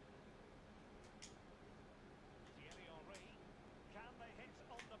 Thierry Henry. Can they hit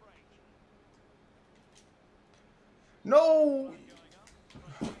on the break? No. Going up.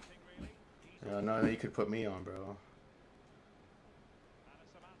 Frustrating, really. He's Yeah, no, you could put me on, bro. And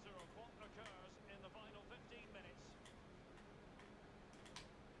it's a matter of what occurs in the final 15 minutes.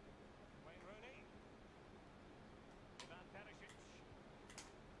 Wayne Rooney. Ivan Perisic.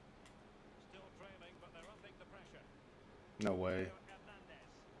 Still trailing, but they're upping the pressure. No way. Hernandez.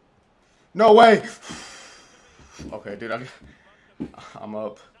 No way. Okay, dude. I'm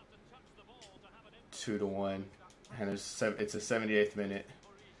up Have to touch the ball to have an impact. 2-1, and it's a 78th minute.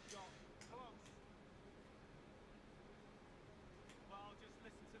 Murray is shot. Close. Well, just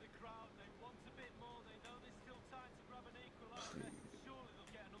listen to the crowd. They want a bit more. They know there's still time to grab an equaliser. Surely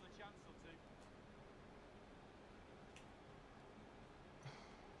they'll get another chance or two.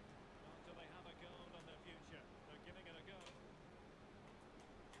 Well, do they have a goal on their future? They're giving it a go.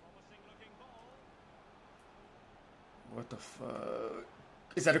 Promising looking ball. What the fuck?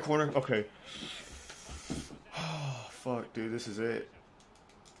 Is that a corner? Okay. Oh, fuck, dude. This is it.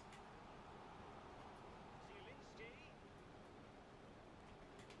 Zielinski.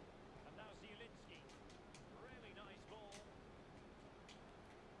 And now Zielinski. Really nice ball.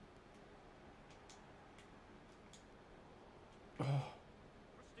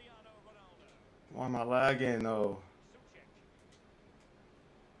 Cristiano Ronaldo. Why am I lagging, though? Suchek.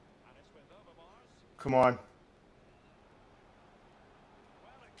 And it's with Overmars. Come on.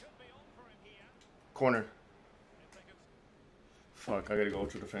 Well, it could be on for him here. Corner. If they could Fuck, I gotta go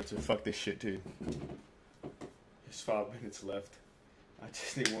ultra defensive. Fuck this shit, dude. There's 5 minutes left. I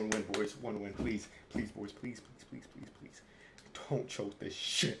just need one win, boys. One win, please. Please, boys. Please, please, please, please, please. Don't choke this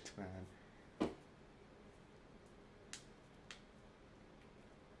shit, man.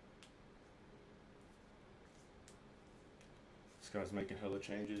 This guy's making hella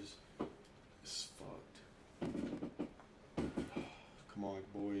changes. It's fucked. Come on,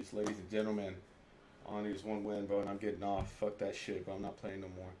 boys, ladies and gentlemen. All I need is one win, bro, and I'm getting off. Fuck that shit, bro. I'm not playing no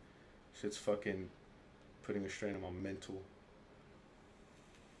more. Shit's fucking putting a strain on my mental.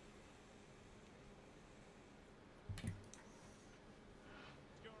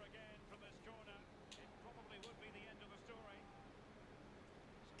 score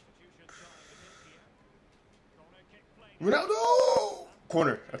Ronaldo!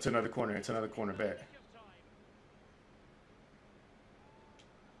 Corner. That's another corner. It's another corner back.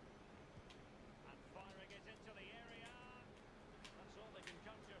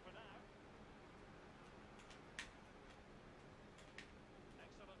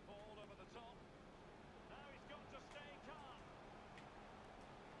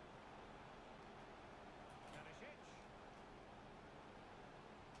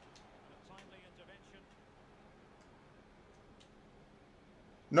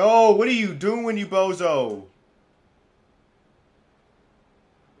 No, what are you doing, you bozo?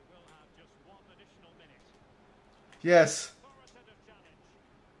 Yes.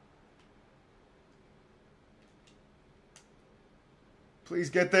 Please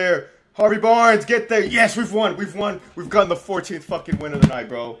get there. Harvey Barnes, get there. Yes, we've won. We've won. We've gotten the 14th fucking win of the night,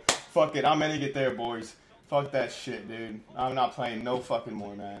 bro. Fuck it. I'm gonna get there, boys. Fuck that shit, dude. I'm not playing no fucking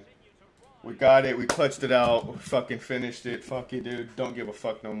more, man. We got it. We clutched it out. We fucking finished it. Fuck it, dude. Don't give a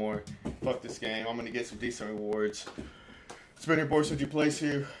fuck no more. Fuck this game. I'm going to get some decent rewards. It's been your boy, Sergi Plays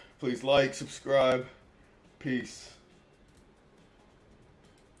here. Please like, subscribe. Peace.